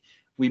quick.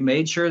 We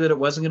made sure that it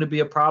wasn't going to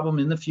be a problem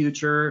in the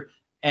future.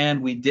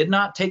 And we did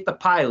not take the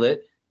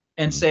pilot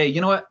and say,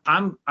 you know what,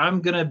 I'm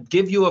going to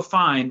give you a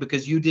fine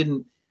because you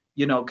didn't,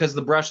 because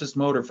the brushless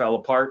motor fell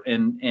apart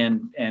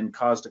and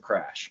caused a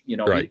crash.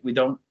 Right.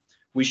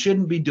 We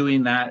shouldn't be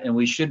doing that, and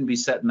we shouldn't be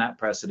setting that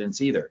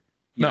precedence either.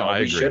 I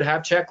agree. We should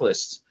have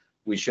checklists.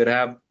 We should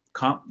have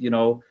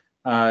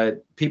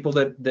people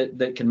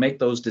that can make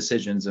those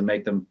decisions and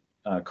make them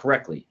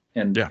correctly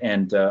and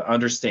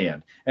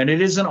understand. And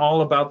it isn't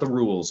all about the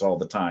rules all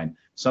the time.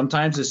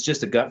 Sometimes it's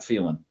just a gut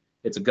feeling.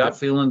 It's a gut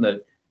feeling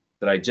that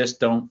I just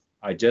don't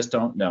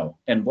know.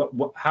 And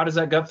how does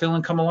that gut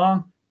feeling come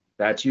along?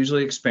 That's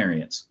usually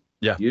experience.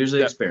 Yeah.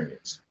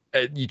 Experience.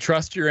 You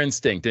trust your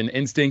instinct, and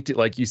instinct,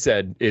 like you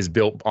said, is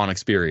built on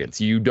experience.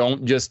 You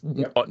don't just,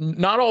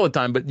 not all the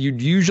time, but you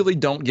usually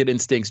don't get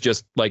instincts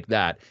just like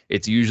that.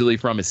 It's usually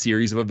from a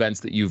series of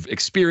events that you've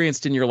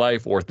experienced in your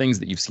life or things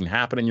that you've seen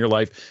happen in your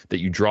life that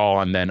you draw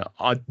on then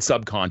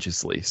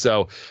subconsciously.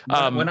 So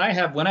when I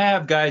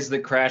have guys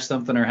that crash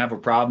something or have a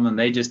problem and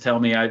they just tell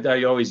me,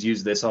 I always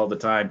use this all the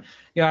time.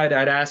 I'd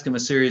ask them a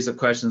series of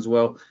questions.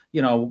 Well,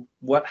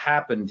 what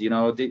happened?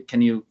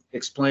 Can you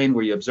explain?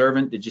 Were you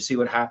observant? Did you see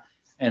what happened?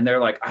 And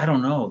they're like, I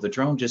don't know. The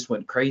drone just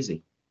went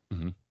crazy.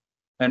 Mm-hmm.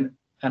 And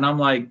I'm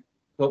like,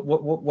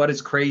 what is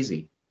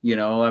crazy?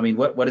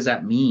 What does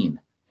that mean?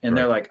 And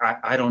They're like,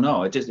 I don't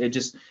know. It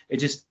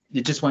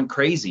just went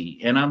crazy.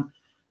 And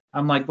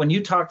I'm like, when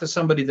you talk to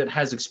somebody that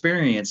has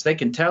experience, they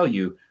can tell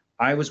you,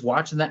 I was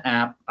watching the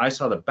app. I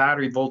saw the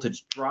battery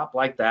voltage drop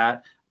like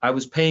that. I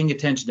was paying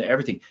attention to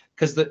everything,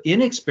 because the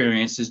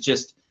inexperience is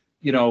just,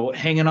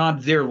 hanging on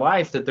to their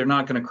life that they're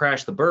not going to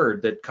crash the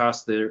bird that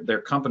cost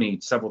their company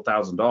several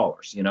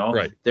 $1,000s.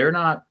 Right. They're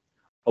not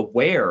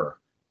aware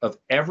of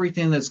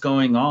everything that's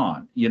going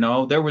on.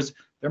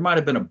 There might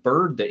have been a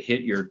bird that hit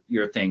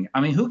your thing.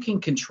 I mean, who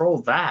can control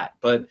that?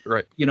 But,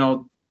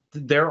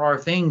 there are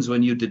things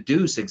when you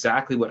deduce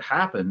exactly what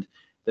happened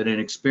that an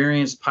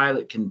experienced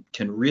pilot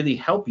can really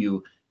help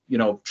you,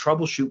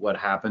 troubleshoot what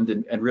happened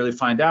and really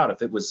find out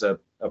if it was a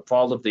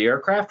fault of the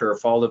aircraft or a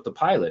fault of the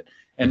pilot.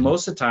 And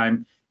most of the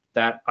time,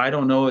 that I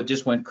don't know, it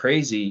just went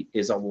crazy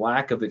is a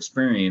lack of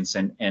experience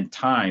and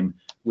time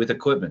with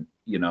equipment.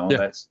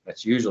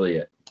 That's usually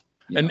it.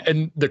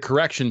 And the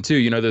correction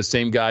too, those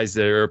same guys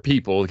that are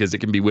people, because it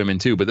can be women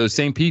too, but those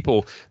same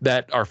people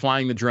that are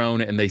flying the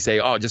drone and they say,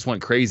 oh, it just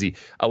went crazy.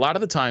 A lot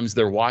of the times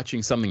they're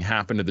watching something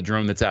happen to the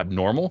drone that's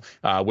abnormal,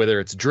 whether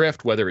it's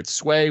drift, whether it's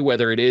sway,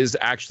 whether it is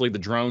actually the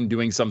drone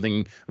doing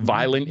something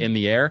violent in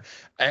the air,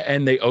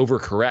 and they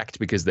overcorrect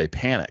because they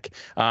panic.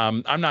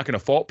 I'm not going to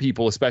fault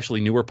people,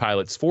 especially newer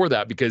pilots, for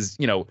that, because,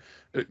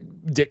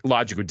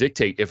 logic would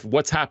dictate if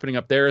what's happening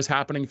up there is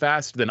happening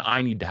fast, then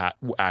I need to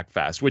act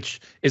fast, which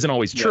isn't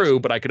always true,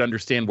 but I could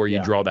understand where you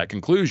draw that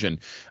conclusion.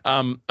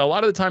 A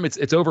lot of the time it's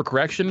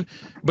overcorrection,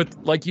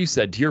 but like you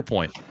said, to your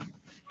point,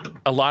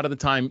 a lot of the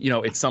time,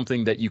 it's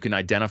something that you can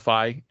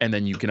identify and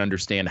then you can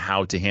understand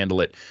how to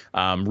handle it.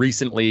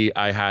 Recently,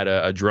 I had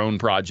a drone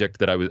project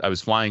that I was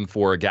flying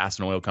for a gas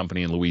and oil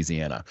company in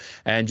Louisiana,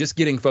 and just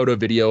getting photo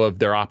video of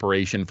their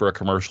operation for a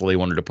commercial they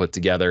wanted to put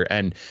together.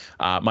 And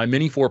my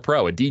Mini 4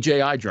 Pro, a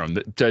DJI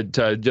drone,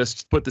 to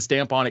just put the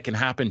stamp on it, can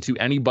happen to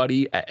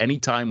anybody at any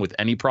time with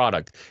any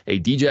product. A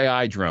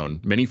DJI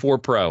drone, Mini 4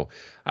 Pro.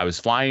 I was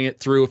flying it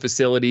through a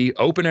facility,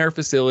 open air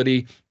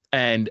facility,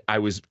 and I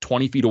was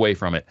 20 feet away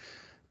from it.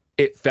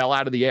 it fell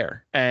out of the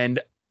air. And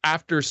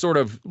after sort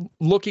of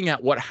looking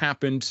at what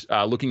happened,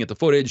 looking at the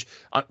footage,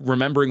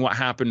 remembering what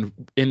happened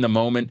in the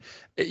moment,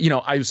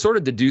 I sort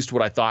of deduced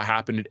what I thought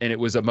happened, and it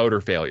was a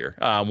motor failure.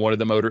 One of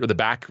the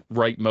back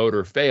right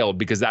motor failed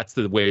because that's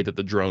the way that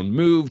the drone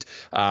moved.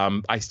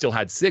 I still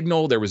had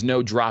signal. There was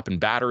no drop in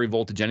battery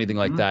voltage, anything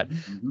like that.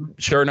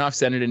 Sure enough,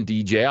 sent it in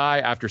DJI.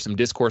 After some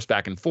discourse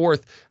back and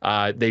forth,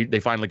 they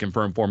finally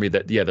confirmed for me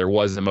that, yeah, there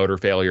was a motor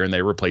failure, and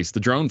they replaced the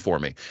drone for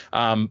me.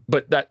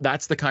 But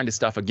that's the kind of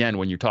stuff, again,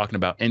 when you're talking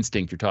about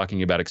instinct, you're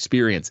talking about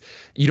experience.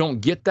 You don't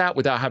get that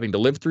without having to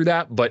live through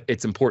that, but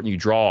it's important you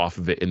draw off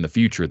of it in the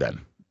future then.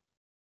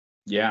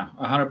 Yeah,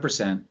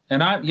 100%.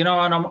 And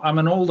I'm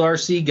an old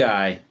RC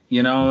guy.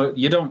 You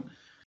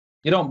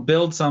don't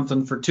build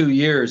something for 2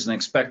 years and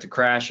expect to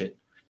crash it.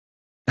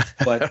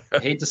 But I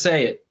hate to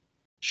say it,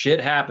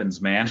 shit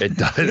happens, man. It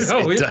does.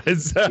 It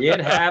does.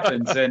 It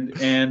happens,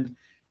 and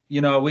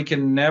we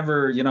can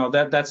never.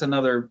 That's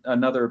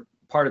another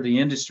part of the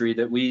industry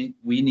that we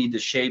need to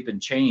shape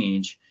and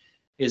change.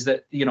 Is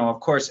that of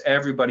course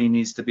everybody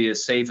needs to be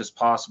as safe as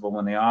possible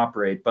when they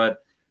operate,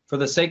 but for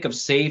the sake of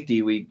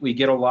safety, we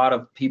get a lot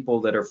of people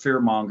that are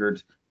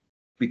fear-mongered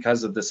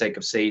because of the sake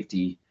of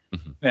safety.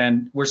 Mm-hmm.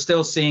 And we're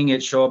still seeing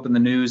it show up in the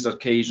news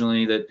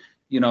occasionally that,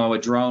 a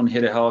drone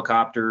hit a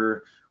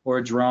helicopter or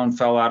a drone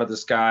fell out of the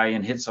sky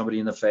and hit somebody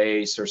in the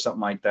face or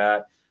something like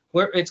that.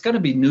 Where it's going to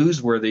be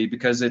newsworthy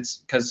because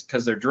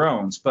they're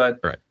drones. But,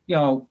 right.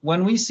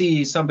 When we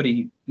see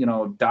somebody,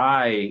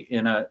 die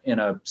in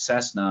a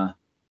Cessna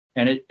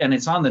and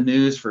it's on the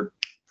news for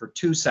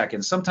 2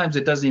 seconds. Sometimes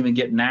it doesn't even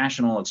get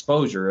national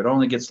exposure. It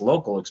only gets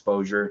local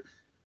exposure.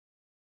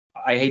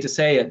 I hate to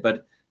say it,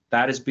 but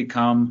that has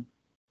become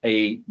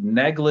a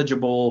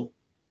negligible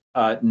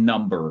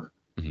number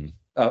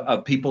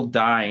of people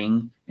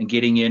dying and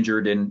getting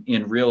injured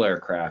in real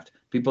aircraft.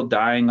 People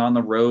dying on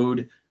the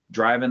road,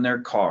 driving their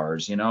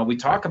cars. We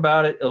talk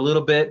about it a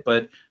little bit,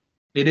 but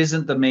it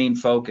isn't the main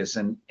focus.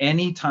 And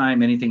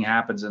anytime anything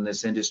happens in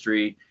this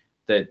industry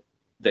that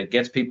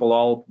gets people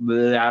all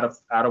out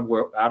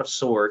of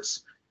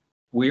sorts,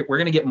 we're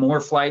going to get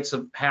more flights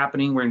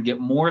happening. We're going to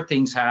get more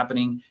things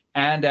happening.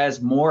 And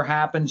as more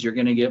happens, you're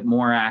going to get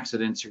more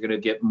accidents. You're going to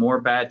get more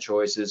bad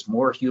choices,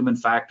 more human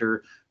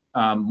factor,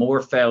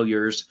 more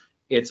failures.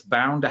 It's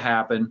bound to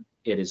happen.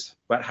 It is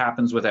what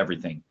happens with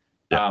everything.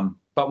 Yeah.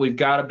 But we've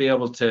got to be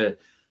able to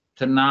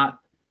not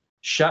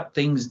shut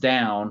things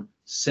down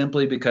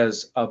simply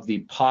because of the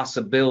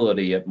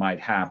possibility it might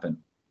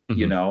happen.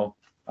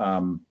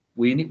 Mm-hmm.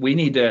 We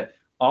need to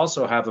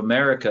also have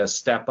America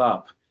step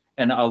up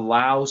and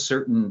allow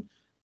certain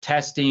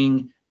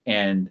testing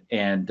and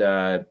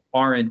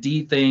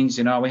R&D things.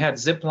 We had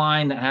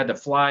Zipline that had to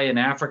fly in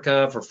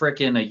Africa for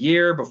frickin' a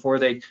year before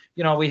they,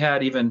 we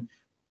had even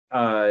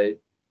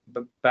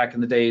back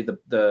in the day the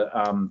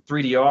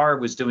 3DR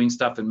was doing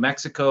stuff in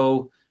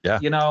Mexico. Yeah.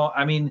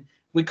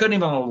 We couldn't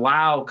even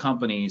allow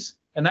companies,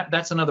 and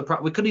that's another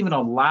problem. We couldn't even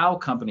allow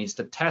companies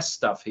to test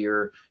stuff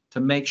here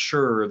to make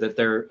sure that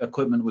their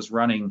equipment was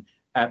running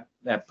at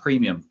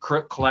premium,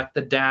 collect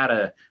the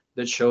data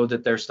that showed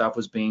that their stuff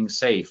was being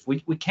safe.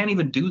 We can't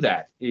even do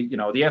that.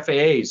 The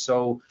FAA is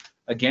so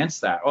against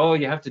that. Oh,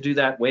 you have to do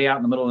that way out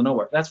in the middle of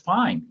nowhere. That's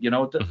fine.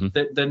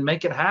 Then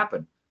make it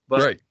happen.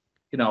 But, right.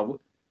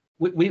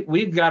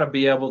 We've got to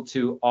be able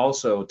to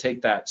also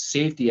take that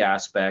safety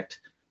aspect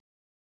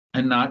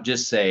and not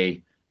just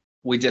say,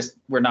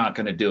 we're not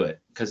going to do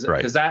it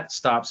because that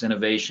stops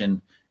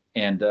innovation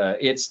and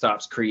it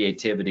stops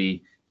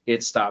creativity.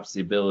 It stops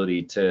the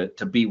ability to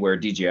be where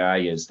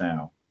DJI is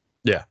now.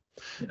 Yeah.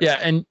 Yeah.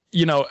 And,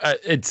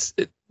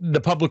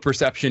 the public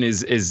perception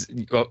is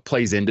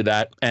plays into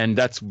that. And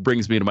that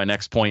brings me to my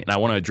next point. And I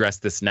want to address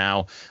this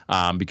now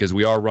because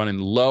we are running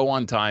low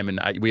on time and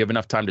we have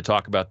enough time to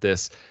talk about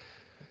this.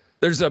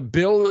 There's a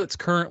bill that's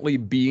currently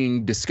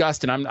being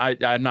discussed, and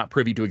I'm not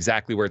privy to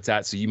exactly where it's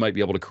at, so you might be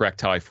able to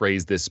correct how I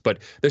phrase this. But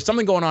there's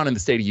something going on in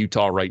the state of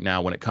Utah right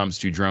now when it comes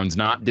to drones,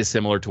 not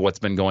dissimilar to what's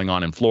been going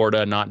on in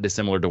Florida, not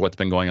dissimilar to what's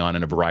been going on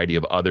in a variety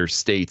of other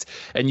states.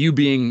 And you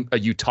being a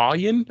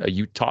Utahian, a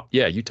Utahn.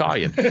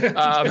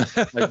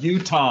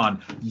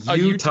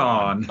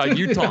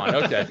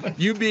 Okay.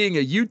 You being a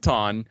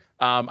Utahn,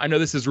 I know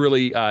this is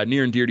really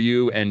near and dear to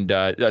you and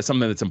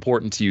something that's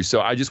important to you.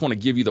 So I just want to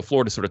give you the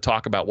floor to sort of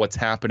talk about what's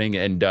happening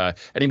and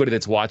anybody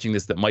that's watching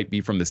this that might be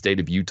from the state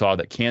of Utah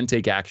that can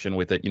take action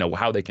with it,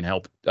 how they can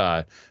help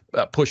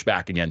push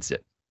back against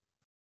it.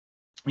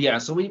 Yeah,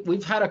 so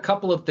we've had a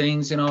couple of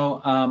things,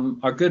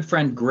 our good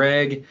friend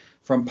Greg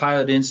from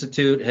Pilot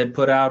Institute had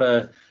put out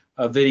a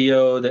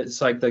video that's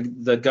like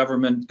the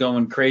government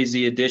going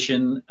crazy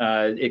edition.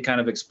 It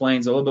kind of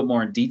explains a little bit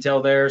more in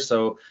detail there.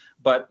 So,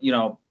 but,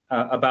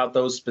 about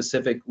those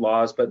specific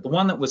laws. But the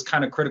one that was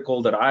kind of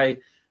critical that I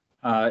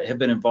have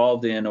been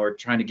involved in or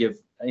trying to give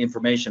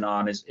information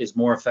on is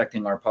more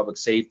affecting our public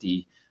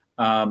safety.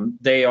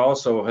 They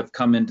also have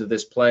come into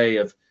this play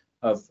of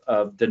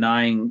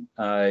denying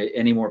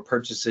any more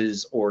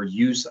purchases or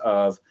use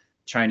of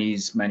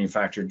Chinese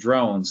manufactured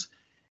drones.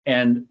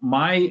 And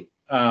my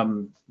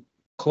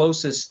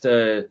closest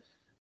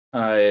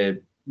I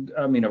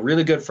mean, a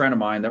really good friend of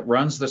mine that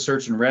runs the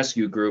search and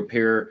rescue group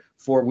here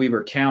for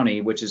Weber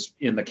County, which is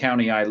in the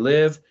county I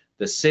live,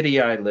 the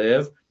city I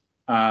live.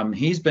 Kyle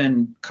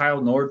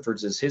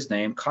Nordford's is his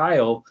name.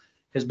 Kyle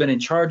has been in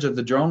charge of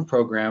the drone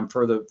program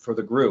for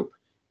the group.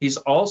 He's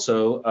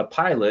also a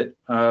pilot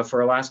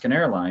for Alaskan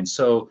Airlines.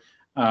 So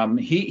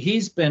he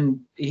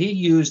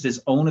used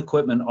his own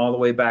equipment all the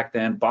way back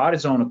then, bought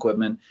his own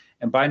equipment,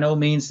 and by no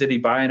means did he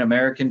buy an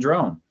American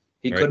drone.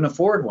 He couldn't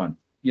afford one.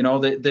 You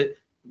know,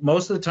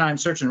 most of the time,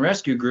 search and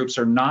rescue groups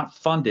are not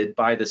funded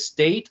by the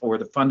state or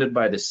funded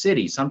by the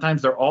city.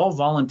 Sometimes they're all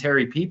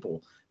voluntary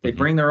people. They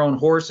bring their own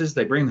horses,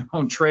 they bring their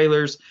own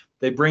trailers,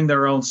 they bring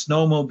their own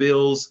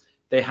snowmobiles,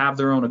 they have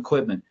their own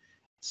equipment.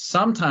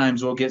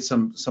 Sometimes we'll get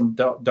some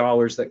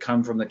dollars that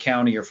come from the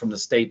county or from the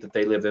state that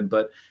they live in,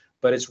 but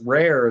it's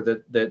rare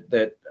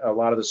that a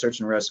lot of the search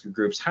and rescue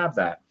groups have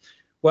that.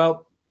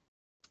 Well,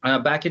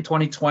 back in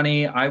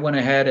 2020, I went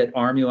ahead at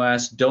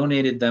ArmUS,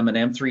 donated them an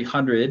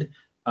M300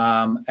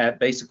 at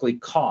basically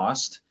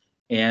cost,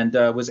 and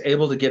was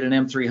able to get an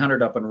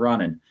M300 up and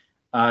running.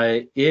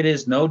 It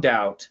is no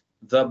doubt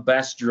the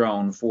best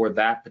drone for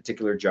that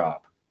particular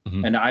job.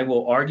 And I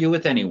will argue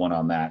with anyone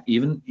on that,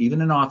 even in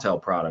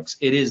Autel products.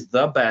 It is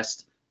the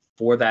best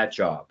for that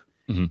job.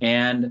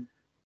 And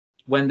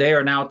when they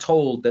are now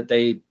told that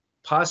they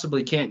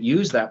possibly can't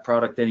use that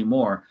product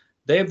anymore,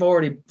 they've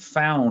already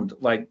found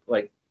like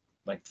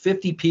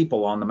 50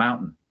 people on the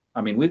mountain. I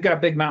mean, we've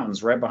got big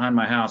mountains right behind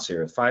my house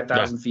here,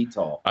 5,000 feet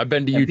tall. I've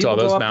been to Utah.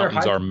 Those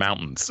mountains are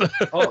mountains.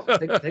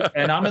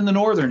 And I'm in the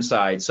northern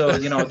side. So,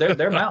 you know,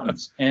 they're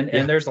mountains.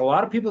 And there's a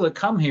lot of people that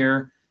come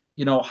here,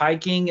 you know,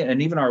 hiking,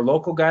 and even our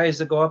local guys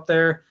that go up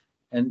there.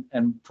 And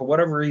for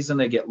whatever reason,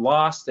 they get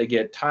lost, they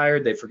get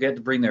tired, they forget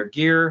to bring their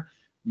gear.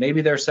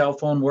 Maybe their cell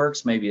phone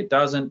works, maybe it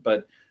doesn't.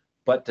 But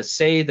to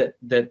say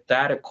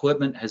that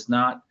equipment has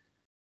not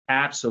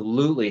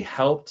absolutely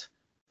helped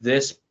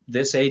this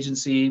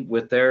agency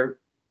with their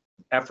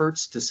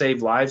efforts to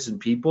save lives and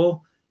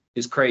people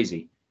is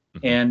crazy.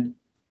 And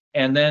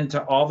then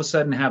to all of a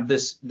sudden have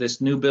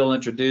this new bill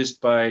introduced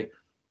by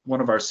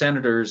one of our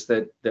senators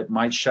that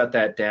might shut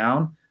that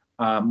down.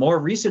 More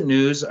recent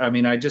news. I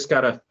mean, I just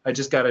got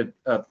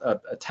a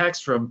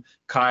text from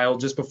Kyle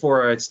just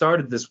before I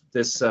started this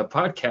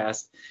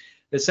podcast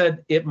that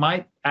said it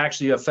might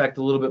actually affect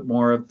a little bit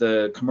more of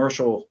the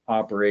commercial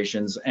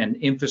operations and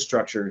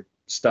infrastructure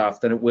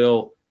stuff than it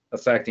will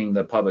affecting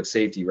the public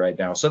safety right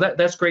now. So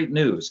that's great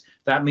news.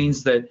 That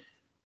means that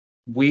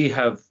we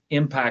have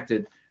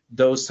impacted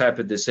those type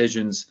of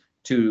decisions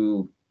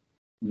to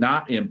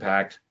not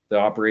impact the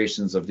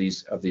operations of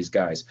these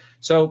guys.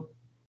 So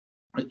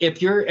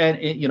if you're, and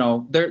you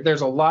know,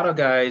 there's a lot of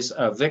guys,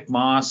 Vic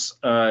Moss,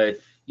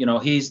 you know,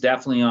 he's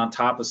definitely on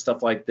top of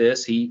stuff like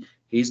this.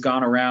 He's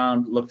gone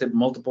around, looked at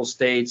multiple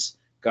states,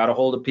 got a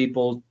hold of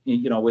people,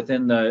 you know,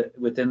 within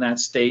that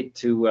state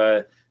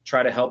to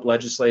try to help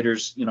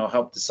legislators, you know,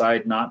 help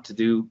decide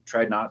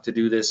try not to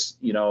do this,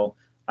 you know,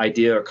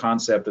 idea or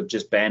concept of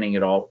just banning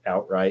it all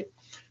outright.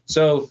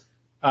 So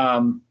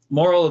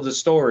moral of the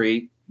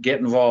story, get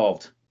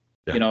involved.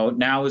 You know,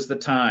 now is the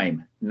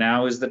time.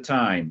 Now is the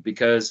time,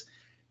 because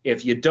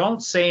if you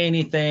don't say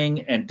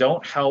anything and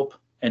don't help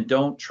and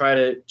don't try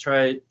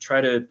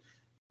to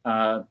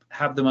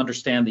have them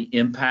understand the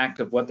impact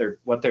of what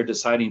they're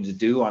deciding to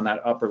do on that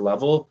upper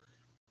level,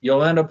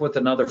 you'll end up with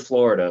another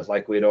Florida,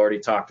 like we'd already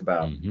talked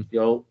about.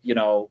 You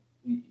know,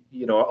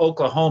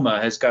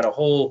 Oklahoma has got a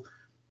whole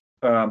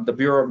the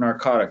Bureau of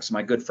Narcotics,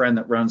 my good friend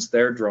that runs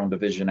their drone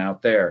division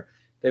out there.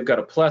 They've got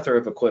a plethora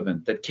of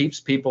equipment that keeps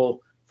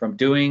people from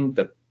doing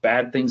the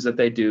bad things that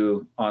they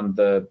do on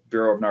the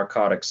Bureau of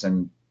Narcotics,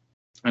 and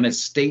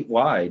it's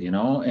statewide, you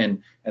know,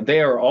 and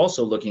they are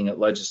also looking at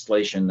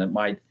legislation that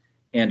might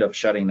end up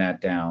shutting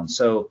that down.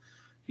 So,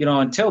 you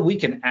know, until we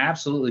can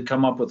absolutely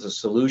come up with a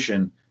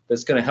solution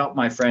that's going to help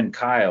my friend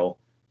Kyle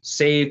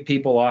save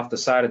people off the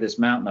side of this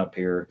mountain up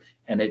here,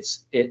 and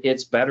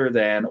it's better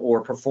than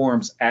or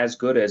performs as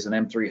good as an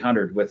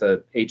M300 with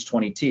a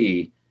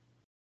H20T,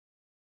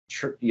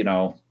 you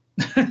know,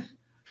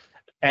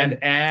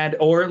 and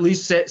or at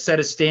least set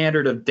a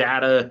standard of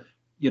data,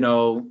 you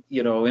know,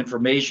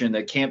 information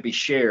that can't be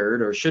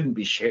shared or shouldn't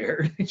be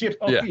shared. You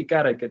know, you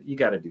gotta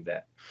do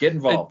that. Get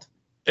involved.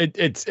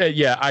 It's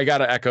I got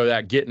to echo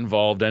that. Get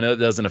involved. I know it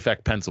doesn't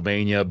affect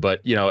Pennsylvania,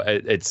 but you know,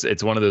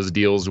 it's one of those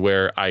deals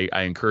where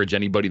I encourage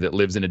anybody that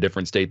lives in a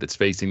different state that's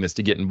facing this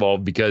to get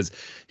involved, because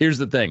here's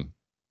the thing.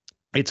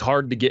 It's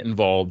hard to get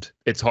involved.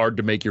 It's hard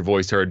to make your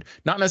voice heard.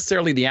 Not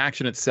necessarily the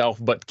action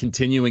itself, but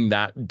continuing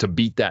that to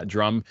beat that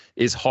drum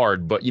is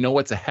hard. But you know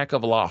what's a heck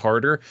of a lot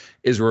harder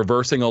is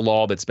reversing a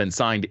law that's been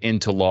signed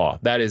into law.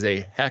 That is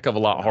a heck of a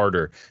lot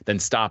harder than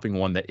stopping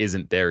one that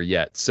isn't there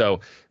yet.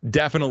 So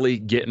definitely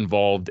get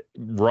involved,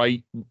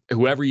 write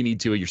whoever you need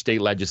to, your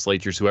state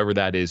legislatures, whoever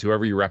that is,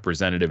 whoever your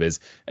representative is,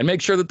 and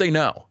make sure that they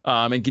know,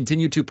 and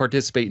continue to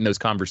participate in those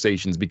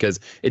conversations, because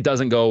it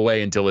doesn't go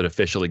away until it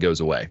officially goes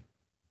away.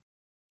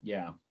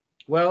 Yeah.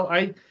 Well,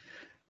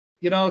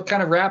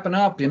 Kind of wrapping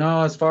up,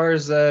 as far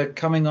as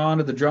coming on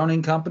to the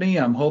droning company,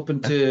 I'm hoping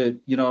to,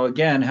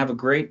 again, have a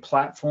great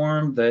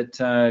platform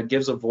that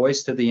gives a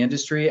voice to the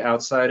industry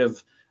outside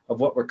of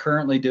what we're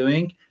currently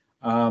doing.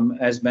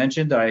 As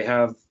mentioned, I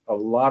have a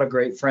lot of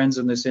great friends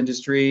in this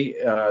industry.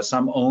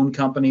 Some own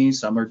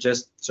companies, some are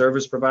just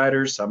service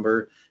providers, some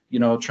are,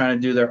 trying to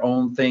do their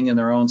own thing in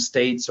their own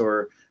states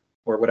or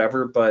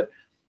whatever. But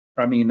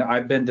I mean,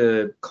 I've been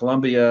to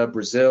Colombia,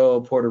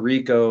 Brazil, Puerto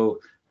Rico.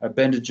 I've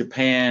been to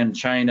Japan,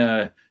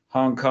 China,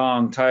 Hong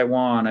Kong,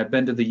 Taiwan. I've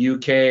been to the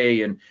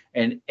UK,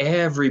 and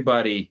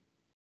everybody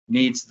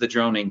needs the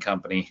droning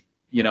company.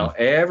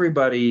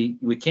 Everybody.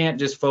 We can't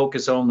just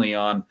focus only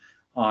on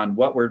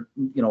what we're,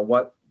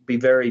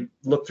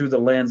 look through the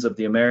lens of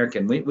the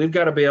American. We've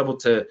got to be able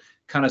to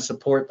kind of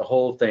support the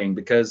whole thing,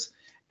 because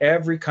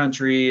every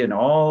country and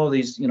all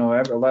these, a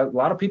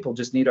lot of people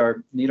just need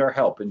our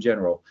help in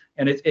general.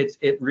 And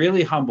it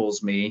really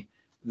humbles me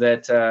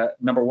that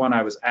number one,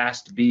 I was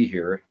asked to be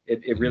here.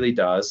 It really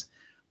does.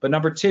 But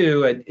number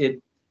two,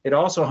 it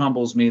also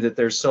humbles me that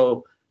there's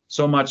so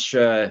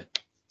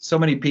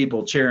many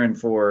people cheering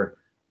for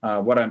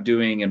what I'm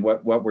doing and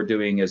what we're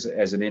doing as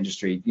an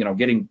industry.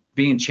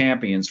 Being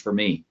champions for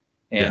me.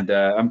 And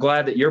I'm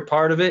glad that you're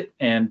part of it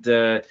and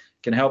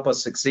can help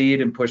us succeed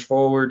and push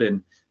forward.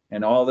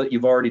 And all that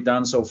you've already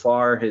done so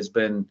far has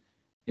been,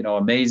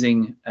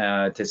 amazing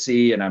to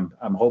see. And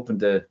I'm hoping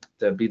to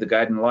be the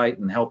guiding light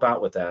and help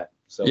out with that.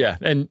 So. Yeah.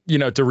 And,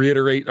 to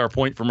reiterate our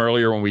point from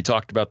earlier when we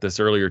talked about this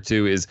earlier,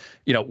 too, is,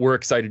 we're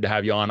excited to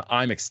have you on.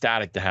 I'm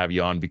ecstatic to have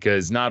you on,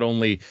 because not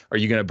only are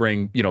you going to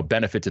bring,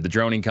 benefit to the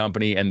droning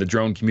company and the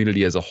drone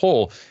community as a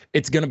whole,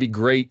 it's going to be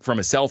great from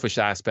a selfish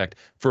aspect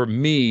for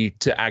me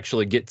to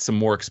actually get some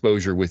more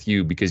exposure with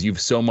you, because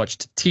you've so much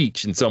to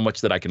teach and so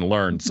much that I can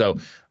learn. So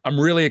I'm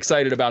really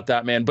excited about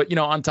that, man. But,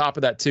 on top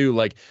of that, too,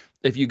 like,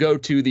 if you go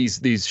to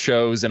these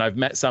shows, and I've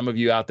met some of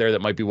you out there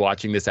that might be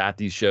watching this at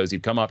these shows,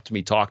 you'd come up to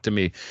me, talk to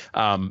me.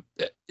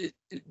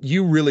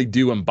 You really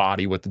do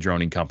embody what the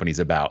droning company is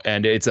about.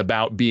 And it's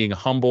about being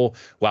humble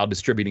while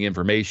distributing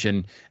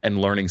information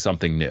and learning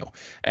something new.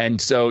 And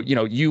so,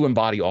 you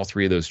embody all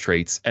three of those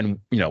traits, and,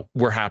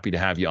 we're happy to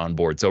have you on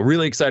board. So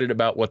really excited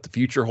about what the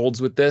future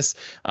holds with this.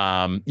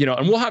 And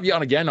we'll have you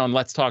on again on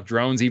Let's Talk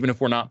Drones, even if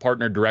we're not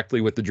partnered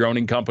directly with the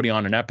droning company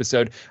on an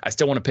episode. I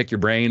still want to pick your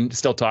brain,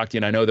 still talk to you.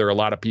 And I know there are a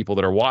lot of people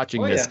that are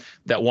watching this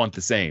that want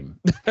the same.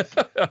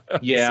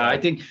 Yeah, so.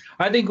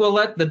 I think we'll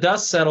let the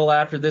dust settle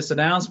after this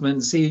announcement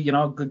and see,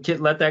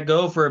 let that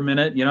go for a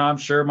minute. I'm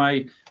sure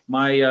my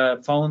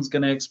phone's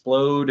going to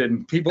explode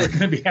and people are going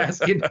to be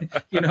asking,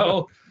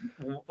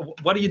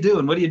 what are you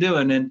doing? What are you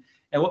doing? And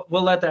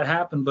we'll let that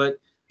happen. But,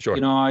 sure.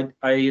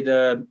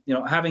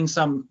 Having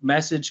some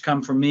message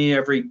come from me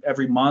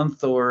every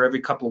month or every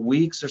couple of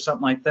weeks or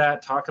something like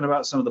that, talking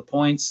about some of the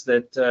points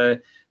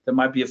that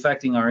might be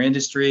affecting our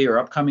industry or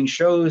upcoming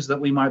shows that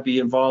we might be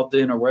involved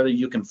in, or whether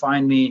you can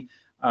find me,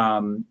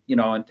 and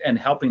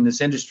helping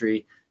this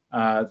industry.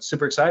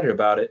 Super excited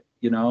about it,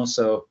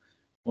 so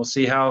we'll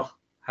see how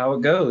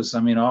it goes. I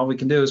mean, all we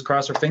can do is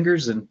cross our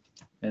fingers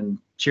and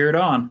cheer it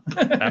on.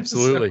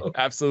 Absolutely.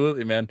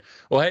 Absolutely, man.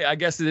 Well, hey, I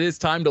guess it is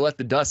time to let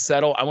the dust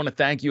settle. I want to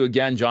thank you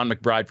again, John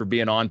McBride, for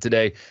being on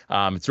today.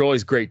 It's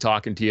always great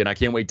talking to you, and I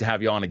can't wait to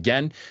have you on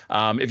again.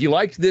 If you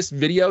liked this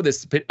video,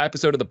 this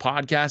episode of the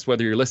podcast,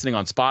 whether you're listening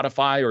on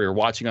Spotify or you're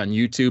watching on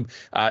YouTube,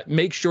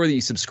 make sure that you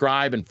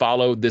subscribe and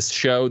follow this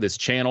show, this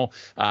channel.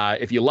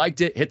 If you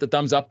liked it, hit the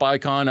thumbs up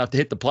icon,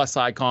 hit the plus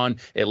icon.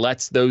 It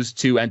lets those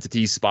two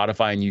entities,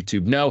 Spotify and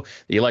YouTube, know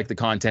that you like the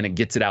content. It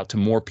gets it out to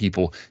more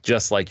people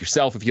just like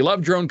yourself. If you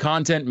love drone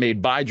content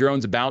made by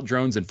drones, about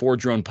drones, and for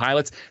drone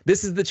pilots,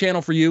 this is the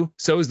channel for you.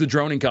 So is the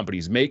droning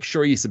companies. Make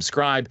sure you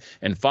subscribe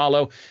and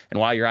follow. And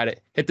while you're at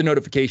it, hit the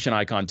notification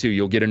icon too.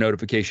 You'll get a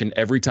notification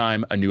every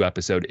time a new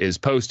episode is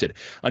posted.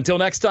 Until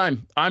next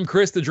time, I'm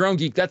Chris the Drone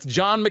Geek. That's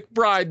John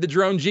McBride, the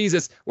Drone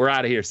Jesus. We're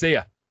out of here. See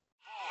ya.